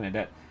out or something like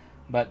that.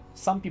 But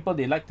some people,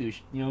 they like to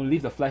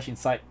leave the flash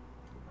inside.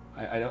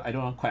 I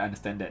don't quite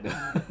understand that.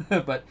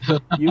 But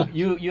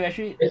you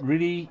actually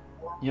really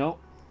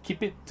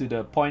keep it to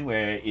the point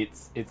where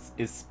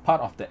it's part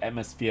of the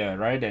atmosphere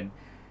rather than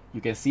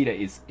you can see that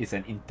it's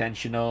an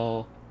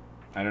intentional,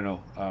 I don't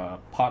know,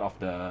 part of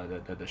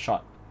the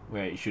shot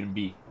where it shouldn't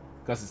be,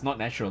 because it's not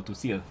natural to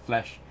see a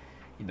flash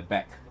in the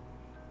back.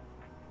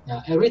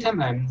 Yeah, every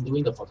time I'm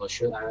doing the photo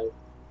shoot, I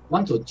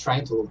want to try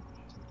to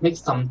make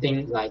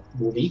something like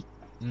movie,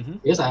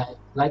 because I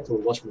like to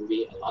watch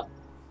movie a lot.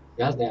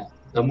 Because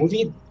the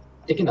movie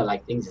taking the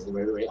lightings is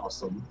very, very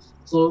awesome.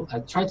 So I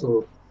try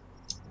to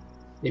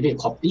maybe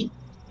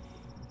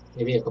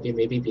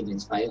been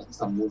inspired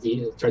some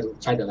movie, try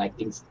the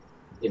lightings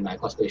in my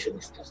cosplay shoot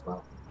as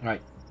well.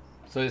 Right.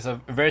 So it's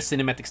a very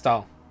cinematic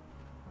style.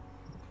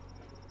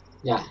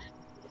 Yeah.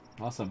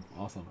 Awesome.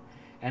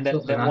 And that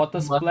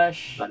water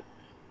splash.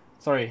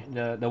 Sorry,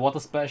 the water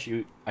splash.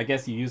 I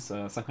guess you use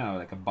some kind of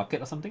like a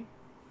bucket or something.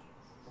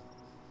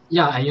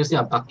 Yeah, I'm using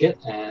a bucket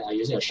and I'm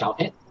using a shower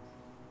head.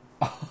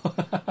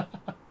 I'm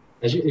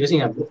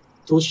using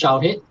two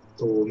shower head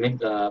to make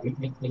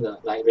the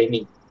like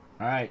raining.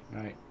 Right.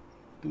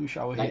 Two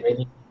shower like head.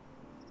 Raining.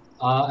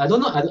 I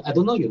don't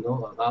know. You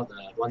know about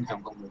the one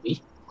Hong Kong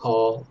movie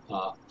called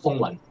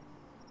Wong.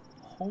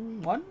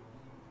 Hong?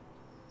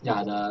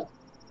 Yeah, the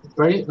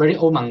very, very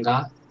old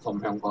manga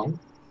from Hong Kong,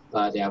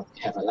 but they have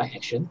a live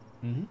action.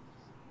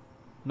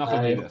 Not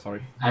familiar.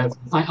 Sorry. I have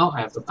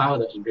to find out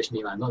the English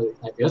name. I'm not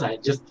because I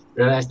just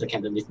realized the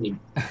Cantonese name.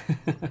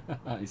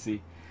 I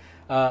see.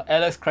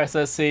 Alex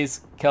Chrysler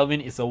says Kelvin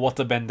is a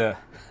waterbender.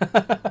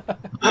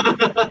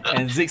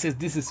 And Zig says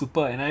this is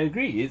super, and I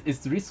agree.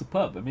 It's really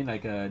superb. I mean,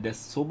 like there's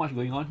so much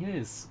going on here.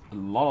 It's a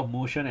lot of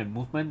motion and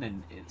movement,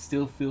 and it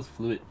still feels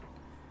fluid.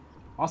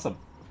 Awesome.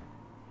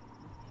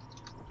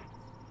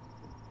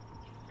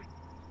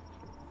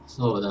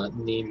 So the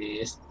name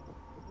is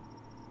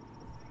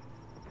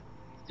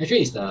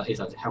actually it's a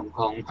Hong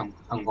Kong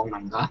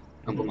manga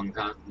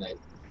like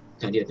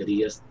 20 or 30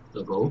 years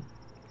ago.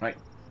 Right.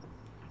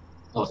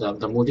 Of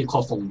the movie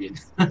called Feng Yun.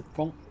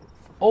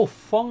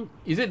 Feng,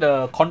 is it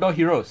the Condor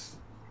Heroes?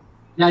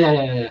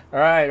 Yeah.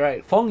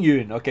 Right. Feng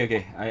Yun.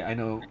 Okay. I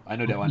know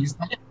that one.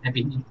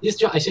 This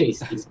show actually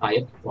is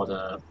inspired for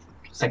the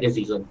second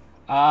season.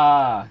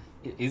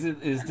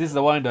 Is this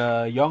the one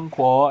the Yang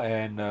Kuo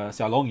and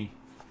Xiao Longyi?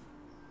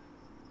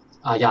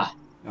 Yeah.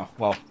 Oh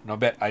wow, not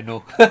bad. I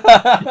know.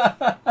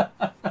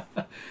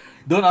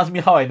 Don't ask me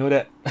how I know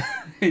that.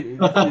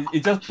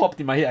 it just popped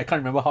in my head. I can't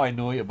remember how I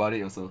know about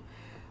it also.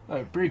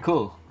 Pretty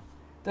cool.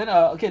 Then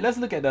okay, let's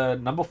look at the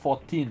number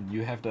 14.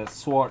 You have the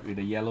sword with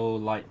the yellow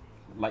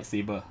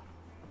lightsaber.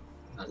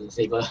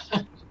 Saber.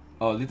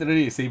 Oh,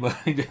 literally a saber.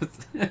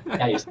 Just...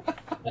 Yeah, it's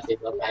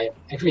saber.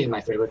 Actually, it's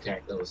my favorite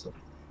character also.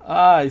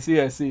 I see.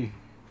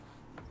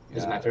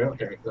 It's my favorite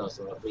character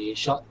also. We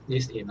shot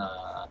this in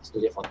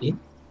Studio 14.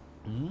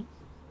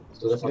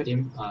 Studio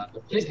 14. The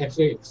place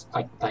actually is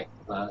quite tight.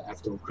 I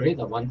have to create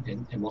one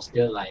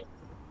atmosphere like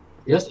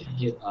because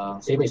his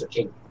saber is a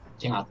king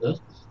Arthur.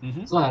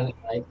 So I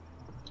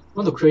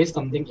want to create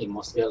something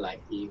atmosphere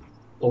like he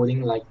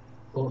holding the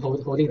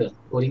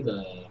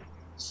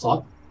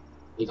sword,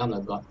 become a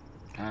god.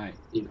 Alright.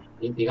 He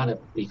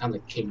become the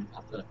king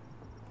Arthur.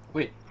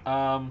 Wait,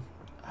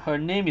 her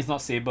name is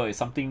not Saber. It's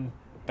something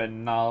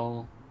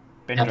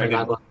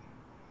Pendragon.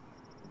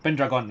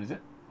 Pendragon, is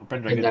it? Or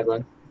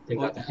Pendragon.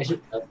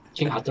 Actually,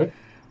 King Arthur.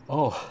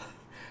 Oh,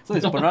 so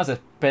it's pronounced as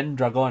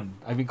Pendragon.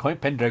 I've been calling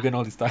Pendragon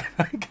all this time.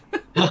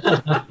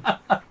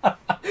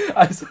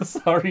 I'm so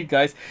sorry,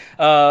 guys.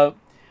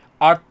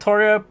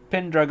 Artoria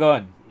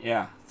Pendragon.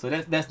 Yeah, so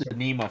that's the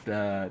name of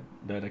the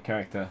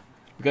character.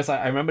 Because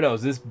I remember there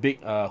was this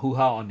big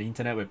hoo-ha on the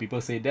internet where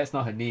people say that's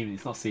not her name,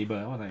 it's not Saber.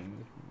 I was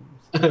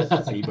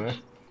like, Saber?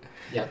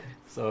 Yeah.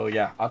 So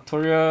yeah,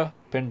 Artoria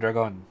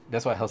Pendragon.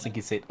 That's what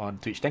Helsinki said on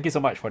Twitch. Thank you so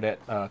much for that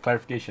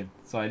clarification.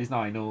 So at least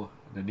now I know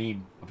the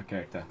name of the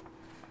character.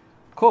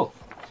 Cool.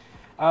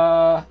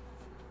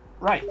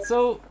 Right,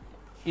 so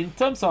in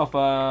terms of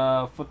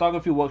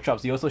photography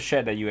workshops, you also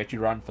shared that you actually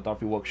run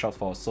photography workshops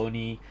for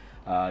Sony.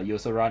 You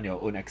also run your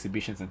own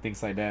exhibitions and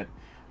things like that.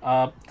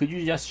 Could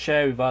you just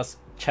share with us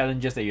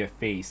challenges that you have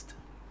faced?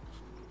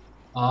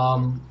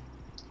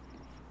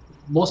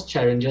 Most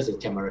challenges is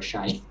camera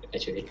shy,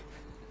 actually.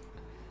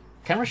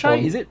 Camera shy?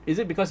 Is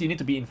it because you need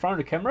to be in front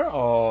of the camera,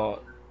 or?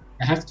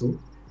 I have to.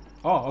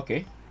 Oh,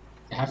 okay.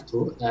 I have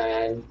to,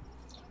 and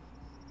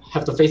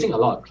have to facing a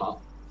lot of crowd.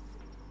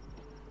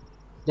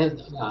 Then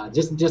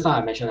just now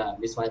I mentioned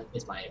this one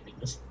is my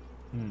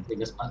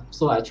biggest part.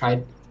 So I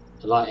tried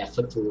a lot of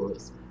effort to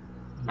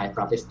my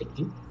public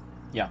speaking.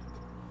 Yeah.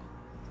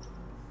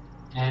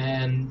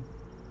 And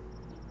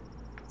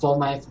for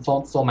my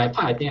part,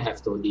 I think I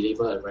have to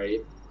deliver a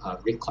very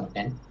big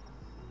content,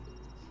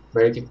 to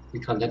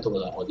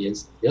the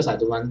audience, because I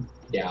don't want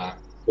they are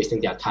wasting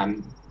their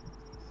time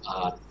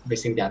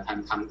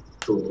come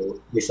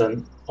to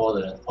listen all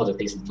the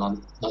things not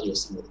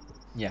useful.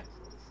 Yeah.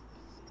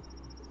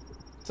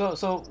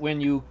 So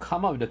when you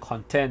come up with the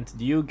content,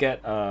 do you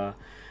get what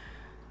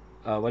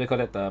do you call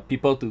that?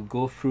 People to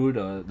go through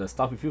the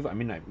stuff with you? I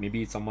mean, like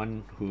maybe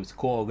someone who's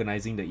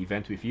co-organizing the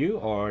event with you,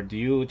 or do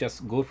you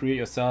just go through it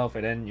yourself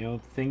and then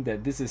think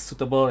that this is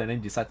suitable and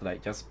then decide to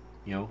just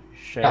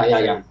share?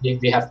 Yeah.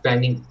 We have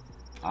planning.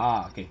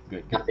 Okay,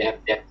 good. They have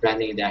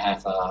planning. They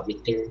have a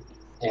meeting.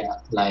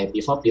 Like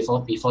before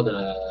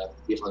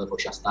the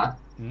workshop start,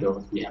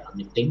 we have a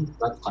meeting.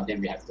 What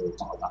content we have to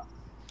talk about.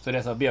 So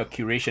there's a bit of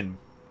curation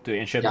to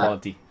ensure Yeah.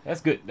 quality.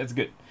 That's good.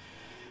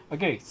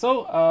 Okay,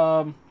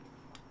 so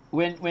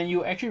when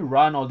you actually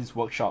run all these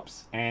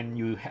workshops and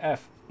you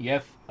have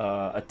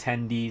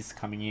attendees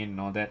coming in and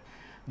all that,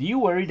 do you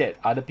worry that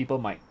other people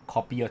might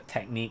copy your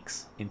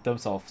techniques in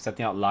terms of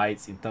setting out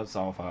lights, in terms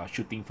of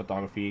shooting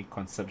photography,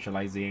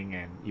 conceptualizing,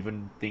 and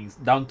even things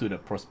down to the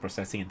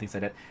processing and things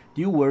like that?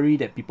 Do you worry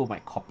that people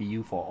might copy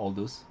you for all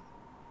those?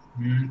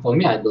 For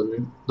me, I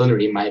don't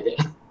really mind it.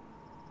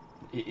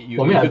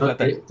 For me, I don't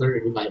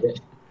really mind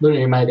it. Don't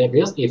really mind it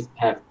because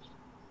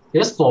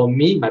for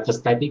me, my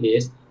perspective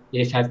is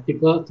if have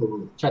people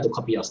to try to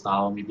copy your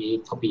style,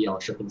 maybe copy your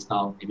shooting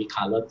style, maybe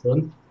color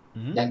tone,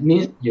 that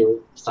means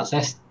you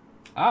success.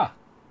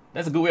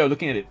 That's a good way of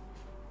looking at it.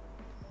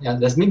 Yeah,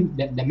 that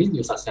means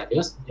you success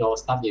because your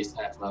stuff is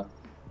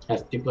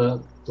have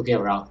people to get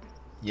around.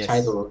 Yes.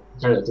 Try to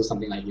do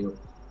something like you.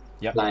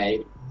 Yep.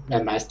 Like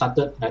when I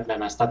started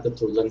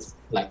to learn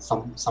like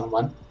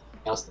someone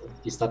else,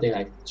 you started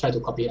like try to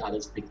copy other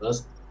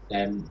people's,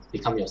 then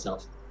become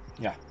yourself.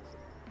 Yeah.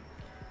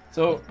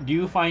 So do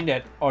you find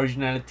that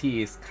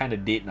originality is kind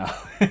of dead now?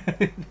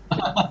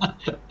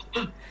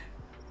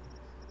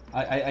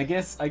 I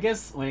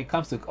guess when it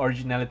comes to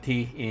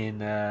originality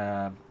in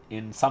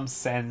some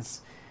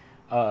sense,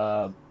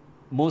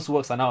 most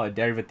works are now a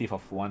derivative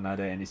of one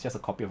another, and it's just a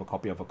copy of a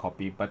copy of a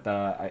copy. But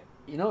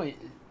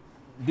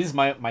this is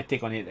my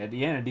take on it. At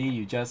the end of the day,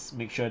 you just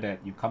make sure that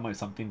you come up with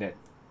something that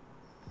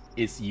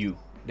is you,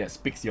 that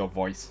speaks your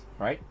voice,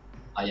 right?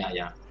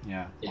 Yeah.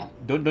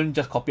 Don't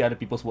just copy other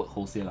people's work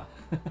wholesale.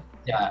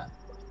 Yeah.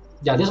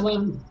 That's what I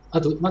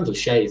want to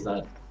share is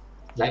that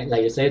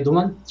like you say, don't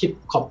want keep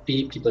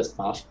copy people's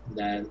stuff.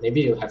 Then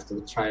maybe you have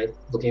to try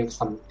looking for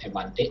some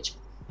advantage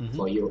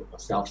for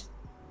yourself.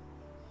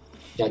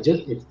 Yeah,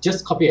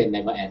 just copy and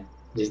never end.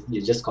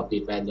 You just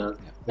copy when the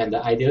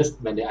idea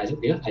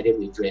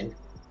will drain.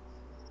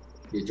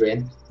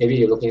 Maybe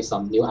you're looking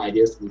some new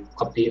ideas to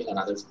copy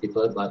another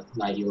people, but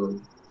like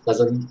you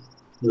doesn't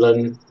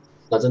learning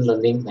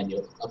when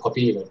you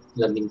copy you're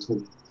learning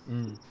too.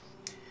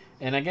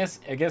 And I guess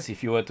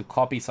if you were to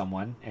copy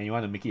someone and you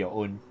want to make it your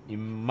own, you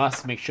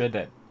must make sure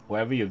that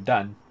whatever you've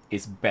done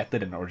is better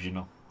than the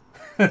original.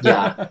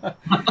 Yeah.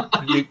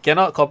 You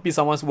cannot copy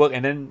someone's work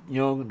and then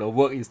the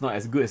work is not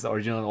as good as the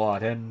original. Wow,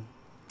 then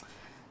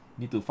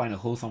you need to find a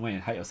hole somewhere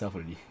and hide yourself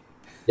already.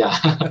 Yeah.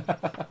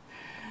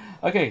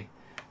 Okay.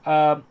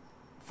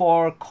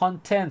 For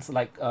contents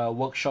like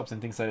workshops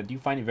and things like that, do you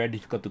find it very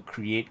difficult to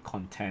create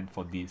content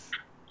for these?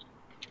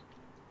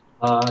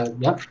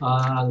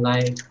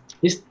 Like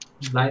this,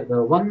 like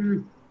the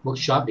one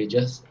workshop we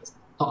just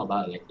talk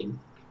about lighting.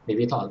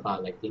 Maybe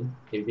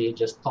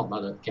just talk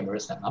about the camera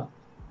setup.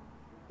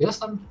 Because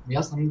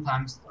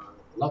sometimes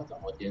a lot of the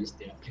audience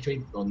they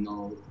actually don't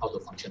know how to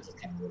function the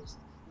cameras.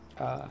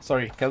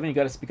 Sorry, Kelvin, you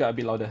gotta speak up a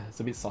bit louder. It's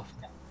a bit soft.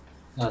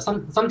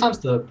 Sometimes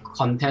the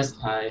contents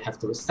I have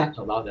to set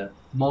about the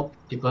more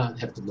people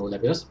have to know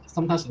that because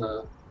sometimes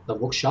the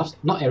workshops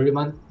not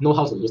everyone know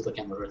how to use the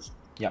cameras.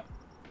 Yeah.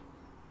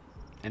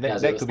 And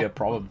that could be a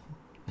problem.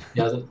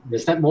 The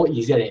step more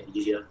easier and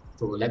easier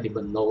to let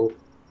people know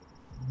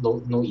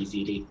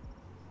easily.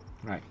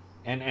 Right.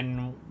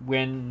 And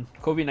when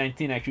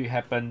COVID-19 actually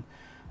happened,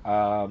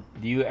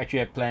 do you actually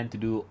have plan to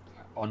do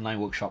online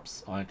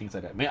workshops or things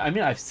like that? I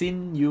mean, I've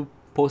seen you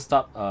post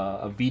up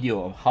a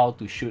video of how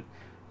to shoot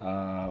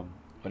what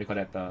do you call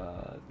that,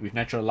 with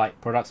natural light,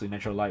 products with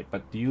natural light.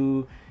 But do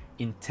you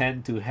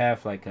intend to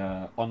have like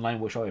a online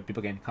workshop where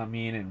people can come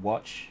in and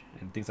watch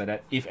and things like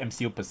that if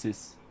MCO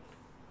persists?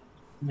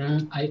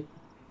 I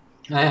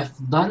have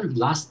done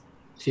last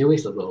few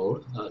weeks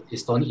ago.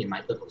 It's Tony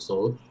invited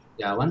also.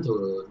 Yeah, I want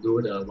to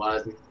do the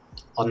one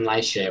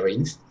online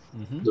sharings.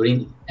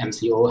 During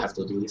MCO, have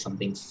to do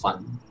something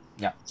fun.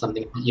 Yeah.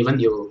 Something even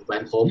you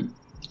went home,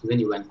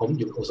 you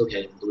also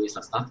can do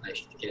some stuff. I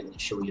can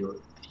show you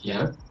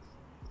here.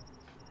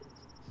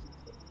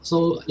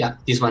 So yeah,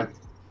 this one.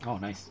 Oh,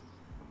 nice.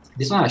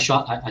 This one I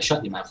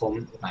shot in my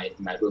home, in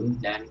my room.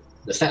 Then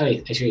the setup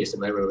actually is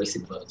very very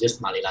simple.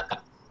 Just Malila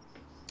cut.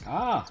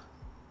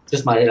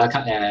 Just Malila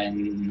cut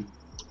and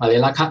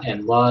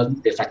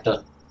one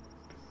reflector.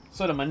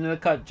 So the Manila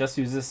cut just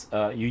uses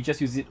you just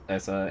use it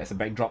as a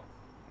backdrop.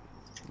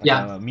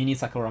 Like a mini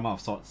Sakurama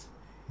of sorts.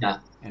 Yeah.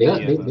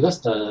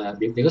 Because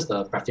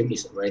the perfume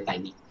is very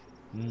tiny.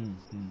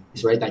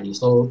 It's very tiny.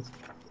 So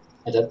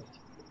at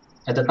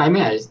the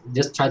timing I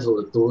just try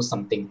to do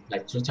something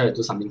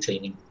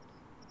training.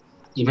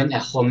 Even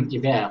at home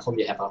you have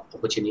an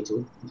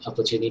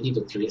opportunity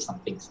to create some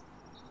things.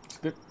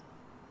 Good.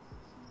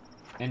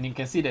 And you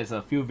can see there's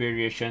a few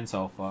variations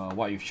of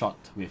what you've shot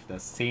with the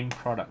same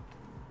product.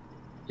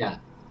 Yeah.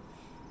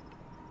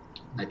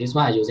 Like this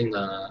one, I using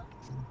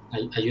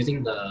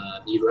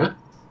the mirror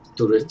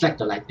to reflect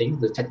the lighting,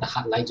 reflect the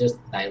hard light just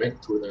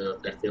direct to the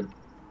perfume.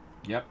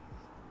 Yep.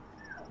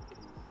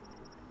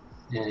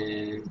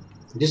 And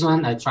this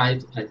one I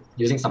tried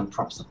using some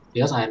props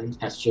because I'm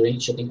actually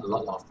shooting a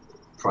lot of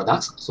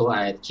products, so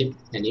I keep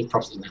many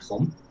props in my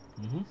home.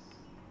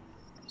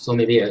 So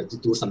maybe I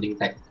do something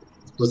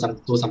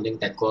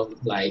decor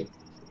like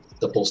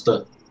the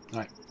poster.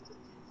 Right.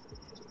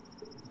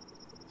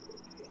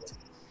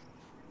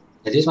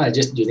 And this one I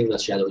just using the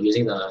shadow,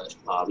 using the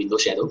window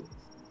shadow.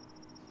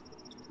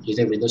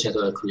 Using window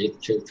shadow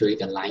to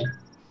create a line.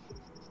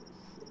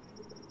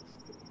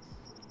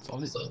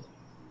 Solid.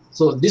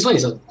 So this one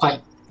is a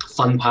quite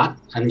fun part.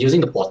 I'm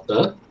using the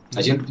bottle.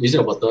 Using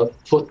the bottle,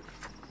 put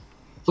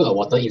a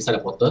water inside the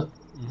bottle,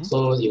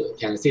 so you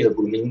can see the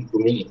blooming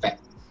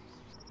effect.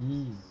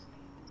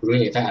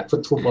 Blooming effect. I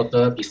put 2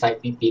 bottles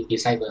beside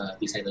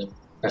the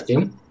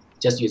perfume,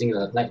 just using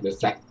the light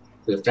reflect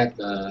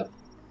the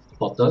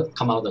bottle,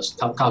 come out the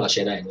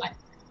shadow and light.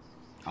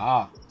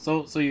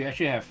 So you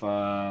actually have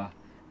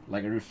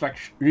like a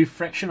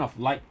refraction of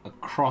light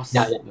across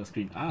the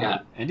screen.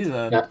 And this is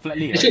a flat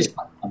lay, Actually,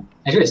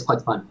 right? it's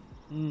quite fun.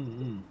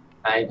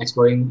 I'm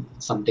exploring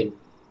something.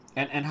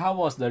 And how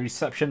was the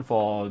reception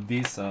for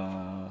this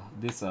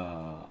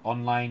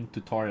online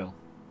tutorial?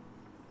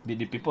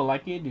 Did people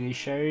like it? Did they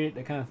share it?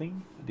 That kind of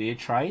thing? Did they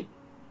try it?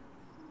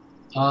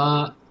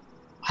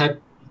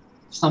 Have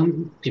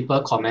some people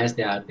comments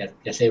they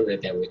say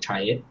that they will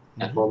try it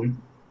at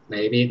home.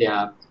 Maybe they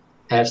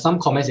have some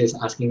comments is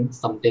asking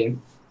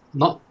something,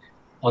 not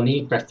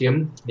only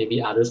perfume.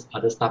 Maybe other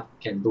stuff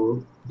can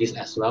do this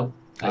as well.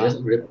 I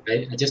just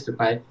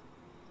reply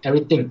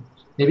everything.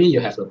 Maybe you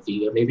have a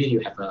video. Maybe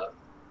you have a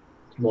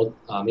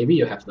maybe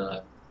you have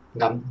the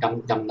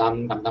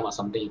Gundam or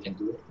something you can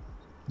do.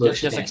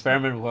 Just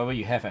experiment with whatever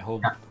you have at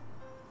home.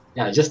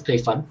 Yeah, just play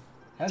fun.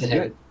 That's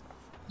good.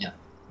 Yeah.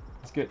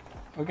 That's good.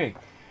 Okay.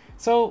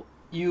 So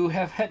you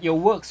have had your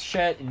works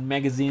shared in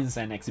magazines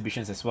and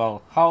exhibitions as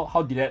well.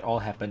 How did that all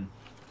happen?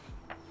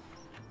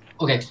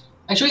 Okay.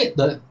 Actually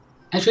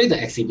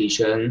the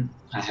exhibition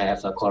I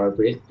have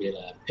collaborate with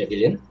a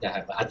pavilion that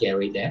have an art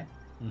gallery there.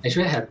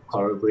 Actually I have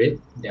collaborate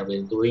that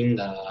we're doing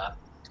the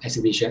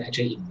exhibition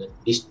actually in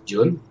this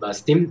June, but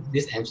still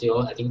this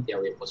MCO I think they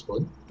will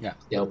postpone. Yeah.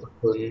 They will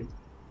postpone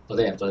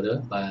further and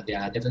further, but they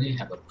are definitely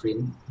have a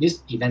print.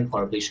 This event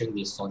collaboration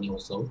with Sony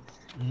also.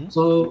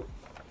 So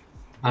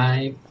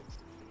I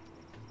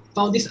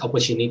found this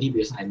opportunity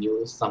because I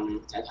knew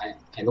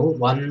I know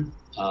one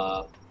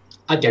art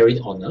gallery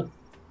owner.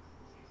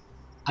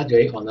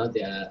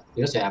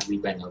 Because they have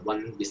rebranded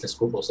one business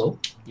group also.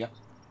 Yeah.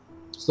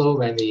 So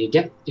when we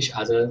get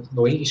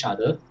knowing each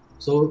other,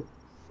 so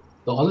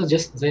the owner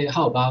just say,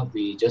 how about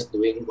we just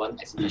doing one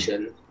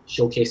exhibition,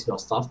 showcase your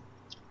stuff,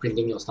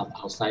 printing your stuff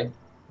outside.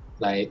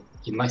 Like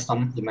it might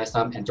some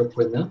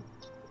entrepreneur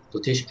to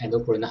teach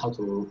entrepreneur how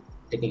to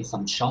taking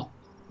some shot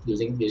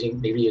using phone,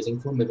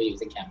 maybe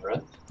using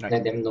camera. Right.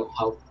 Let them know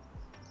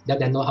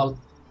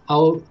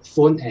how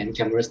phone and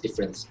camera's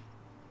difference.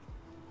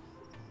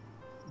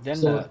 Then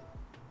So-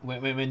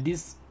 when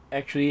this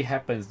actually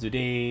happens, do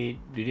they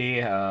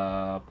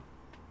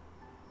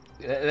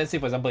let's say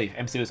for example if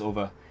MCO is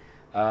over,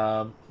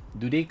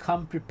 do they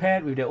come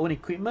prepared with their own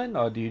equipment,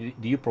 or do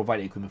you provide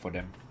the equipment for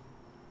them?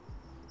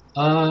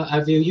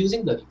 I've been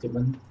using the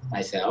equipment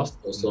myself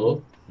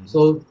also.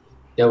 So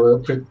they will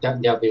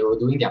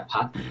doing their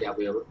part. They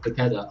will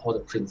prepare all the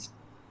prints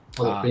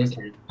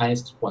and find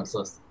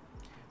sponsors.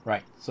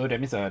 Right. So that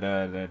means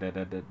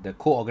the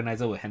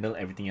co-organizer will handle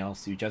everything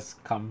else. You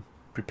just come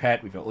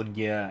prepared with your own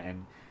gear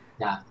and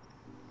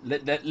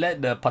let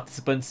the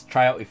participants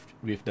try out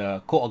with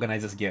the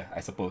co-organizer's gear, I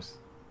suppose.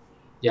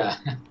 Yeah.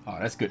 Oh,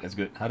 that's good. That's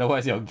good.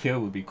 Otherwise, your gear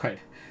will be quite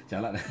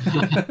jialat.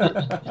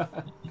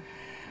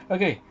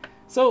 Okay.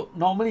 So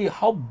normally,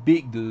 how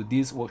big do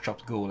these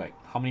workshops go? Like,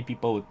 how many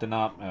people would turn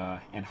up,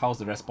 and how's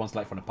the response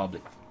like from the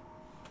public?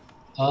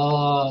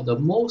 The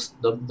most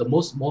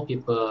more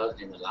people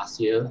in the last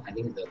year, I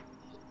think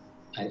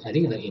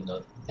in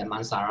the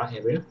Damansara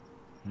area,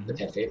 the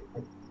cafe.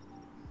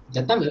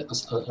 That time it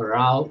was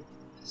around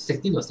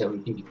 16 or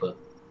 17 people.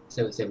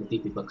 70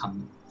 people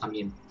come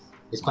in.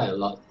 It's quite a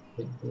lot.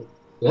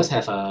 We just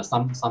have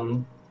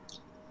some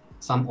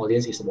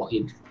audience is walk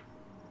in.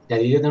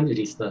 They didn't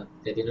register.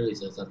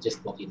 So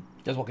just walk in.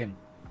 Just walk in.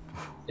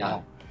 Yeah.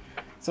 Wow.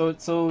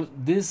 So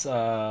this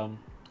sort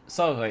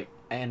of like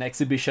an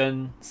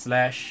exhibition /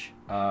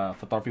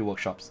 photography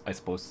workshops, I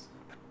suppose.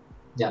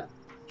 Yeah.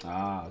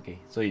 Okay.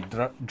 So it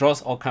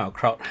draws all kind of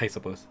crowd, I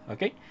suppose.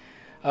 Okay.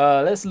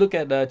 Let's look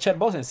at the chat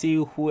box and see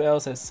who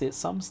else has said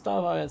some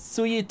stuff.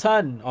 Suyi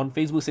Tan on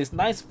Facebook says,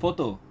 nice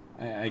photo.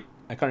 I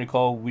can't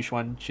recall which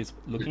one she's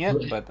looking at,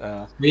 but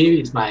Maybe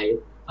it's my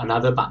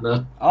another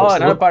partner. oh, also.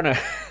 another partner.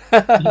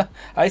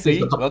 Hi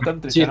She's Suyi,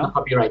 welcome to the she's channel.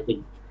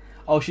 copywriting.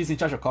 Oh, she's in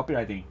charge of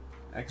copywriting.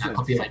 Excellent.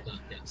 Copywriter.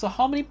 Yeah. So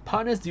how many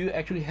partners do you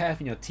actually have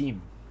in your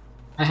team?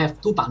 I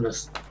have 2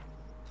 partners.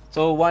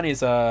 So one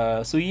is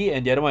Suyi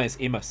and the other one is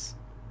A-MEZ.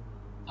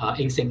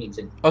 Ing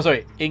Sing. Oh,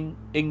 sorry,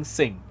 Ing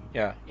Sing.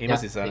 Yeah, A-MEZ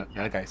Yeah, is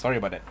another guy. Sorry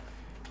about that.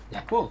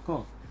 Yeah.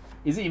 Cool.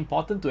 Is it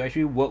important to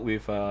actually work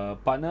with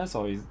partners,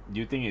 or do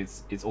you think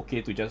it's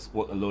okay to just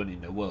work alone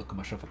in the world of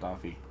commercial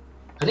photography?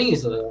 I think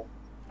it's a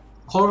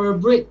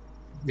collaborate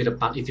with a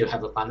partner. If you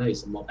have a partner,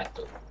 it's more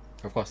better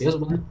Of course. because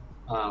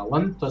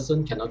one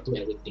person cannot do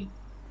everything.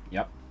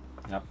 Yep.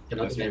 Cannot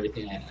That's do true.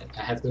 everything.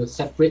 I have to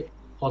separate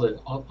all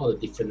the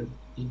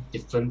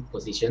different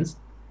positions.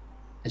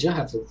 I just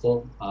have to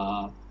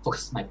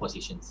focus my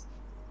positions.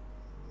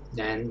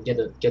 Then get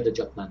the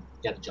job done.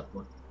 Get the job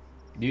done.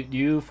 Do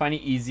you find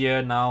it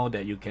easier now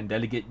that you can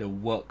delegate the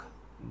work,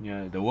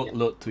 the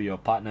workload to your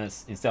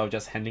partners instead of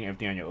just handling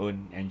everything on your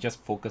own and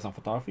just focus on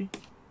photography?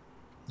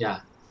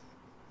 Yeah,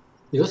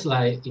 because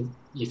like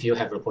if you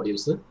have a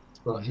producer,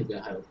 then you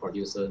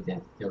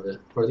have the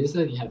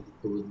producer. You have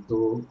to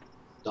do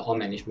the all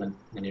management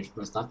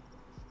stuff.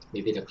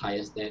 Maybe the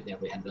clients that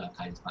will handle the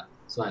clients part,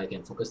 so I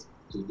can focus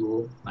to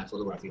do my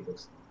photography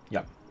works.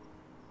 Yep.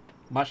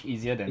 Much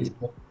easier than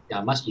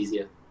much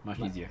easier. Much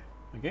easier.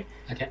 Okay.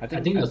 I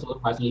think the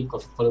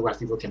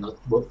photography work cannot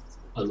work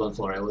alone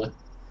forever.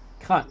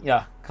 Can't.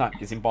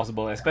 It's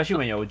impossible, especially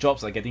when your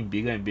jobs are getting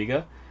bigger and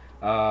bigger.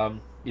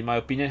 In my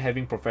opinion,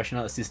 having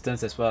professional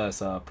assistants as well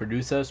as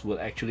producers will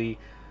actually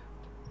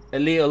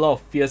allay a lot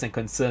of fears and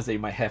concerns that you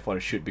might have for the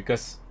shoot,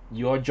 because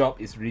your job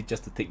is really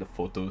just to take the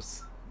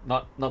photos,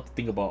 not to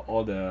think about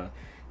all the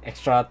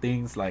extra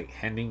things like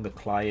handling the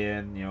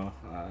client,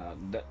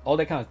 all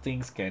that kind of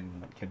things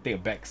can take a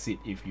back seat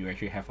if you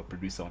actually have a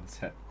producer on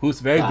set who's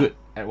very good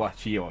at what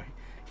he or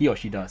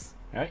she does,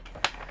 right?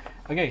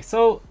 Okay,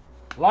 so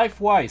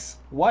life-wise,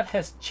 what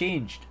has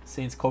changed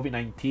since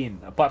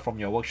COVID-19 apart from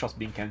your workshops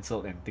being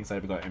cancelled and things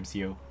like that because of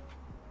MCO?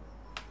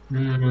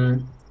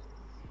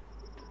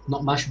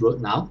 Not much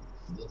road now.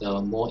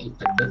 The more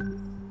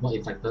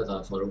affected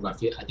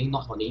photography. I think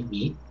not only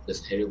me,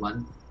 there's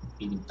everyone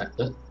being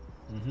infected.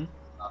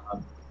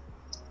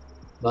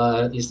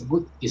 But it's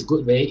good. It's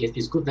good way.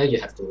 It's good that you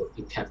have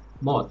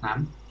more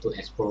time to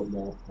explore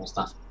more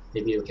stuff.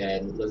 Maybe you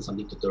can learn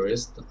something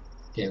tutorials.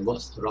 You can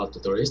watch a lot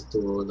of tutorials to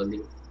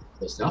learning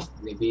yourself.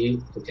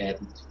 Maybe you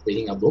can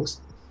reading a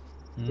books.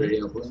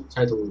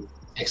 Try to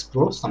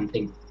explore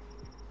something.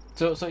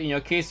 So in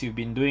your case, you've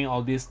been doing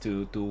all this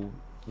to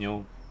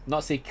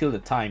not say kill the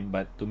time,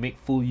 but to make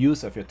full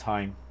use of your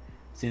time.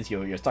 Since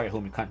you're stuck at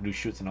home, you can't do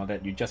shoots and all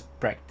that. You just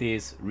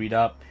practice, read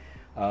up,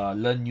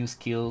 learn new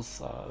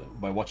skills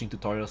by watching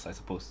tutorials, I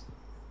suppose.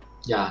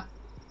 Yeah,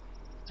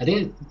 I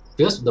think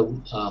because the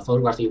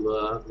photography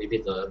world, maybe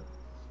the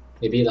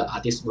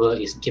artist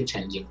world is keep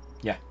changing.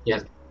 Yeah.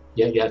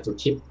 You have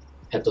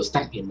to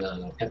stack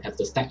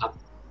up,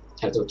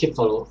 have to keep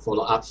follow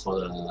up for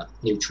the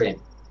new trend.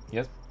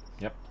 Yep.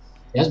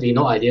 Yes, we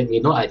no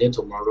idea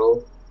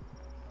tomorrow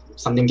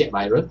something get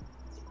viral.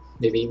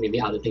 Maybe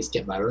other things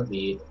get viral.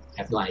 We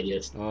have no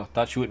ideas. Oh,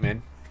 touch wood,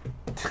 man.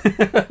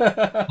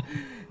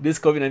 This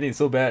COVID-19 is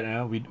so bad.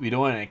 We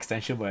don't want an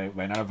extension by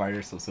another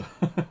virus also.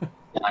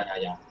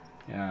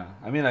 Yeah.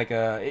 I mean, like,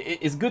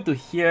 it's good to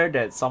hear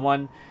that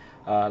someone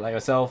like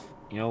yourself,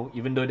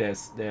 even though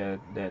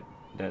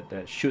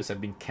that shoots have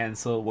been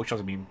cancelled, workshops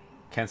have been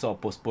cancelled or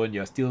postponed,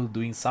 you're still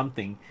doing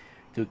something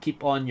to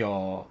keep on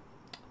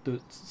to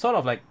sort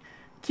of like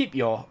keep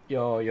your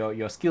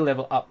skill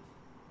level up,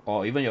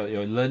 or even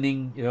your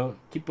learning,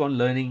 keep on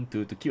learning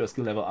to keep your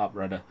skill level up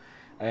rather.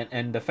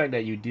 And the fact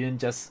that you didn't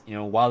just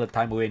while the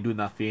time away and do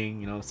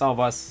nothing. Some of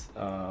us,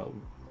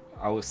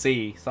 I would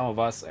say some of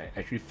us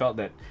actually felt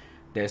that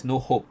there's no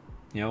hope.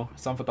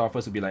 Some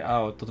photographers would be like,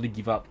 oh, totally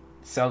give up,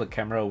 sell the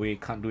camera away,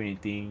 can't do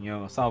anything.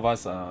 Some of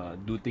us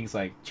do things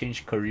like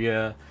change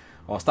career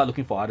or start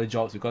looking for other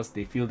jobs because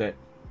they feel that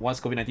once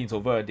COVID-19 is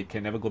over, they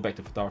can never go back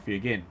to photography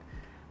again.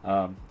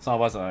 Some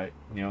of us are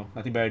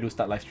nothing better to do,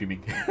 start live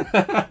streaming.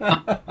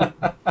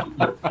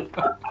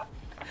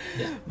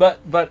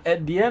 But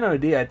at the end of the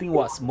day, I think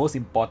what's most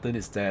important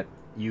is that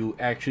you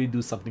actually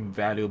do something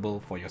valuable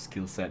for your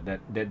skill set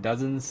that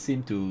doesn't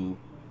seem to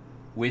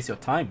waste your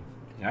time,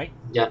 right?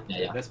 Yeah.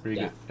 That's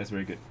pretty good. That's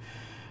very good.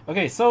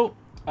 Okay, so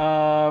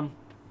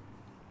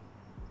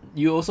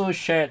you also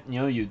shared,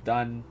 you've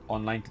done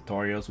online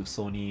tutorials with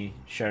Sony,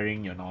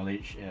 sharing your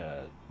knowledge,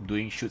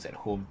 doing shoots at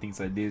home, things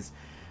like this.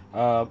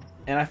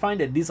 And I find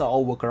that these are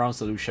all workaround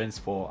solutions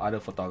for other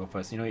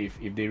photographers. If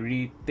they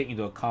really take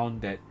into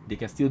account that they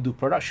can still do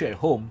product shoot at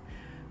home,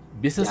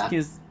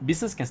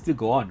 business can still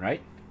go on,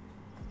 right?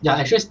 Yeah,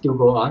 actually still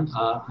go on.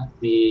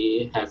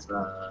 We have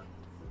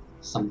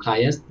some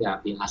clients that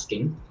have been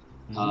asking.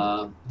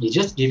 We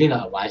just giving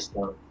advice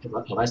to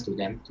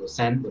them to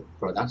send the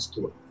products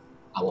to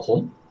our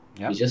home.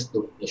 Yep. We just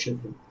do the shoot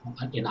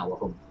in our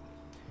home.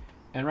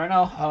 And right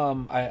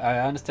now, I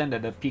understand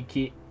that the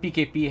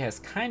PKP has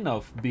kind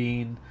of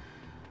been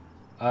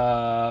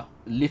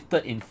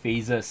lifted in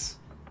phases,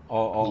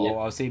 or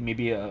I'll say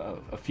maybe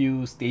a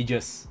few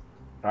stages,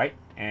 right?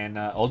 And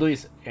although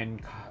it's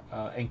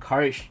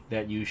encouraged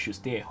that you should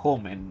stay at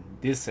home, and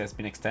this has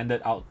been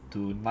extended out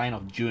to 9th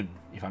of June,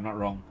 if I'm not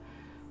wrong.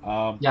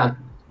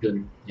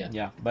 June.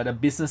 Yeah, but the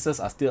businesses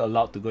are still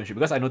allowed to go and shoot,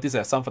 because I noticed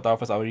that some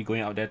photographers are already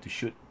going out there to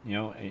shoot,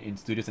 in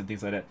studios and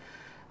things like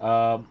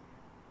that.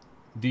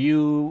 Do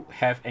you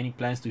have any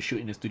plans to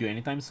shoot in the studio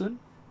anytime soon?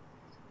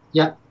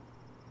 Yeah,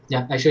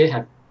 actually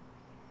have.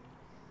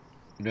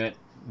 That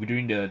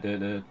during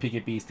the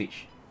PKP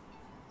stage.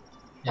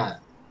 Yeah.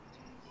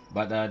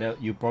 But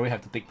you probably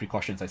have to take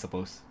precautions, I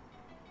suppose.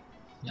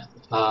 Yeah.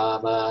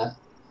 But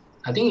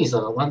I think it's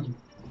one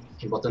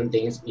important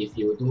thing is if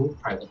you do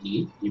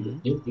privately,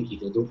 if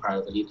you do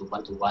privately to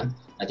one,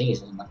 I think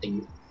it's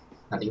nothing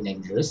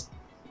dangerous.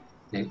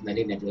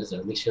 Nothing dangerous.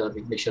 Make sure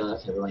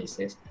everyone is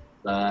safe.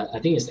 But I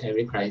think it's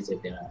every crisis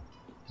that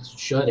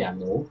they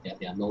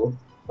know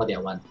what they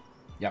want.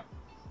 Yep.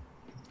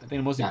 I think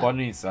the most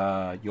important is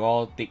you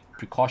all take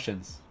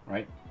precautions,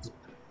 right?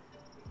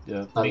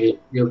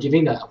 We're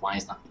giving the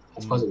advice now.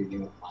 Of course, we're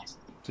giving advice.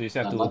 So you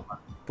still have to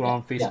put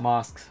on face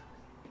masks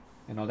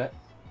and all that.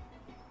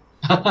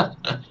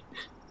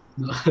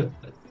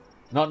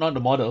 Not the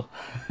model,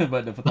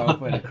 but the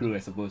photographer and the crew, I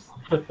suppose.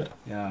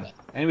 Yeah.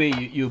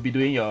 Anyway, you'll be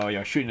doing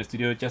your shoot in the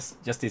studio.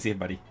 Just stay safe,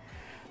 buddy.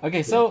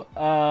 Okay, so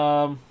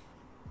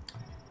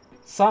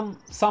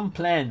some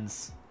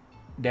plans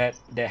that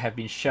have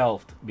been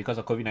shelved because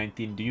of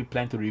COVID-19. Do you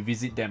plan to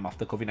revisit them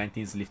after COVID-19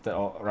 is lifted,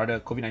 or rather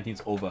COVID-19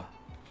 is over?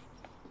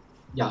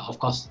 Yeah, of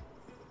course.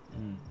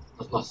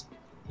 Of course.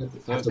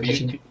 So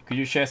could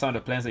you share some of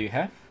the plans that you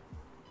have?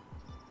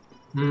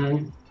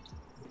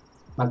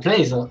 My plan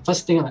is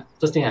first thing I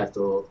have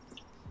to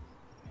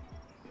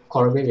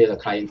collaborate with the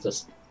client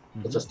first.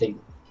 The first thing,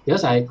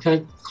 because I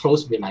quite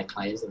close with my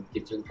clients and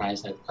different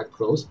clients are quite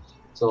close.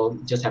 So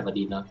just have a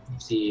dinner,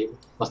 see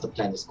what's the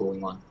plan is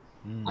going on.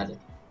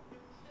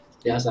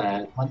 Because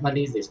one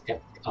is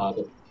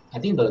I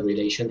think the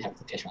relation have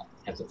to catch up,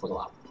 have to follow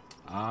up.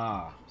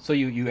 So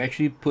you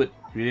actually put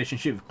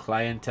relationship with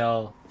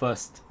clientele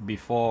first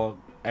before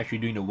actually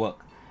doing the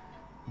work.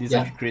 This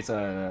actually creates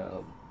I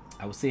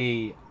would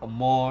say a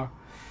more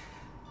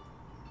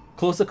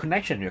closer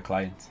connection with your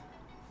clients.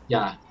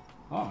 Yeah.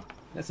 Oh,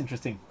 that's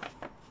interesting.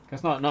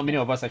 Because not many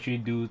of us actually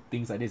do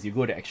things like this. You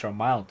go the extra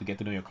mile to get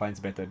to know your clients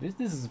better.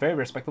 This is very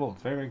respectable.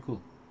 It's very, very cool.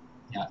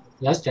 Yeah.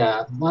 Yes,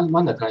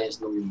 one the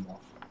clients know you more.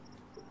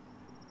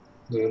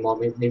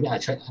 Maybe I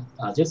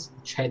just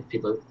treat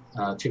people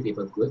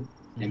good,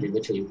 and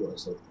people treat you good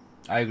also.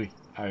 I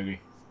agree.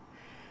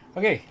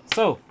 Okay,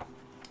 so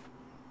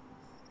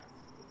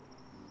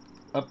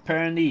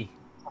apparently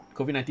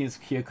COVID-19 is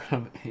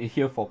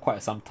here for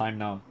quite some time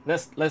now.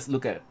 Let's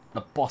look at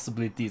the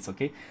possibilities,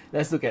 okay?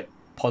 Let's look at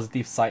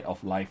positive side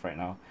of life right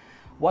now.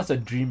 What's a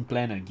dream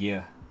plan and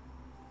gear?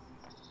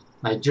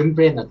 My dream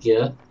plan and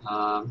gear,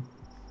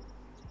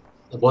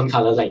 one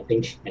color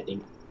lighting, I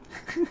think.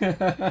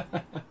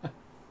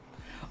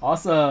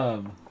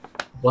 Awesome.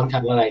 One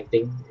color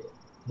lighting,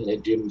 the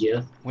dream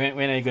gear. When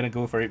are you gonna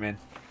go for it, man?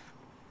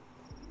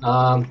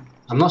 I'm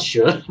not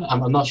sure.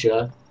 I'm not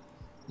sure.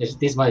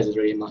 This one is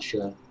really not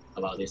sure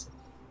about this.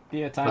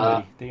 Take your time,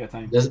 buddy. Take your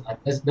time.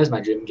 That's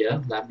my dream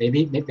gear. But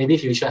maybe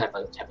future have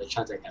a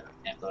chance I can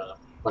have a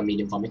 1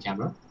 medium format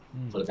camera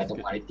for the better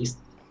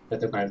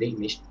quality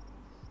image.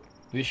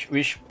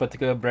 Which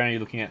particular brand are you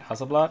looking at?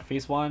 Hasselblad,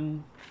 Phase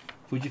One,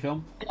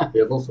 Fujifilm? Yeah, I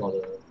will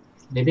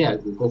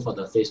go for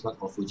the Phase One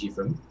or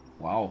Fujifilm.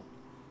 Wow,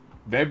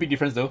 very big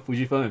difference though.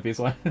 Fujifilm and Phase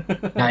One.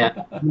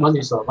 yeah. One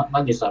is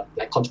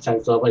like compact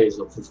sensor. One is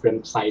a full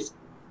frame size.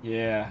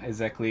 Yeah,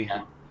 exactly.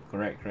 Yeah.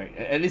 Correct.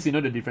 At least you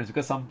know the difference,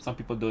 because some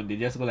people don't. They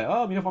just go like,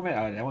 oh, medium format.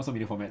 I want some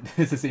medium format.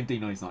 It's the same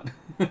thing. No, it's not.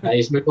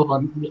 It's the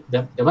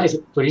one is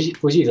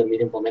Fuji is a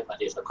medium format,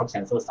 but it's a crop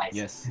sensor size.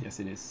 Yes,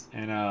 it is.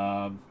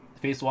 And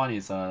Phase One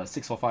is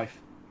 645.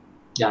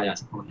 Yeah,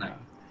 645.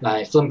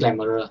 Like film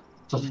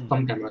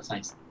camera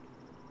size.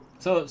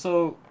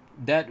 So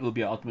that will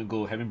be our ultimate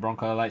goal, having brown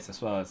color lights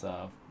as well as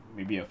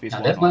maybe a Phase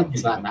One. That one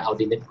is my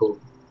ultimate goal.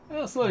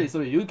 Oh, slowly,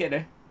 you get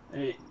there.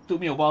 It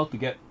took me a while to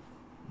get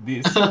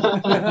this.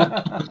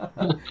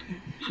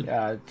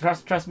 Yeah,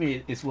 trust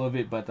me, it's worth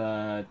it, but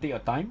take your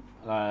time.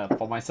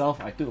 For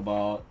myself, I took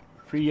about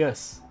 3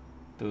 years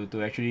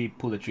to actually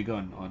pull the trigger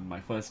on my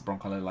first brown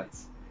color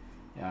lights.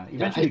 Yeah,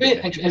 eventually.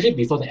 Actually,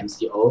 before the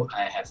MCO,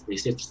 I have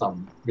received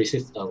one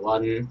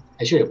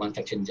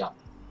faction job.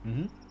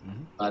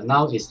 But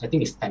now I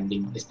think it's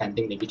pending. It's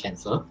pending, maybe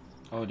cancel.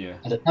 Oh dear.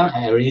 At the time,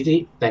 I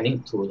already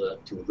planning to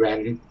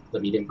rent the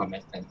medium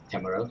format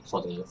camera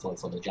for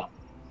the job.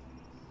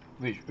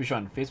 Which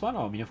one? Phase One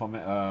or medium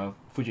format?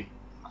 Fuji.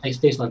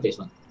 Phase One.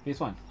 Phase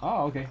One.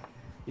 Oh, okay.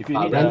 If you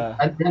need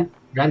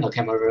rent a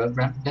camera,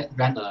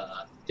 rent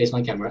a Phase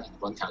One camera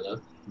and one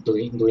color,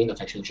 doing the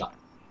faction shot.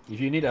 If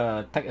you need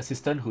a tech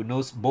assistant who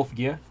knows both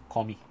gear,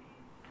 call me.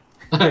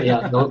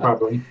 Yeah, no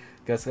problem.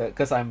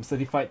 Because I'm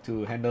certified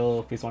to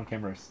handle Phase One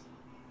cameras.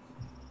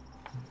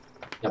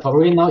 Yeah,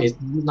 probably now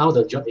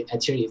the job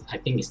actually I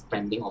think is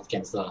pending of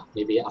cancel.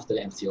 Maybe after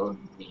the MCO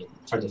we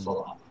try to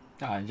follow up.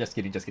 Just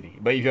kidding.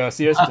 But if you're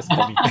serious, just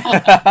call me.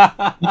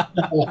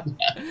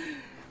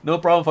 No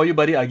problem for you,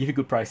 buddy. I'll give you a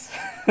good price.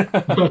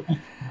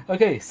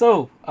 Okay,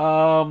 so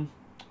I'm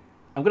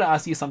gonna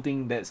ask you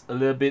something that's a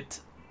little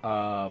bit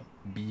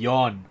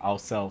beyond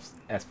ourselves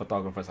as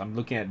photographers. I'm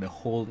looking at the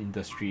whole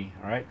industry.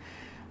 All right.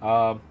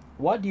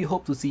 What do you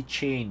hope to see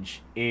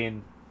change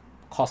in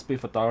cosplay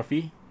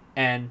photography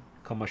and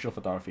commercial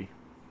photography?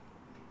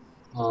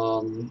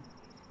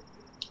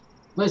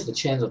 what is the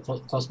chance of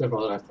cosplay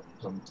photography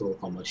to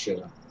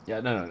commercial?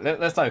 Yeah, no.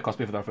 Let's start with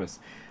cosplay photography first.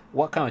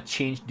 What kind of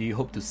change do you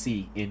hope to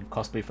see in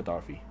cosplay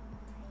photography?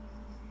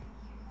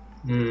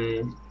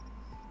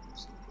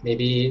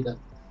 Maybe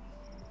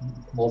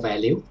more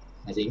value.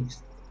 I think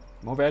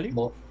More value?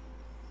 more.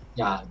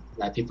 Yeah,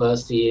 like people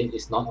see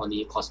it's not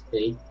only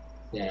cosplay.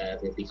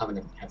 They become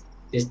have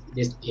this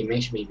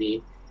image.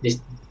 Maybe this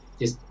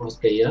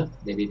cosplayer.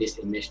 Maybe this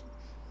image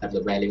have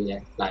the value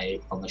that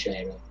like commercial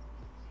area.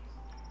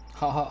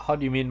 How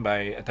do you mean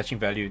by attaching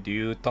value? Do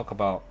you talk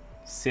about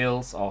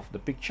sales of the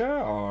picture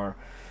or?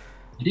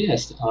 I think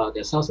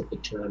there's also a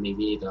picture.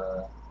 Maybe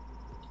the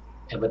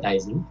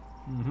advertising.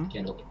 Mm-hmm.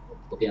 Can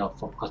looking out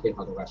for cosplay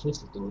photographers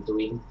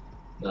doing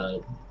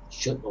the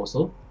shoot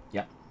also.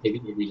 Yeah. Maybe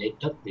related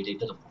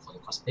for the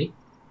cosplay.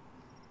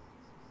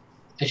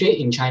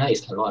 Actually, in China,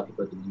 it's a lot of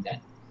people doing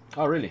that.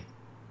 Oh, really?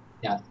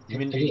 Yeah. I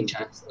mean, actually, in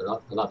China,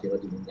 a lot of people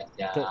doing that.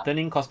 Yeah.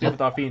 Turning cosplay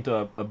photography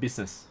into a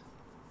business.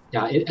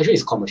 Yeah. Actually,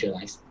 it's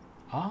commercialized.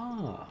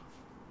 Ah.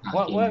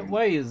 Uh,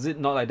 Why is it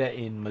not like that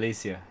in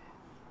Malaysia?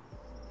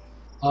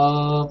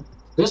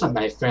 Because of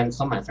my friends,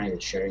 some of my friends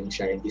are sharing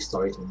this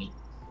story to me.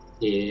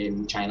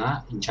 In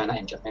China and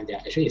Japan, they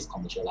actually is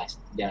commercialized.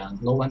 There are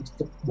no one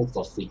to book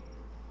for free.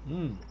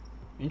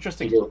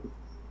 Interesting.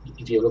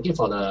 If you're looking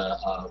for the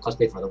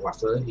cosplay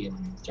photographer in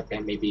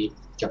Japan, maybe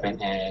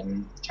Japan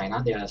and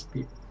China, they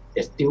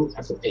still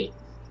have to pay.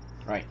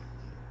 Right.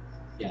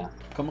 Yeah.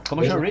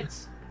 Commercial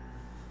rates?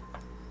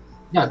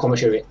 Yeah,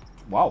 commercial rate.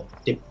 Wow.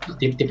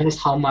 Depends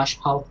how much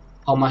photo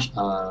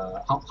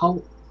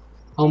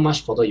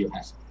you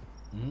have.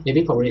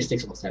 Maybe probably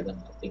 6 or 7, I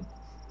think.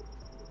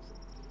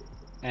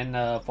 And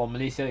for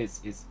Malaysia,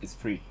 it's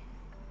free.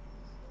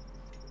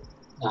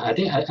 I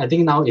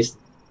think now is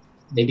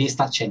maybe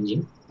start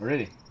changing.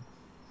 Really?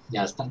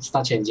 Yeah,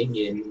 start changing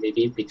in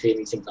maybe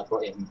between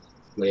Singapore and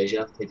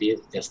Malaysia. Maybe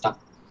they start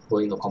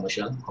going to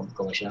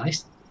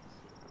commercialize.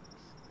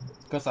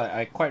 Because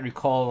I quite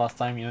recall last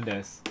time,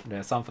 there's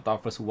some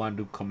photographers who want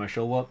to do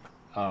commercial work,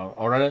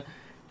 or rather,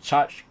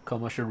 charge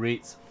commercial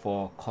rates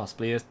for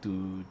cosplayers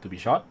to be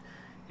shot,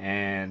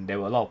 and there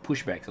were a lot of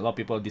pushbacks. A lot of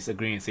people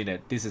disagreeing and saying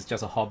that this is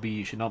just a hobby,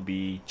 you should not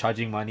be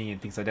charging money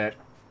and things like that.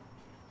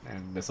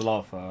 And there's a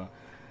lot of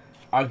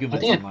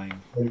arguments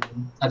online.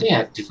 I think I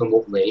have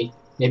different way.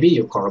 Maybe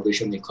you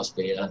collaboration with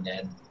cosplayer, and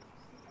then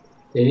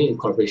maybe in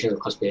collaboration with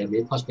cosplayer,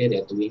 maybe cosplayer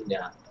they're doing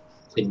their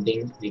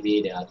printing,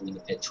 maybe they are doing the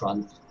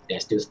patron, they're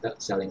still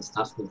selling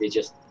stuff, maybe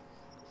just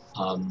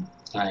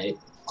like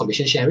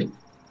commission sharing.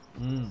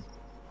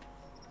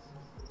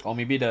 Or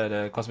maybe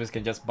the cosplayers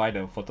can just buy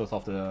the photos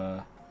of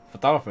the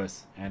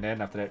photographers, and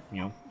then after that,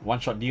 one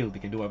shot deal, they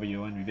can do whatever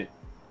you want with it.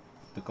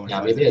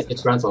 Yeah, maybe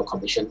it's run for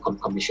commission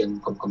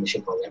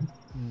program.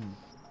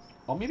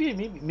 Or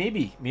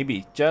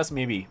maybe just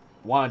maybe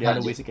one of the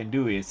other ways you can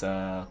do is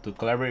to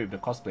collaborate with the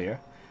cosplayer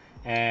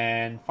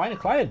and find a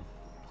client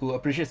who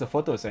appreciates the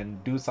photos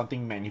and do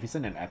something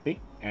magnificent and epic,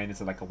 and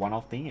it's like a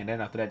one-off thing, and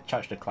then after that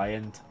charge the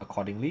client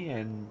accordingly,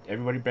 and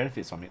everybody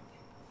benefits from it.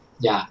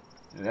 Yeah,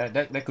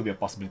 that could be a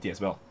possibility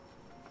as well.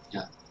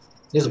 Yeah,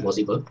 this is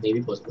possible.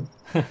 Maybe possible.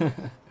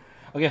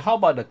 Okay, how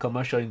about the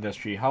commercial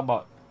industry? How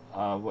about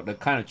what the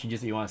kind of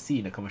changes that you want to see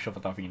in the commercial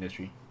photography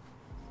industry?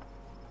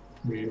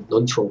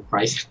 Don't throw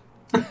price.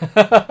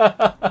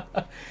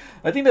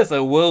 I think that's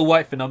a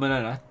worldwide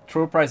phenomenon.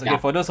 Throw price. Okay, Yeah.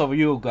 for those of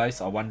you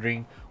guys are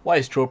wondering, what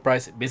is throw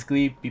price?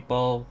 Basically,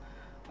 people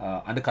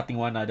undercutting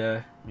one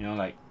another.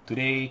 Like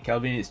today,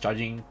 Kelvin is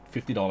charging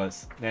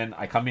 $50. Then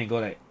I come in and go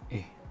like,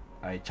 hey,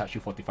 I charge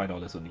you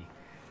 $45 only.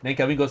 Then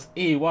Kelvin goes,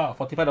 hey, wow,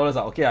 $45.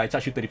 Okay, I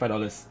charge you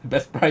 $35.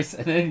 Best price.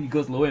 And then it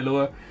goes lower and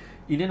lower.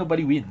 In the end,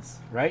 nobody wins,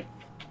 right?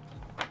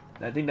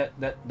 I think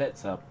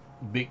that's a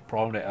big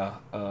problem that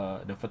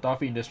the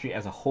photography industry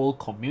as a whole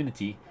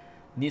community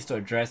needs to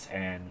address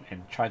and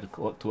try to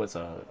work towards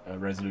a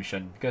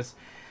resolution, because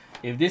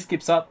if this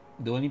keeps up,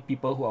 the only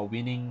people who are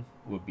winning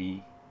will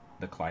be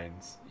the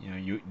clients.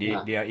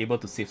 They are able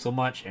to save so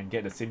much and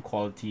get the same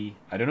quality.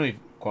 I don't know if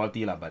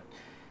quality lah, but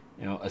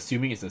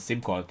assuming it's the same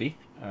quality,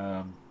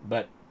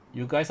 but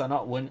you guys are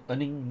not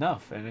earning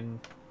enough, and then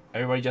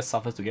everybody just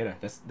suffers together.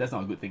 That's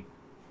not a good thing.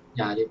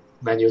 Yeah,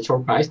 when you throw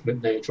price,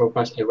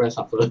 everyone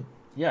suffers.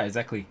 Yeah,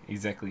 exactly.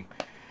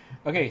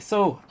 Okay,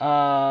 so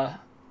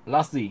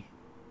lastly,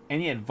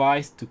 any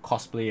advice to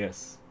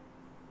cosplayers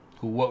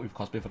who work with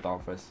cosplay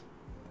photographers?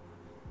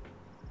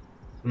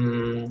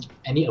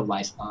 Any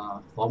advice?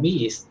 For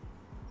me is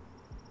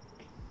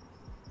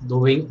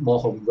doing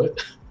more homework.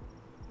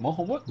 More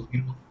homework?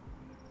 Doing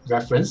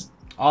reference.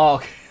 Oh,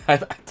 okay.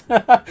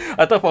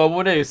 I thought for a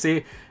moment you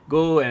say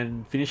go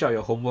and finish out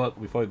your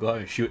homework before you go out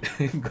and shoot.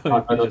 Go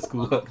and finish your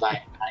schoolwork.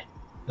 Like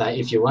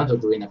if you want to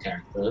do in the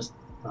characters,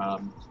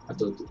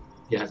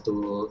 you have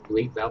to do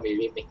it well.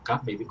 Maybe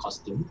makeup, maybe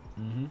costume,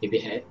 maybe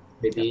hair,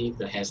 maybe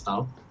the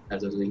hairstyle.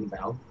 Have to do it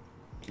well.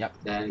 Yep.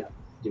 Then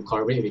you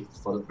collaborate with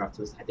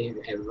photographers. I think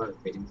everyone is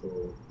waiting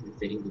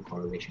to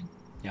collaboration.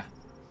 Yeah,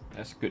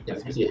 that's good. Yeah,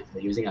 That's because good.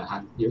 you're using a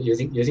heart. You're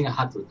using a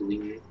heart to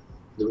doing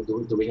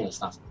the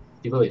stuff.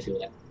 People will feel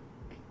that.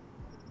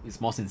 It's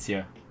more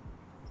sincere.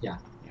 Yeah.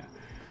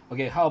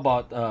 Okay, how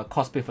about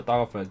cosplay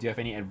photographers? Do you have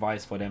any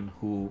advice for them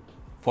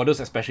for those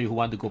especially who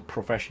want to go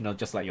professional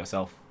just like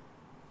yourself?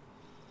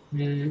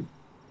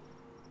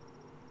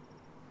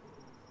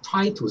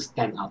 Try to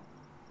stand up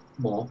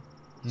more.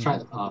 Try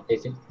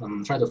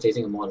to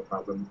facing more the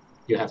problem.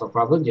 You have a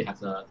problem.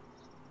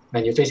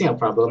 When you're facing a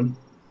problem,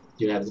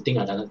 you have to think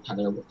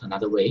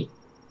another way.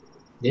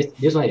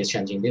 This one is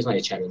changing. This one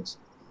is challenge.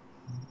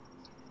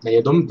 When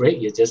you don't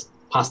break, you just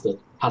pass the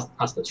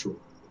through.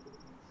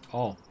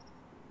 Oh.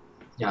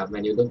 Yeah,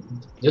 when you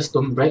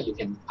don't break, you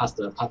can pass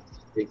the part.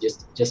 You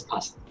just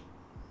pass.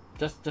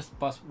 Just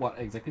pass what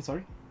exactly?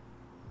 Sorry.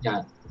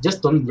 Yeah,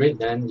 just don't break.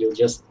 Then you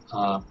just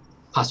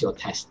pass your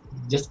test.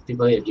 Just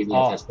people are giving you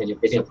a test when you're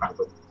facing a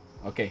problem.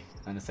 Okay,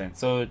 understand.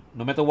 So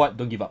no matter what,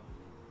 don't give up.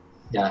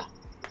 Yeah.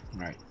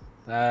 Right.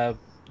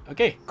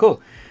 Okay, cool.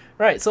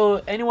 Right.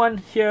 So anyone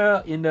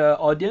here in the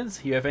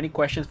audience, you have any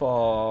questions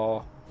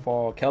for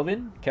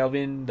Kelvin?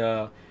 Kelvin,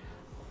 the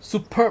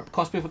superb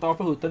cosplay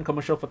photographer who turned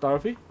commercial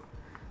photography.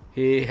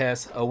 He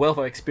has a wealth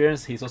of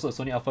experience. He's also a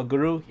Sony Alpha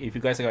guru. If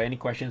you guys have any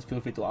questions, feel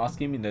free to ask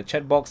him in the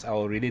chat box. I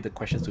will relay the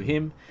questions to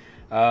him.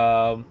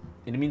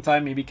 In the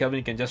meantime, maybe Kelvin,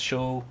 you can just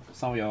show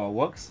some of your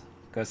works,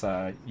 because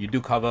you do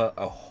cover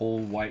a whole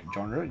wide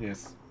genre.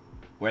 Yes,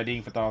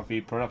 wedding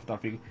photography, product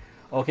photography.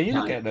 Oh, can you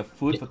look at the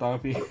food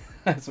photography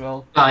as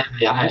well?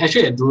 Yeah, I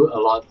actually do a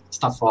lot of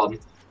stuff from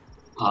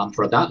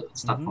product,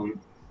 stuff from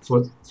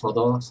food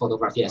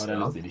photography as that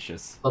well. looks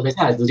delicious. So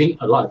basically, I'm doing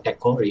a lot of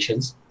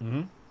decorations.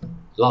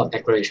 A lot of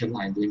decoration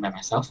I'm doing by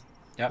myself.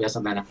 Yep. Because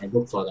when I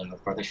book for the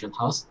production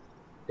house,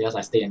 because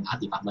I stay in art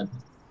department.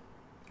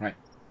 Right.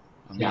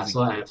 Amazing. Yeah,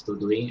 so I have to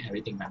doing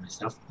everything by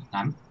myself at the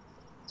time.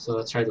 So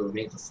I try to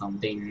make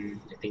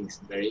something I think is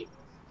very.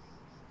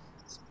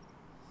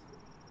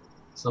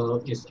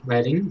 So it's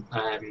wedding.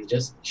 I'm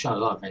just shot a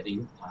lot of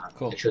wedding.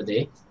 Cool. Actual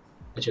days.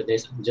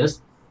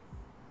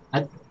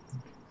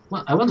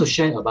 What I want to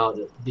share about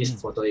this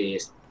photo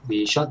is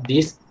we shot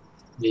this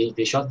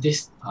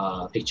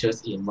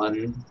pictures in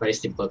one very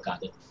simple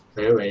garden,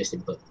 very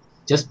simple.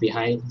 Just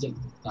behind,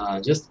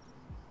 just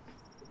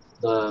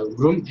the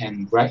groom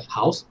and bride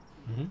house.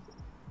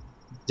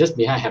 Just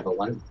behind have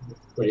one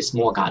very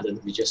small garden.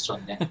 We just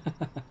shot there.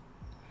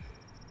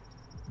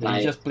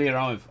 You just play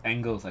around with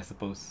angles, I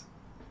suppose.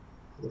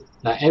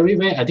 Like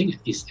everywhere, I think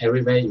it's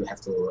everywhere you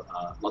have to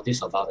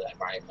notice about the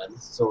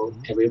environment. So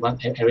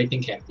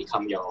everything can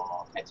become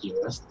your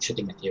materials,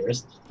 shooting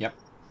materials. Yep.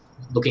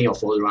 Looking your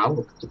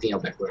foreground, looking your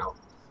background,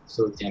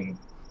 so it can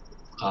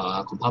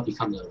compile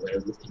become a very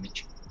good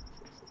image.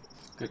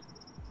 Good.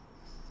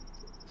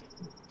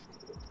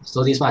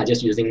 So this one I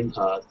just using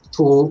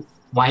 2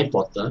 wine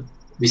bottle,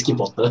 whiskey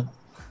bottle,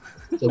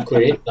 to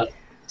create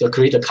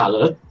the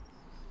color.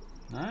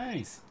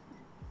 Nice.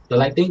 The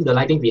lighting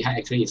behind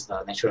actually is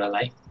natural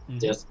light,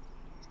 just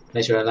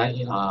natural light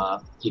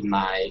in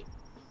my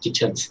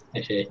kitchens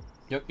actually.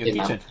 Your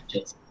kitchen.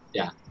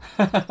 Yeah.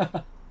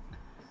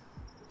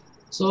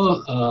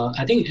 So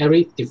I think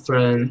every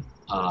different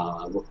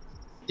job,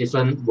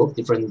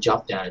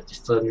 there are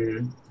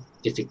different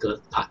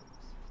difficult part.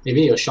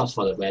 Maybe your shots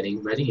for the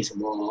wedding. Wedding is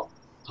more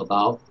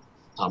about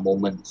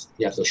moments.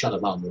 You have to shot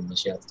about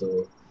moments. You have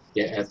to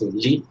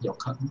lead your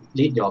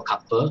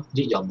couple,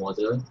 lead your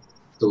model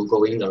to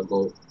going the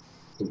goal.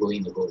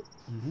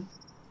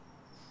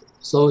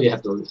 So you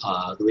have to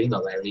doing the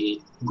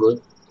very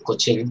good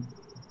coaching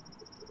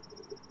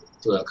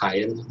to the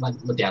client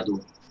what they are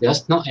doing.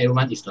 Because not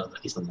everyone is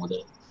the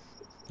model.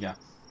 Yeah,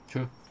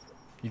 true.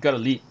 You gotta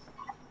lead.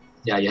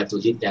 Yeah, you have to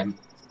lead them.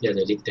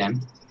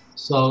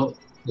 So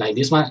like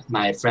this one,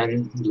 my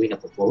friend doing a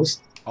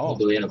propose.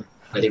 Doing a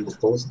wedding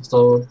propose.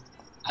 So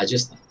I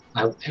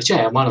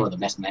am one of the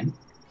best men.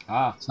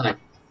 So I'm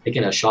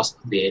taking a shot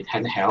with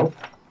handheld.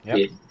 Yep.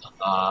 With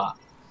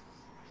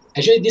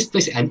actually this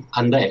place is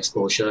under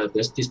exposure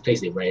because this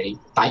place is very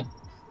tight.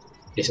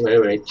 It's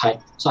very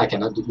tight. So I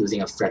cannot do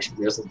using a flash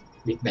because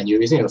when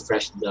you're using a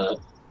flash, the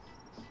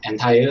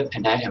entire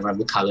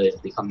environment color has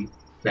become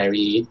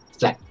very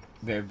flat.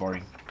 Very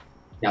boring.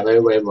 Yeah, very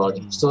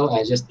boring. So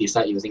I just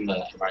decide using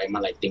the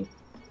environment lighting,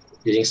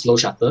 using slow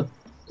shutter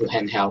to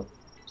handheld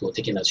to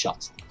taking the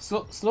shots.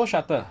 Slow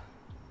shutter.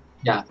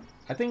 Yeah.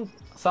 I think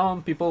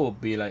some people will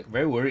be like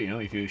very worried,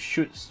 if you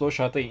shoot slow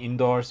shutter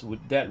indoors,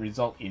 would that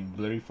result in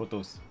blurry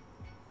photos?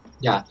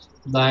 Yeah,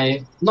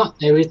 but not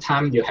every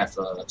time you have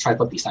a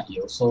tripod beside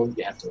you, so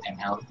you have to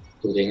handheld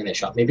to doing the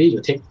shot. Maybe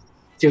you take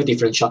few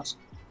different shots.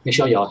 Make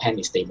sure your hand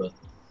is stable.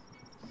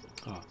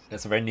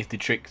 That's a very nifty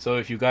trick. So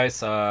if you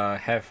guys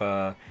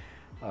have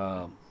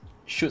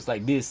shoots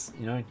like this,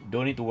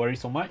 don't need to worry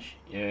so much.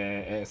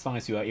 As long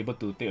as you are able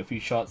to take a few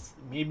shots,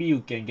 maybe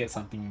you can get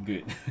something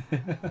good.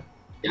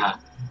 Yeah,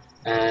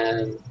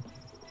 and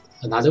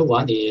another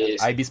one is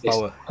IBIS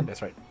power.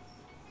 That's right.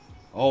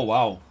 Oh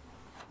wow!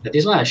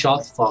 This one I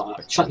shot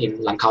in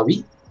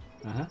Langkawi.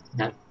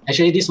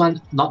 Actually, this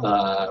one not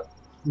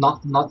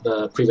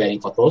the pre-wedding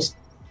photos.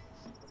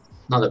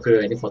 Not the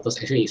pre-wedding photos.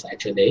 Actually, it's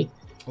actual day.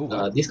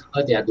 Wow. This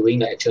couple, they are doing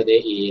the actual day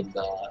in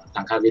the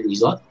Langkawi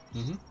resort.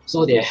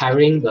 So they're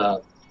hiring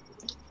the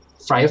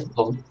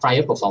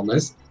prior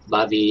performance,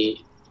 but the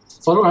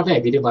photographer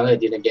and videographer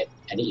didn't get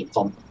any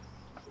informed.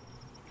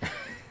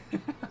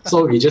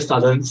 So we just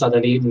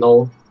suddenly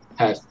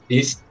have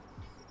these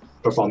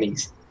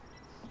performings.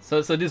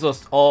 So this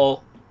was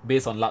all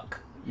based on luck.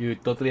 You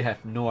totally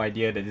have no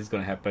idea that this is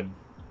gonna happen.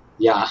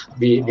 Yeah,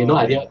 we no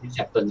idea this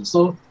happened.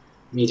 So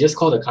we just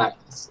call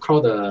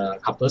the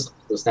couples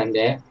to stand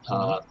there.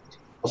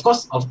 Of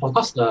course,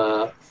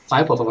 the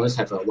fire performance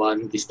have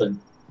one distance,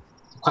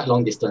 quite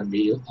long distance.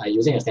 We are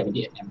using a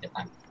 70 mm at that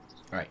time.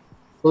 Right.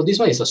 So this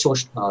one is a slow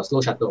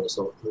shutter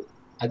also.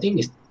 I think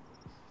it's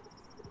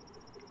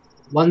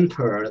 1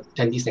 per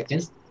 20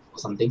 seconds or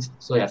something.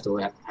 So you have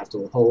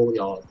to hold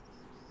your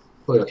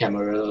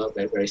camera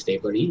very, very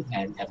stably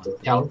and have to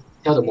tell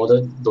the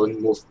model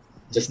don't move,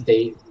 just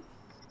stay.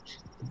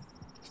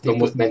 No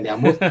movement. Their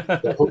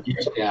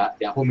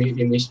whole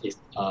image is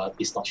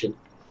distortion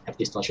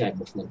and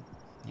movement.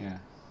 Yeah.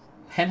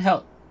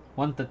 Handheld,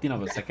 1/13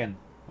 of a second.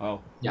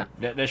 Wow. Yeah.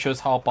 That shows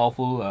how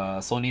powerful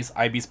Sony's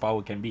IBIS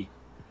power can be.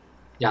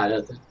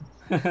 Yeah.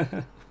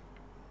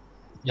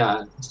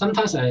 Yeah.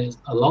 Sometimes a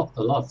lot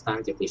of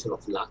times they base it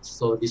off luck.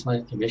 So this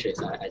one image is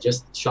I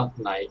just shot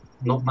like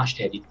not much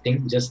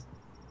editing, just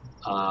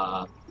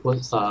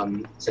put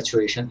some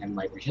saturation and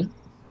vibration.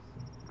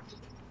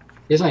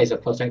 This one is a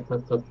perfect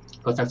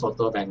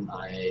photo when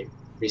I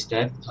reached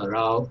that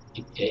around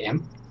 8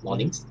 a.m.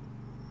 mornings.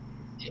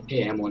 8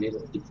 a.m. morning.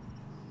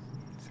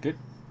 It's good.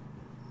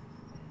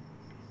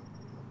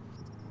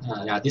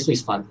 Yeah, this one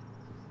is fun.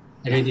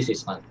 Actually, this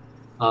is fun.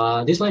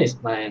 This one is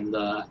when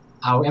the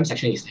ROM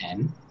section is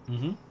end.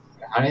 Mm-hmm.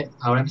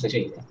 ROM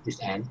section is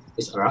end.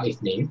 It's around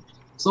evening.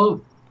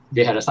 So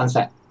we had a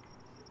sunset.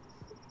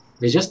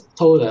 We just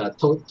told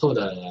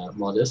the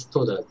models,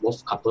 told the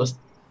both couples,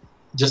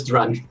 just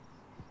run.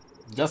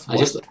 Just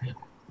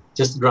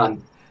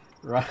run.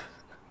 Right.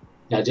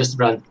 Yeah, just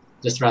run.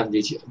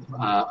 Which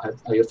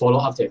you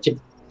follow after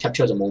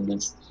capture the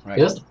moments. Right.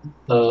 Because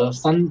the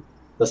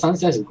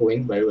sunset is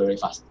going very, very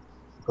fast,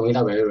 going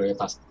down very, very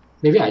fast.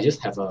 Maybe I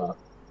just have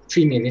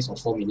 3 minutes or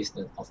 4 minutes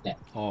of that.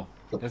 Oh,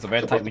 that's a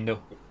very tight window.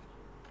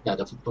 Yeah,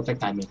 the perfect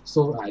timing.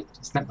 So I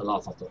snapped a lot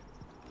of photos.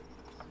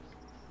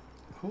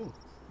 Cool.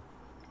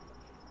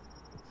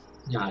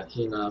 Yeah,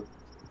 in a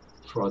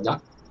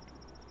product.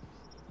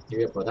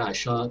 Maybe a product I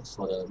shot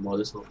for the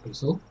models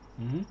also.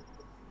 Mm-hmm.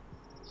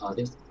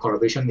 This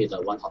collaboration with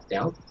one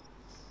hotel.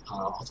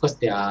 Of course,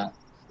 they are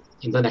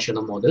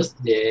international models.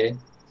 They're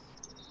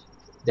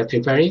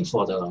preparing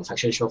for the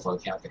fashion show for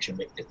the KL Fashion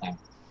Week at the time.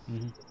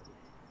 Mm-hmm.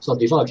 So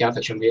before the KL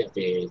Fashion Week,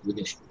 they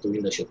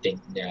doing the shooting.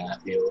 They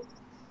will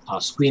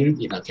screen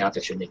in the KL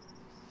Fashion Week.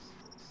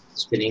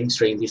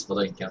 Showing this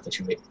photo in KL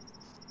Fashion Week.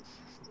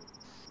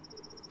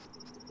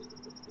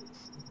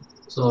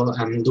 So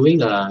I'm doing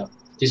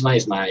this one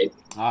is my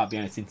behind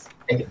the scenes.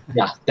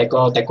 Yeah,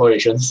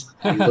 decorations.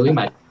 I'm doing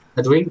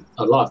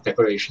a lot of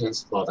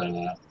decorations for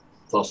the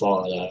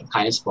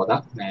client's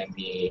product, and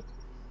we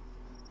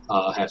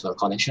have a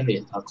connection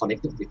with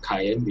connected with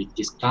client. We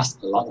discuss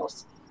a lot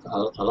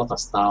of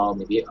style,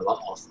 maybe a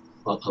lot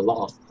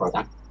of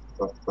product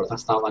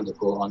style want to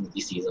go on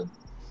this season.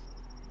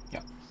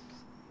 Yeah.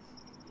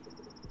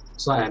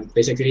 So I'm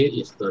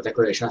basically, if the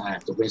decoration, I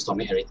have to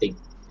brainstorming everything.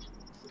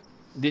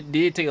 Did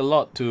it take a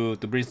lot to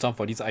brainstorm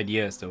for these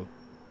ideas though?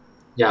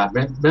 Yeah,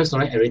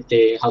 brainstorming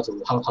everything, how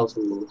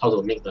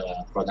to make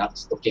the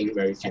products looking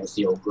very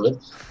fancy or good.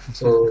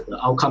 So the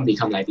outcome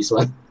become like this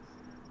one.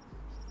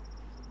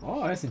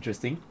 Oh, that's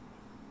interesting.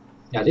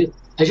 Yeah,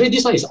 actually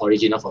this one is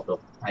original photo.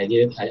 I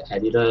didn't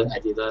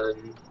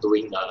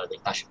doing the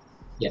retouch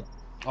yet.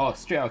 Oh,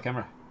 straight out of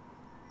camera.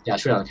 Yeah,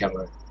 straight on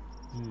camera.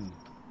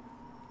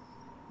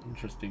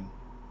 Interesting.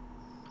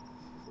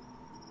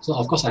 So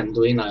of course I'm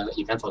doing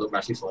event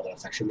photography for the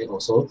fashion week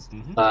also.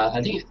 Mm-hmm.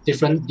 I think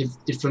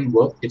different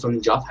work,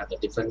 different job have a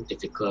different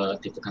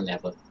difficult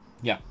level.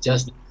 Yeah.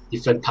 Just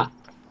different part.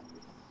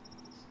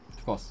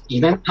 Of course.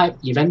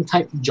 Event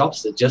type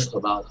jobs are just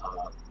about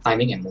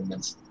timing and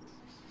moments.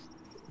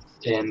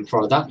 And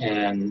product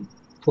and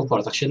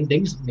post-production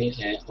things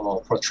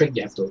or portrait,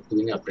 you have to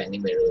doing a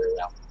planning very, very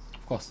well.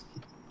 Of course.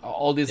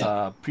 All these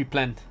are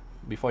pre-planned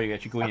before you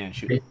actually go in and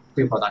shoot.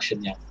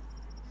 Pre-production, yeah.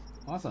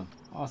 Awesome.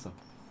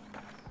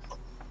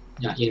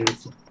 Yeah,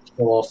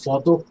 for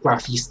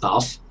photography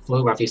stuff,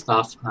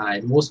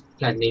 I most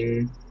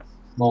planning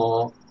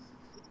more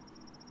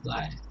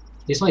like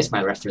this one is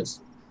my reference.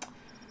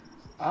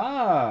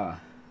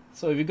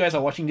 So if you guys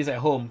are watching this at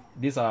home,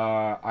 these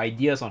are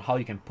ideas on how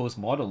you can post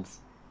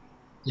models.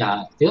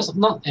 Yeah, because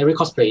not every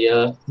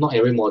cosplayer, not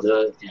every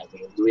model, they are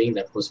doing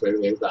that post very,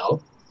 very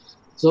well.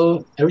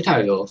 So every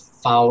time I will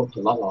file a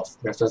lot of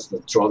reference, the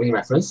drawing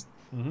reference,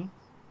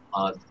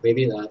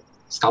 maybe the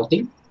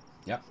scouting.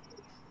 Yeah.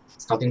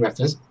 Scouting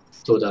reference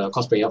to the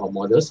cosplayer or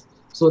models.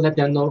 So let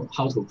them know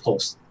how to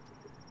post.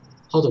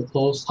 How to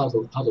post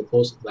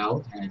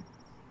well, and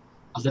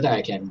after that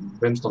I can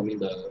brainstorming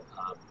the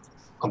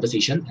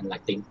composition and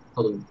lighting,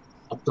 how to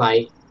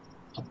apply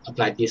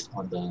this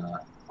on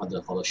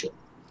the photo shoot.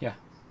 Yeah.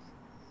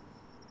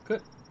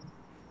 Good.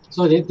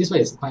 So this way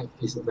is very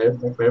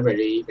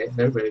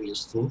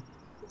useful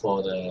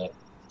for the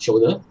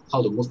shoulder,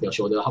 how to move your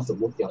shoulder, how to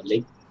move your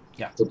leg,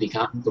 to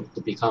become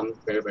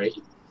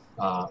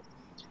uh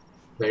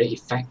very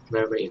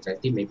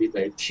effective, maybe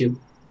very cute,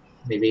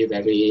 maybe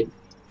very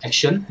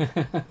action.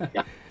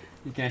 Yeah.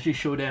 You can actually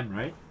show them,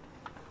 right?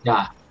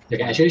 Yeah, you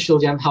can actually show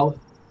them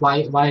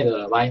why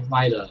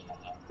the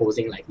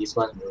posing like this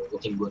one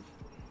looking good.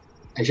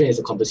 Actually, it's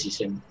a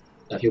composition,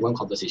 a human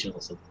composition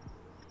also.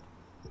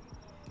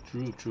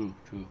 True.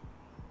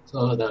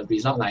 So the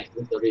result like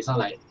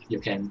you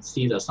can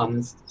see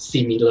some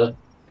similar,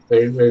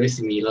 very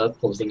similar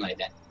posing like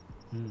that.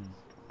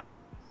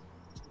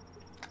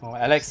 Oh,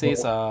 Alex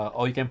says,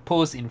 or you can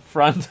pose in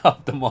front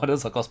of the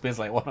models or cosplayers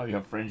like one of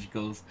your French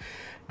girls.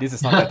 This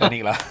is not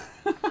Titanic lah.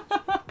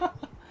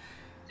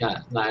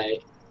 Yeah,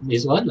 like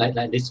this one,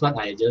 this one,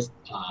 I just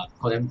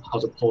tell them how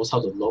to pose,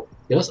 how to look,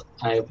 because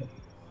I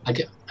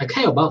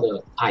care about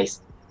the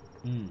eyes.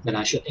 When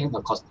I shooting a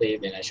cosplay,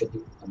 when I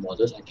shooting the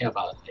models, I care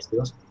about the eyes,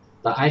 because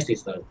the eyes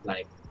is the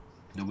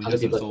other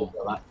people talk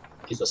about,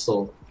 is a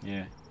soul.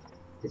 Yeah.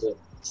 It's a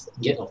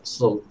gate of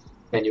soul.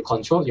 When you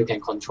can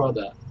control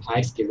the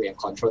eyes, you can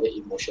control the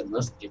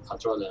emotions, you can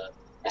control the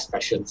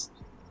expressions.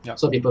 Yep.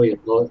 So people will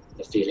know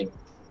the feeling.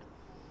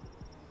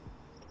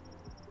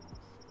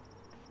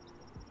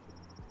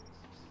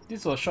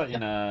 This was shot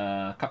in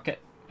a Cupcat,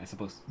 I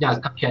suppose. Yeah,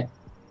 Cupcat.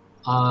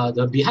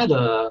 The behind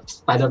the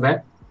spider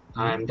web,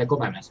 I'm deco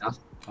by myself.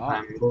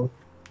 I'm go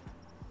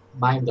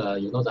buy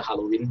the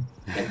Halloween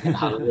and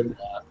Halloween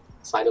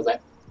spider web.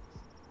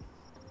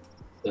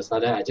 The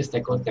spider, I just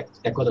deco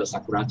the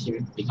Sakura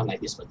team become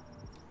like this one.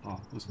 Oh,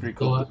 that's pretty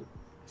cool. So,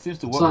 seems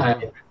to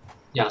work.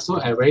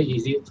 So I very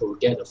easy to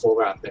get the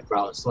foreground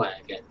background, so I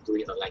can do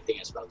the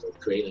lighting as well to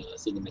create a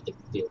cinematic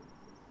feel.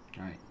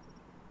 Right.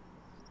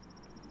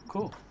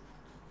 Cool.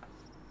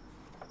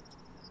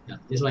 Yeah,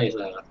 this one is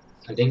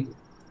I think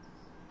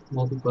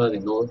more people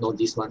than know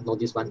this one.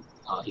 This one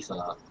is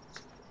a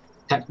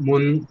Tap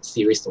Moon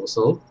series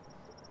also.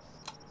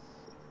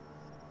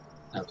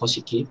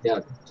 Koshiki.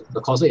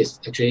 The concert is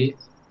actually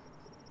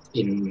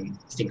in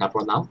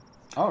Singapore now.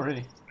 Oh,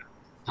 really?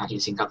 In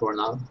Singapore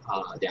now,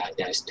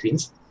 there is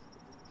twins.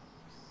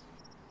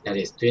 There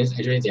is twins.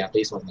 Actually, they are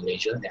based on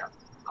Malaysia.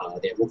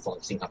 They move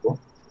from Singapore.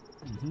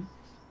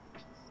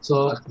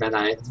 So when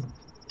I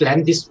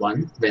planned this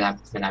one,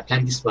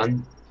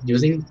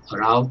 using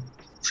around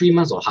 3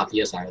 months or half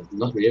years, I do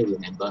not really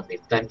remember. We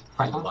planned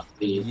quite a lot.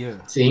 We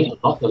seeing a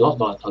lot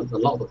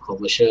of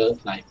commercial,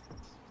 like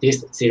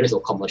this series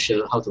of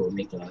commercial, how to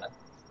make the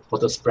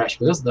water splash,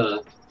 because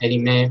the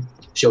anime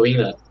showing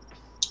the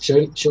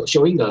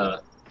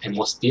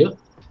atmosphere.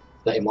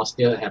 The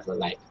atmosphere have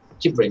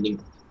keep raining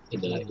in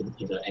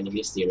the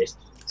anime series.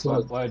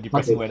 So what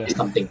depressing weather.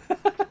 Something.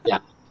 Yeah.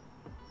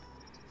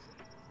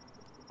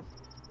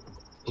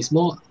 It's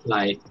more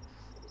like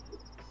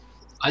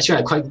actually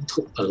I quite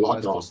took a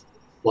lot of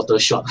water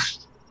shot.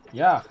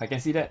 Yeah, I can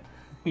see that.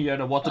 You're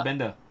the water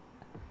bender.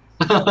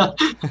 Took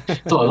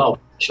a lot of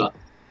shot.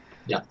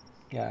 Yeah.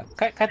 Yeah.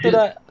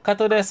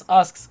 Katodes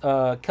asks,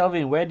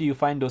 Kelvin, where do you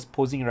find those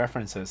posing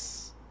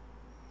references?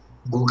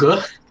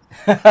 Google.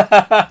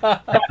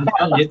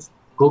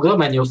 Google,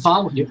 when you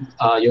found you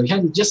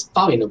can just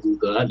found in the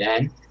Google,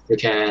 then you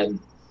can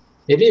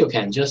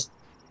just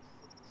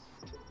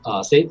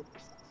say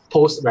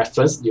post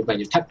reference. When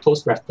you type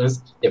post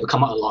reference, it will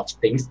come out a lot of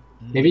things.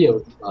 Maybe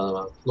you're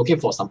looking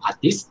for some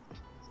artists.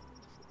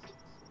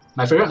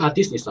 My favorite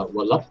artist is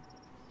Warlock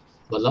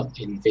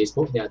in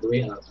Facebook. They are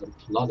doing a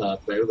lot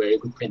of very, very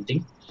good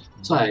painting.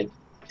 So I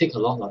take a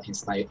lot of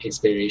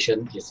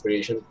inspiration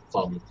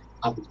from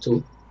Artbook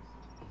 2.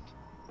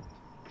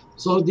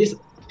 So this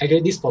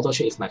photo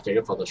shoot is my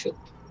favorite photo shoot.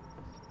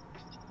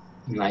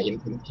 In my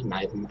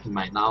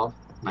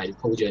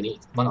whole journey,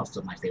 it's one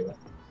of my favorite.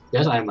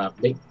 Because I'm a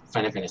big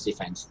Final Fantasy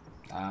fans.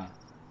 I'm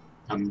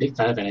a big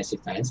Final Fantasy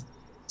fans.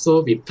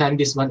 So we planned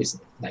this one is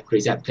like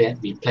crazy.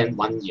 We planned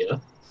 1 year.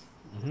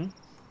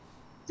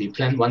 We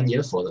planned 1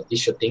 year for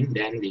this shooting.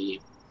 Then the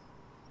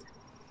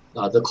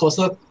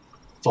courser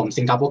from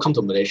Singapore come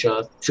to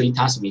Malaysia 3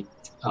 times. We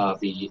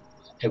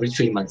every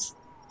 3 months.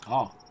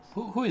 Oh,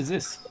 who is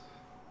this?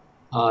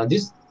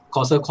 This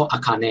courser called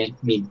Akane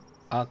Min.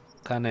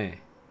 Akane.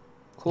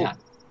 Cool. Yeah.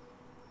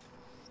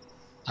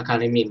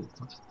 Akane Min.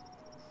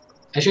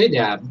 Actually, they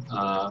are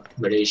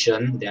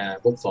Malaysian. They are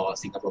booked for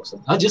Singapore. So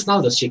just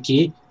now the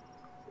Shiki.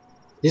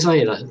 This one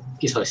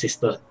is her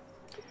sister.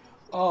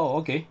 Oh,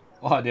 okay.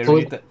 Wow, they're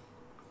related.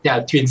 They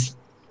are twins.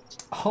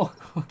 Oh,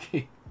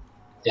 okay.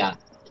 Yeah.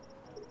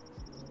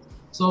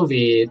 So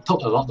we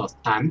took a lot of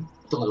time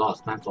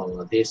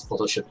for this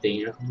photo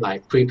shooting,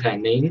 like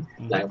pre-planning,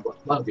 like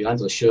what we want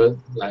to shoot.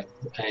 Like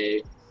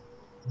I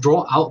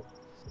draw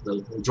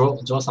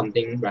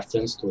something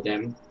reference to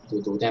them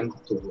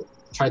to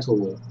try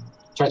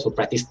to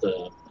practice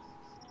the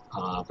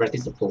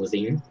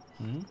posing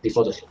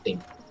before the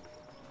shooting.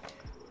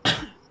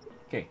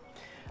 Okay.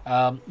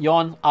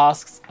 Yon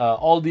asks,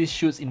 all these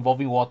shoots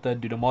involving water,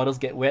 do the models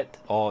get wet,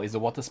 or is the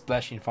water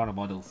splash in front of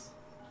models?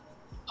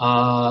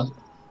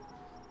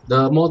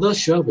 The model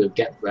sure will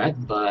get wet,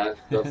 but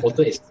the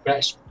photo is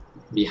scratched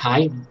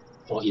behind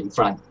or in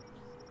front.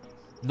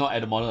 Not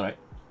at the model, right?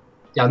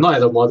 Yeah, not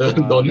at the model.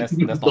 Don't That's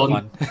not don't.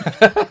 fun.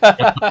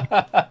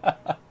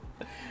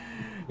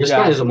 You Yeah.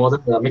 scratch the model,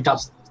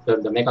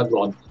 the makeup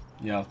gone.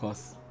 Yeah, of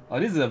course. Oh,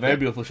 this is a very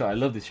beautiful shot. I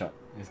love this shot.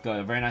 It's got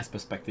a very nice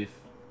perspective.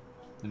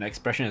 And the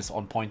expression is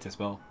on point as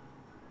well.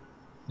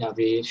 Yeah,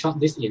 we shot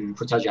this in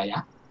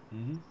Putrajaya,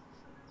 Mm-hmm.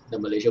 the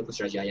Malaysia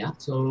Putrajaya.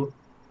 So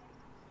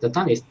the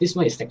time is this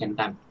one is second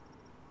time.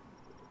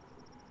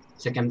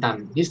 Second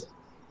time. This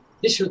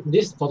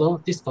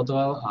photo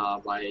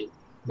by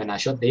when I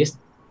shot this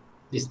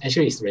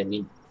actually is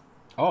raining.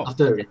 Oh.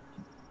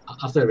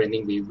 After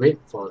raining, we wait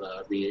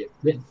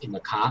in the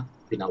car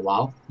in a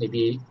while,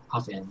 maybe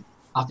half and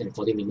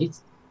 40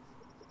 minutes.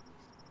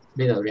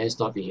 When the rain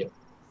stop, we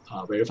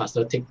very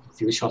faster take a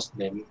few shots,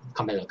 then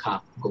come back to the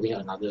car, going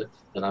another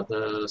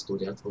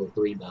studio to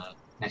doing the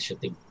next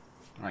shooting.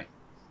 Right.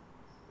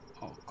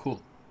 Oh,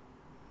 cool.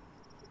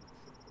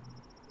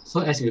 So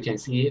as you can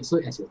see,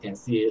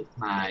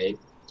 my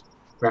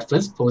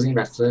posing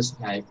reference,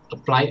 I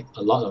apply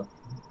a lot of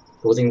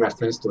posing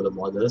reference to the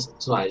models.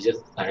 So I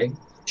just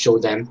show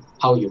them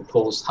how you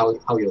pose, how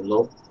you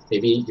look.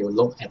 Maybe you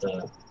look at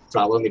the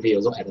flower, maybe you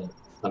look at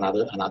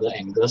another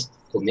angles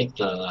to make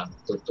the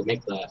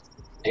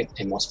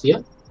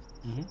atmosphere,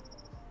 Mm-hmm.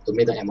 to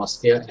make the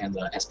atmosphere and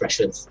the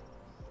expressions.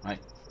 Right.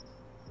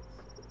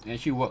 It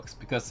actually works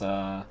because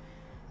Yeah.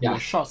 your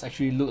shots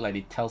actually look like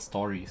they tell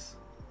stories.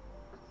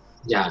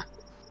 Yeah.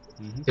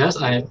 Mm-hmm.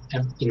 Because I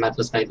am, in my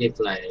perspective,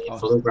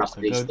 photograph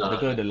is the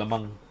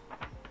lemang.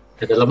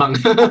 the lemang.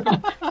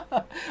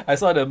 I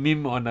saw the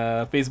meme on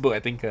Facebook. I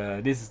think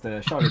this is the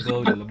shot of the girl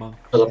with the lemang.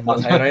 The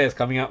lemang. Hari Raya is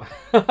coming up.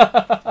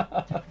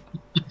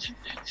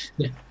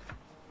 Yeah.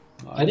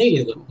 Oh, I think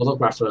it's the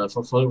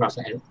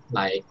photographer and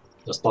like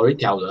the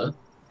storyteller,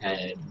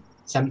 and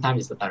sometimes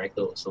it's the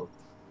director also.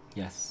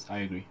 yes, I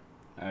agree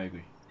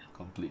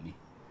completely.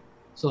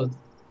 So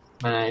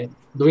when I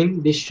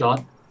doing this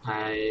shot,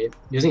 I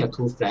using a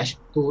two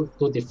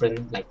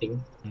different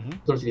lighting,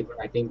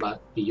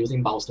 but we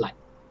using bounce light.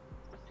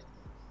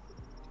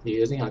 We're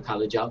using a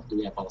color gel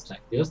doing a bounce light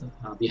because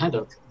behind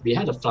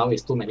the flower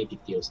is too many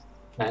details.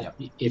 But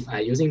if I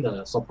using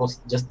the suppose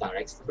just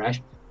direct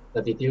brush,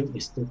 the detail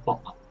is too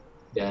pop up.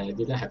 They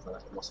didn't have an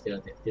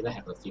atmosphere. They didn't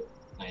have a feel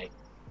like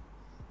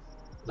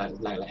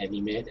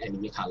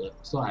anime color.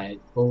 So I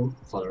go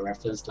for a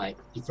reference like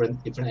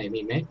different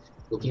anime,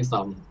 looking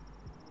some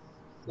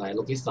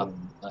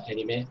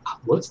anime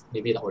artworks,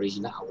 maybe the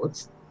original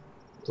artworks,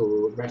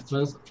 to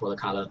reference for the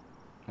color.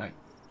 Right.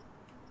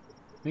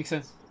 Makes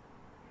sense.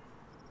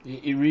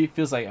 It really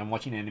feels like I'm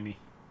watching anime.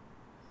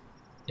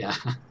 Yeah.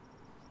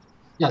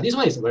 Yeah, this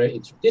one is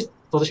this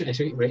photo shoot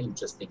actually very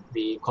interesting.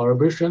 The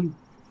collaboration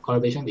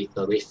with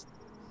the Reef.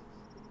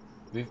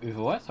 With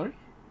what? Sorry?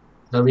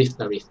 The Reef.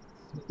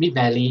 Mid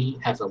Valley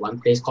have one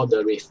place called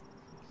the Reef.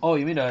 Oh,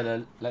 you mean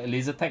the like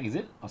laser tag, is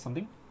it? Or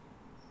something?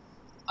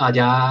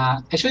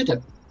 Actually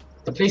the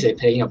place they're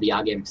playing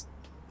VR games.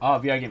 Oh,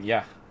 VR game,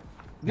 yeah.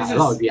 This is a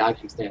lot of VR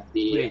games there.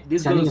 Wait,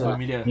 this girl is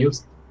familiar.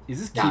 News. Is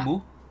this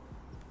Kimu?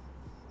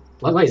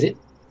 What is it?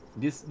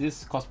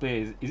 This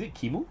cosplay is it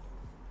Kimu?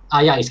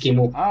 Yeah, it's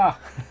Kimu.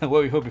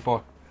 What we heard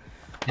before.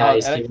 Yeah,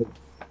 it's Kimu.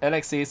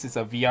 Alex says it's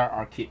a VR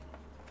arcade.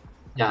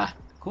 Yeah.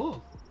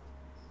 Cool.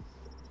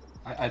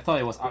 I thought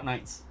it was Art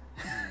Knights.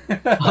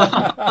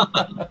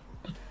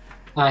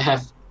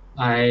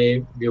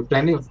 I will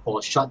planning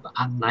for short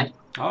Art Night.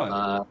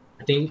 I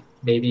think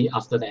maybe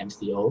after the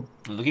MCO.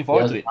 I'm looking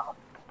forward to it.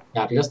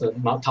 Yeah, because the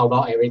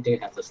Taobao everything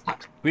has to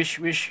start.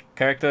 Which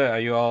character are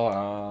you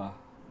all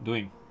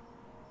doing?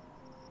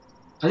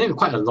 I think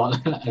quite a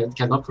lot. I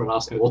cannot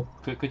pronounce all.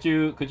 Could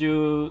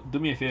you do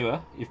me a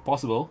favor, if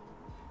possible?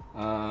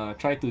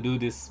 Try to do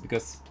this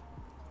because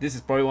this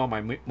is probably one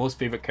of my most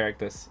favorite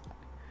characters.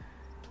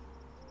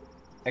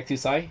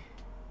 Exusai,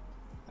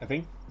 I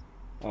think.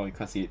 Oh, you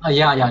can't see it.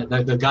 Yeah,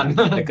 the gun.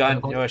 The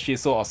gun. Oh, she's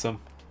so awesome.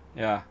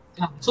 Yeah.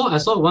 Yeah. So I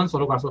saw one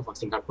photographer from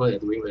Singapore. They're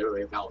doing very,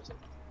 very well also.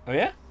 Oh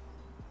yeah.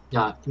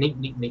 Yeah,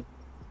 Nick.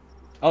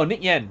 Oh,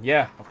 Nick Yan.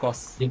 Yeah, of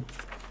course. Nick.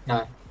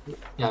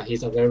 Yeah,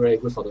 he's a very, very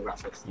good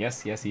photographer.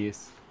 Yes, he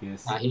is.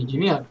 Yes. He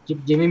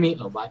giving me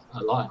a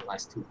lot of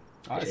advice too.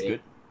 Oh, that's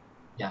good.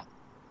 Yeah.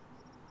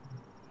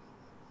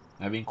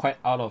 I've been quite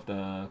out of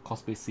the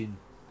cosplay scene.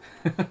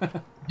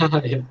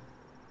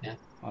 Yeah.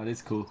 Oh,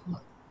 that's cool.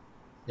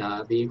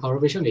 Yeah, the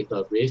collaboration with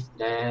the Brave,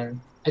 then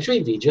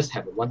actually we just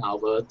have 1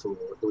 hour to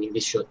doing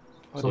this shoot.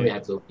 So we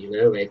have to be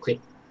very, very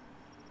quick.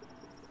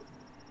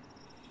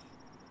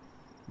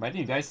 But I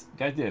think you guys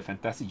did a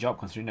fantastic job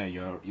considering that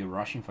you're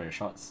rushing for your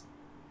shots.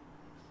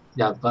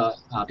 Yeah, but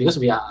because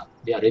we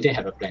already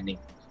have a planning.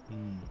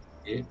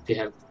 We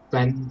have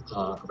planned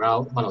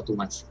around 1 or 2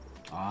 months.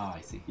 I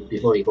see.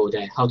 Before we go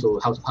there, how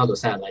to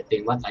set a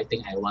lighting, what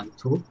lighting I want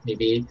to,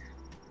 maybe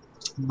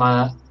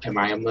what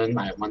environment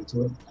I want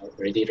to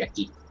already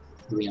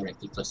doing a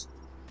recce first.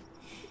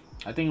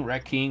 I think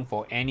recceing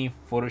for any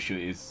photo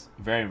shoot is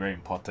very, very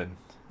important.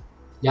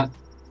 Yeah.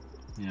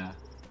 Yeah.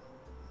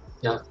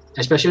 Yeah,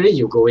 especially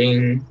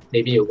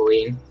maybe you're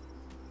going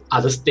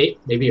other state,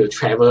 maybe you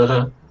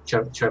travel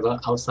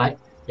outside.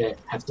 You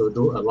have to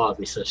do a lot of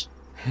research.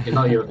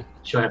 You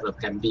should have a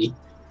plan B.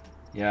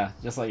 Yeah,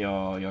 just like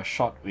your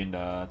shot in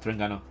the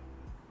Terengganu.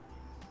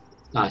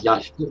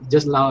 Yeah,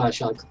 just now I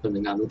shot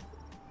Terengganu.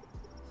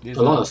 This,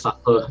 A lot of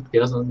suffer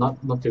because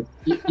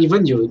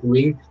even you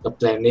doing the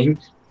planning,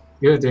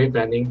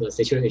 the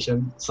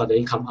situation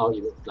suddenly come out.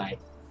 You like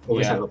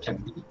always Yeah. have a plan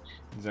B.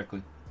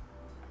 Exactly.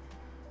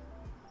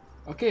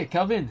 Okay,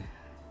 Calvin.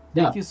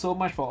 Yeah. Thank you so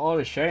much for all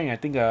the sharing. I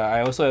think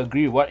I also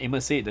agree with what Emma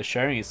said. The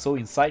sharing is so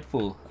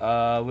insightful.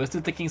 We're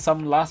still taking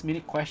some last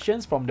minute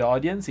questions from the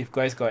audience. If you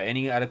guys got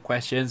any other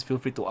questions, feel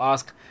free to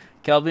ask.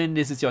 Calvin,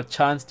 this is your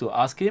chance to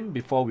ask him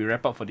before we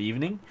wrap up for the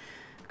evening.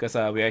 Because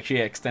we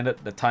actually extended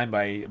the time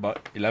by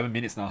about 11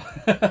 minutes now.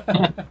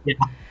 Yeah.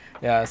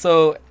 Yeah,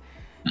 so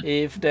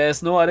if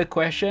there's no other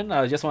question,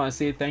 I just want to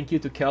say thank you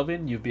to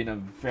Calvin. You've been a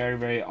very,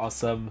 very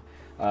awesome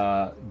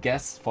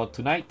guest for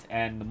tonight.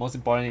 And most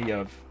importantly,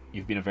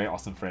 you've been a very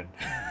awesome friend.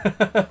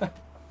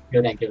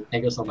 Thank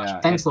you so much.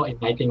 Yeah, Thanks for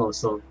inviting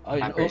also. Oh,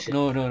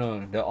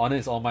 no. The honor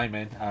is all mine,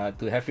 man.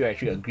 To have you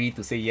actually agree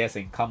to say yes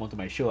and come onto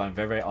my show, I'm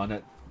very, very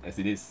honored as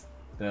it is.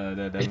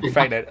 The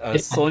fact that a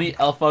Sony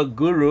Alpha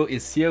Guru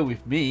is here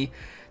with me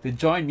to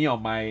join me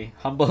on my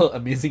humble,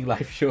 amazing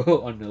live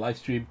show on the live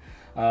stream.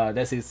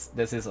 That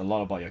says a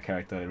lot about your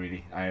character,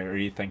 really. I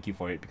really thank you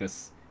for it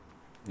because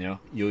you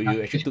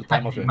actually took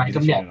time off your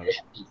busy schedule.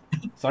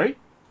 Sorry?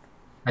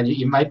 When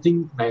you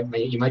inviting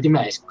me,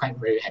 I was quite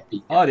very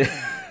happy. Oh,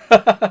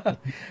 yeah.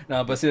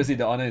 No, but seriously,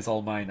 the honor is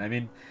all mine. I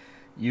mean,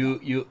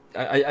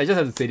 I just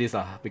have to say this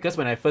because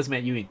when I first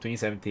met you in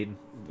 2017,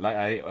 like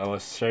I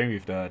was sharing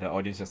with the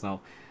audience just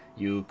now,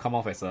 you come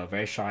off as a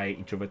very shy,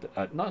 introverted,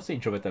 not say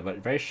introverted, but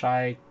very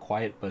shy,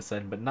 quiet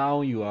person. But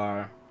now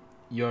you're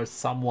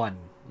someone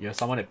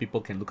that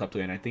people can look up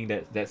to, and I think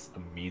that's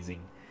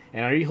amazing.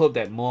 And I really hope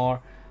that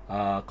more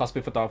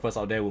cosplay photographers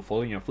out there will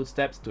follow in your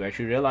footsteps to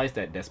actually realize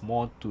that there's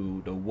more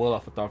to the world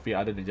of photography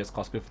other than just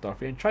cosplay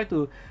photography, and try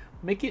to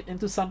make it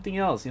into something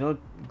else.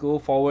 Go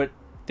forward,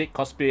 take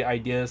cosplay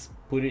ideas,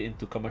 put it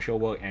into commercial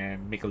work,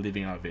 and make a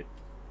living out of it.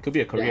 Could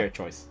be a career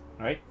choice,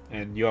 right?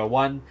 And you are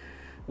one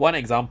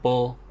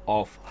example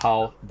of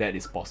how that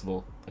is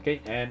possible. Okay,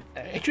 and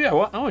actually I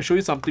want to show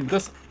you something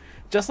because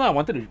just now I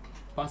wanted to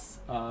pass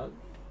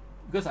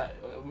because I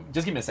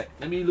just give me a sec.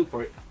 Let me look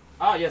for it.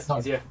 Yes,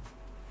 it's here.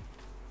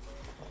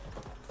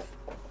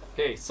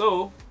 Okay,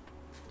 so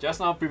just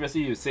now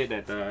previously you said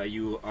that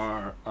you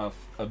are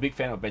a big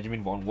fan of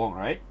Benjamin Wong,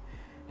 right?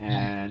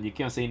 And you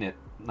keep on saying that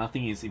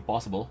nothing is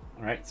impossible,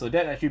 right? So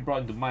that actually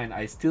brought into mind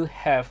I still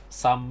have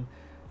some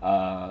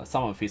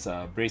of his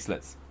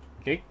bracelets.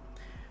 Okay,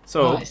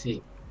 so I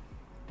see.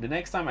 The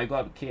next time I go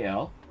up to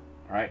KL,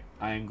 right,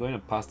 I'm going to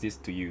pass this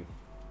to you.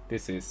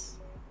 This is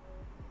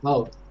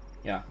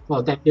yeah.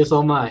 Well, thank you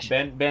so much.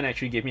 Ben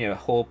actually gave me a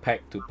whole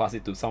pack to pass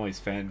it to some of his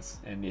fans,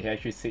 and he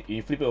actually said,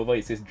 you flip it over,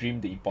 it says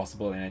 "Dream the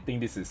Impossible," and I think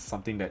this is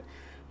something that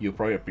you'll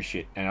probably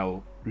appreciate, and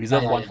I'll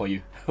reserve one for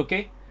you.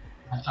 Okay?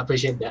 I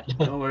appreciate that.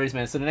 No worries,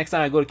 man. So the next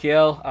time I go to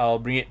KL, I'll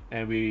bring it,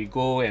 and we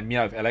go and meet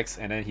up with Alex,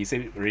 and then he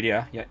said it already.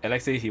 Yeah,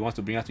 Alex says he wants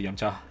to bring us to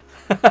Yamcha.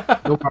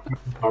 No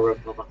problem.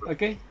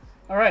 Okay.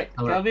 Alright,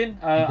 Calvin,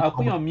 I'll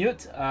put you on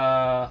mute.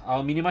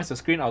 I'll minimize the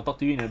screen. I'll talk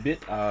to you in a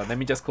bit. Let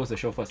me just close the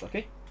show first,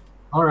 okay?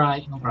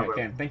 Alright, no problem. Alright,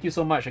 Ken. Thank you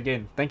so much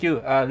again. Thank you.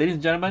 Ladies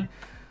and gentlemen,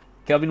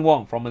 Calvin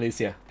Wong from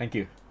Malaysia. Thank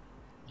you.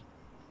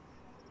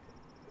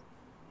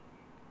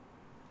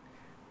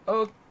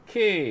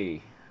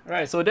 Okay.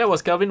 Alright, so that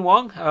was Calvin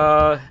Wong.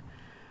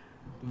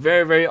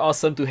 Very, very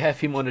awesome to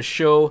have him on the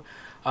show.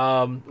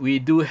 We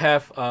do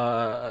have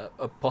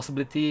a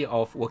possibility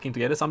of working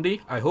together someday,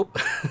 I hope.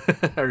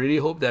 I really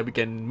hope that we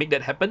can make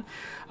that happen.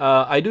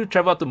 I do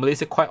travel to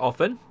Malaysia quite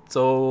often,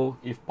 so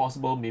if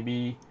possible,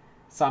 maybe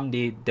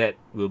someday that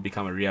will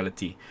become a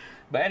reality.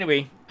 But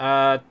anyway,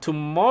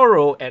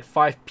 tomorrow at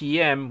 5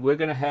 p.m. we're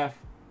gonna have...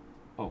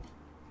 Oh,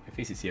 my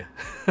face is here.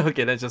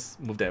 Okay, let's just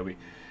move that way.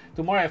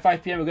 Tomorrow at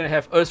 5 p.m. we're gonna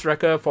have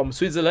Earthracker from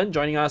Switzerland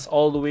joining us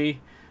all the way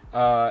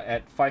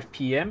at 5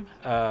 p.m.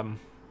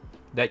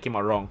 That came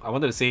out wrong. I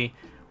wanted to say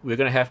we're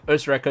gonna have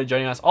Earthracker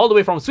joining us all the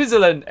way from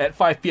Switzerland at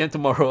 5 p.m.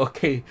 tomorrow.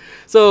 Okay,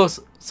 so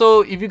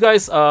if you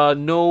guys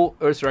know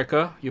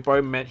Earthracker, you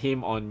probably met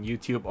him on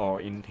YouTube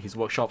or in his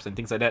workshops and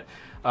things like that.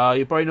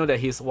 You probably know that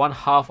he's one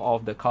half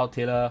of the Carl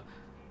Taylor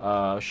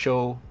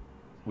show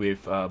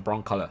with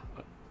Brown Color.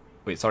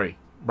 Wait, sorry,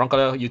 Brown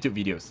Color YouTube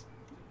videos.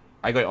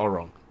 I got it all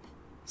wrong.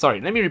 Sorry,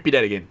 let me repeat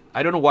that again.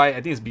 I don't know why.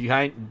 I think it's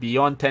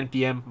beyond 10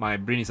 p.m. My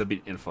brain is a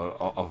bit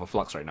of a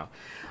flux right now.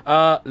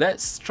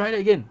 Let's try that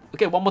again.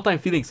 Okay, one more time,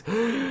 feelings.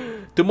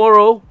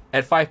 Tomorrow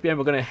at 5 p.m.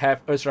 we're gonna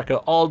have Earthracker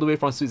all the way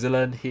from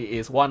Switzerland. He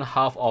is one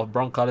half of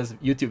Brown Color's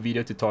YouTube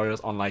video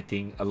tutorials on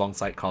lighting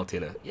alongside Carl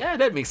Taylor. Yeah,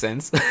 that makes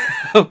sense.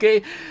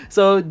 Okay,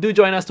 so do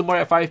join us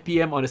tomorrow at 5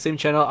 p.m. on the same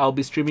channel. I'll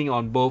be streaming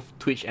on both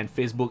Twitch and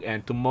Facebook,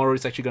 and tomorrow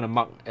is actually gonna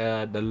mark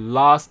the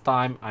last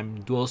time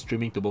I'm dual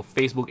streaming to both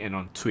Facebook and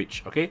on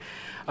Twitch. Okay,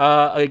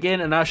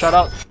 again, another shout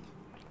out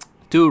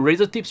to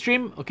Razer Tip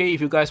Stream. Okay, if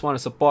you guys want to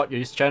support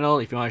this channel,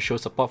 if you want to show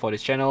support for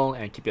this channel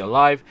and keep it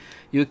alive,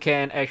 you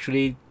can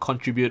actually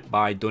contribute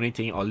by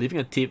donating or leaving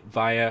a tip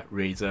via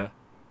Razer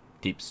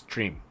Tip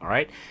Stream. All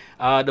right,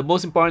 the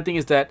most important thing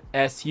is that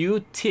as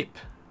you tip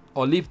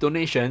or leave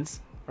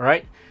donations, all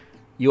right,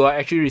 you are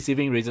actually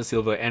receiving Razer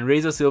Silver. And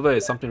Razer Silver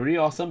is something really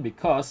awesome,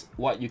 because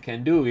what you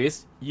can do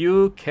is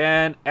you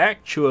can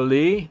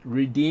actually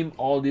redeem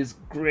all these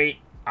great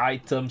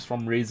items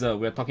from Razer.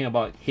 We're talking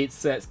about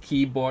headsets,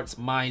 keyboards,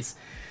 mice,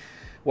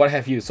 what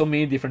have you, so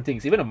many different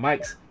things, even the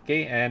mics.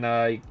 Okay,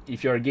 and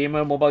if you're a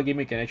gamer, mobile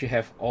gamer, you can actually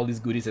have all these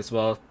goodies as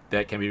well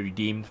that can be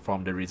redeemed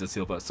from the Razer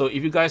Silver. So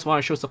if you guys want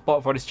to show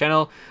support for this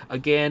channel,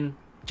 again,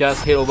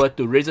 just head over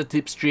to Razer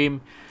Tip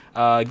Stream,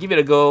 give it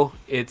a go.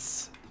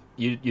 It's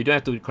you don't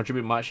have to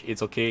contribute much,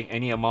 it's okay,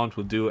 any amount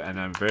will do, and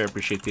I'm very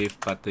appreciative.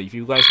 But if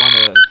you guys want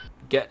to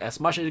get as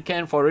much as you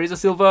can for Razer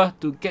Silver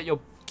to get your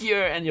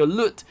gear and your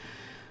loot,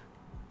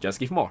 just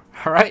give more.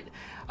 All right,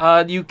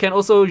 you can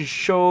also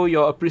show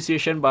your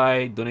appreciation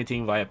by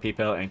donating via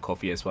PayPal and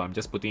Ko-fi as well. I'm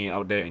just putting it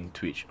out there in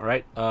Twitch. All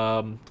right,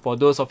 for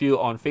those of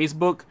you on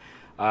Facebook,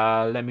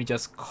 let me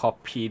just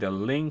copy the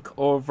link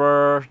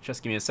over.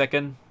 Just give me a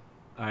second.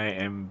 I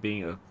am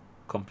being a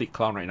complete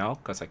clown right now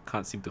because I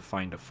can't seem to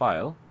find the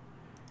file.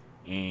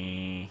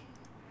 There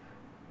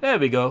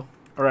we go.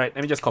 All right,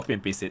 let me just copy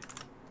and paste it.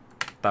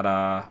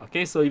 Ta-da.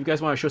 Okay, so if you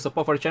guys want to show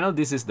support for the channel,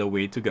 this is the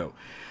way to go.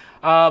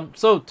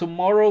 So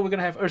tomorrow we're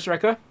gonna have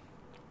Earthstriker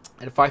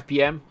at 5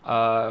 p.m.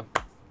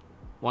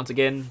 Once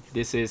again,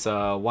 this is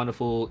a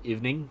wonderful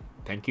evening.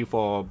 Thank you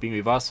for being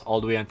with us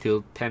all the way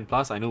until 10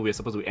 plus. I know we're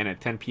supposed to end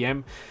at 10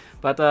 p.m.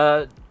 But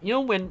you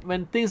know,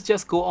 when things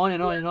just go on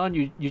and on and on,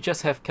 you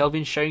just have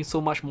Kelvin sharing so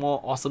much more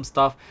awesome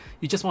stuff.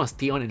 You just want to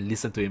stay on and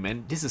listen to him,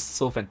 and this is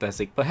so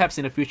fantastic. Perhaps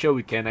in the future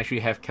we can actually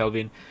have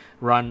Kelvin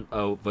run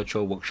a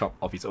virtual workshop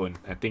of his own.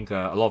 I think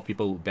a lot of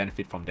people will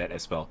benefit from that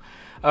as well.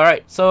 All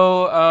right,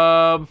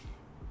 so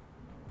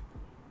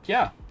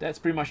yeah, that's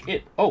pretty much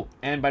it. Oh,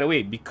 and by the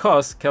way,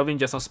 because Kelvin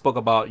just now spoke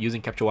about using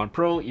Capture One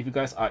Pro, if you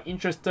guys are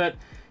interested,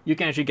 you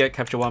can actually get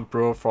Capture One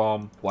Pro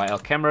from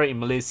YL Camera in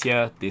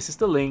Malaysia. This is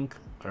the link.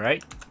 All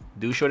right,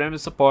 do show them the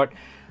support.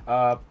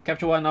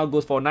 Capture One now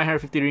goes for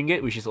 950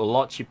 ringgit, which is a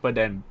lot cheaper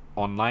than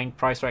online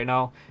price right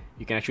now.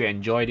 You can actually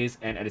enjoy this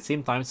and at the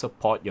same time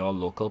support your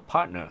local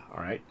partner.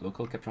 All right,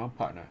 local Capture One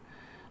partner.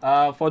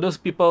 For those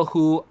people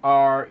who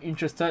are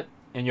interested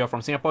and you're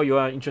from Singapore, you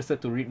are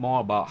interested to read more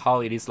about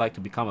how it is like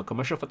to become a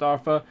commercial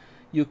photographer,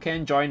 you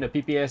can join the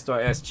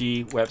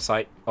ppas.sg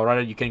website, or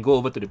rather you can go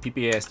over to the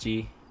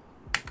ppas.sg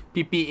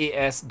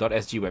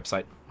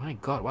website. My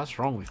god, what's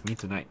wrong with me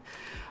tonight?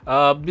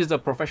 This is the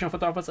Professional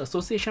Photographers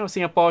Association of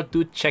Singapore.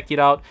 Do check it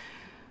out.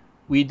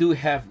 We do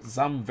have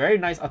some very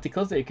nice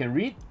articles that you can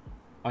read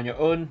on your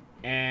own,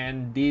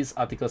 and these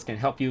articles can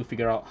help you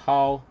figure out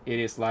how it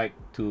is like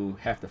to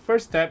have the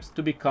first steps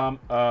to become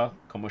a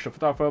commercial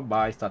photographer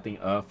by starting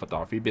a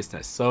photography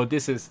business. So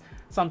this is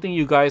something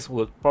you guys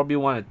would probably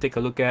want to take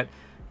a look at.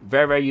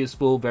 Very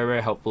useful,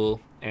 very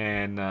helpful,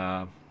 and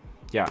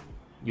yeah,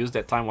 use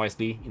that time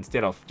wisely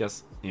instead of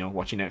just, you know,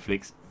 watching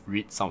Netflix.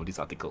 Read some of these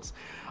articles.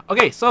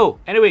 Okay, so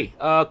anyway,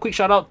 quick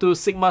shout out to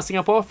Sigma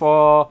Singapore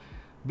for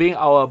being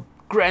our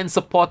grand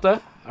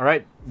supporter. All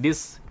right,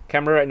 this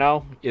camera right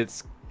now,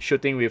 it's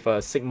shooting with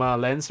a Sigma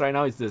lens right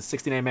now. It's the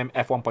 16mm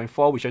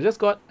f1.4, which I just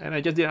got, and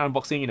I just did an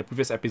unboxing in the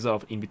previous episode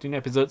of In Between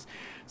episodes.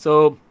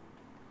 So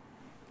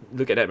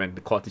look at that, man,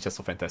 the quality is just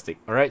so fantastic.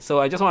 All right,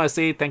 so I just want to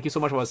say thank you so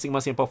much for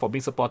Sigma Singapore for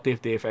being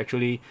supportive. They've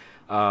actually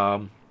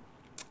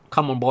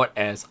come on board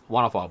as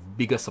one of our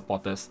biggest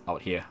supporters out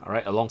here, all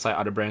right, alongside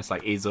other brands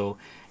like Azo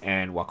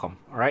and Wacom,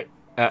 all right,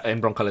 and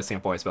Broncolor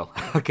Singapore as well.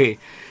 Okay,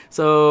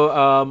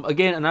 so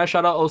again, another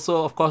shout out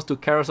also, of course, to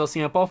Carousel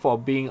Singapore for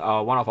being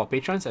one of our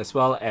patrons, as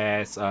well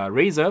as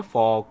Razer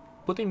for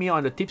putting me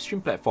on the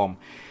Tipstream platform.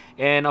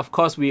 And of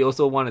course, we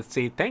also want to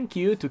say thank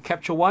you to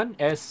Capture One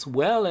as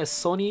well as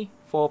Sony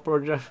for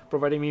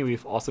providing me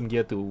with awesome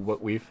gear to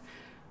work with.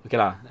 Okay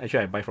lah,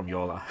 actually I buy from you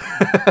all lah.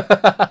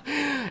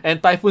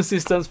 And Typhoon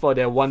Systems for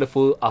their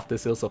wonderful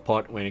after-sale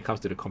support when it comes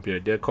to the computer.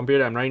 The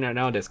computer I'm running right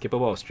now that's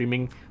capable of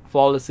streaming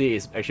flawlessly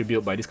is actually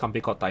built by this company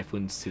called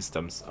Typhoon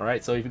Systems.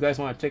 Alright, so if you guys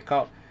want to check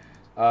out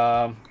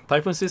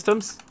Typhoon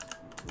Systems,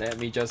 let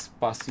me just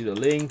pass you the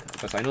link,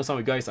 because I know some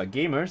of you guys are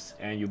gamers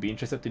and you'll be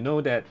interested to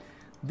know that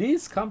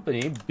this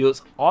company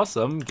builds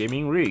awesome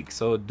gaming rigs.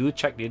 So do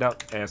check it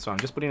out as well. I'm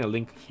just putting a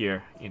link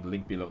here in the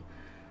link below.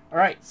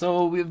 Alright,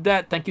 so with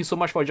that, thank you so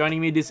much for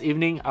joining me this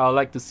evening. I would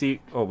like to see...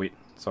 Oh wait,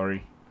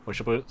 sorry. We're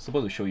supposed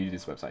to show you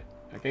this website.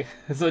 Okay,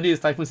 so this is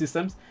Typhoon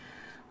Systems.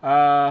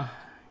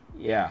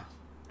 Yeah.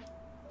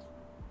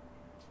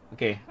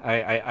 Okay,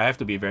 I have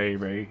to be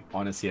very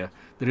honest here.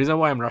 The reason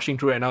why I'm rushing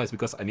through right now is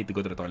because I need to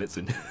go to the toilet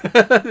soon.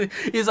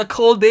 It's a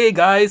cold day,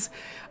 guys.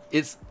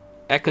 It's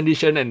air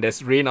conditioned and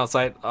there's rain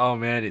outside. Oh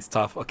man, it's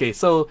tough. Okay,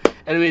 so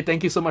anyway,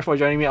 thank you so much for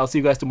joining me. I'll see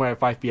you guys tomorrow at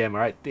 5 p.m.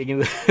 Alright,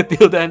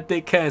 till then,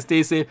 take care and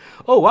stay safe.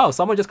 Oh wow,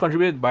 someone just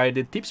contributed by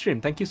the tip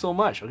stream. Thank you so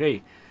much.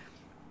 Okay,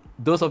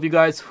 those of you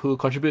guys who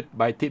contribute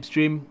by tip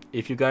stream,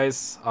 if you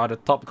guys are the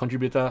top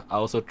contributor,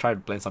 I'll also try to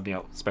plan something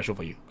out special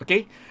for you.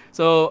 Okay?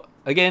 So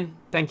again,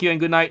 thank you and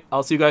good night.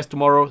 I'll see you guys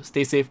tomorrow.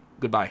 Stay safe.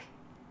 Goodbye.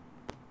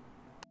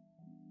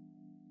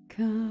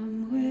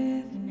 Come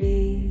with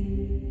me,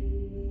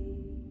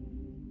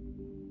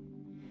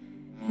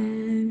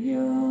 and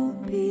you'll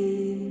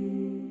be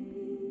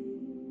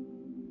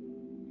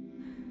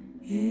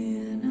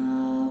in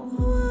a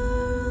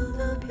world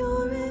of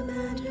pure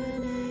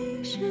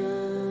imagination.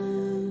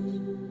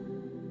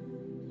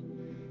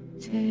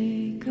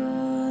 Take a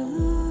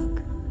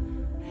look,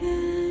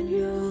 and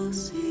you'll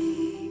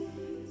see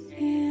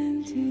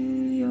into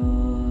your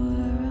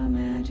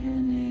imagination.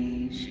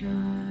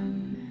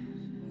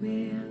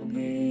 We'll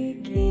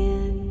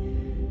begin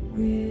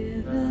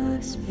with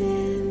a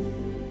spin,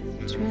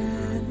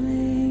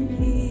 traveling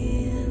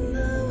in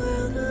the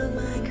world of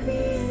my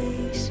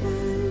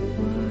creation.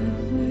 What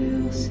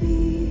we'll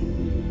see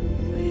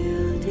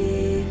will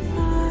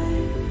defy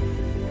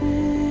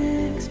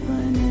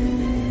explanation.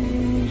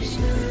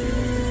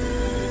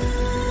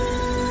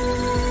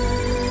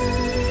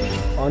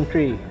 On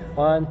 3.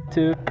 1,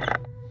 2.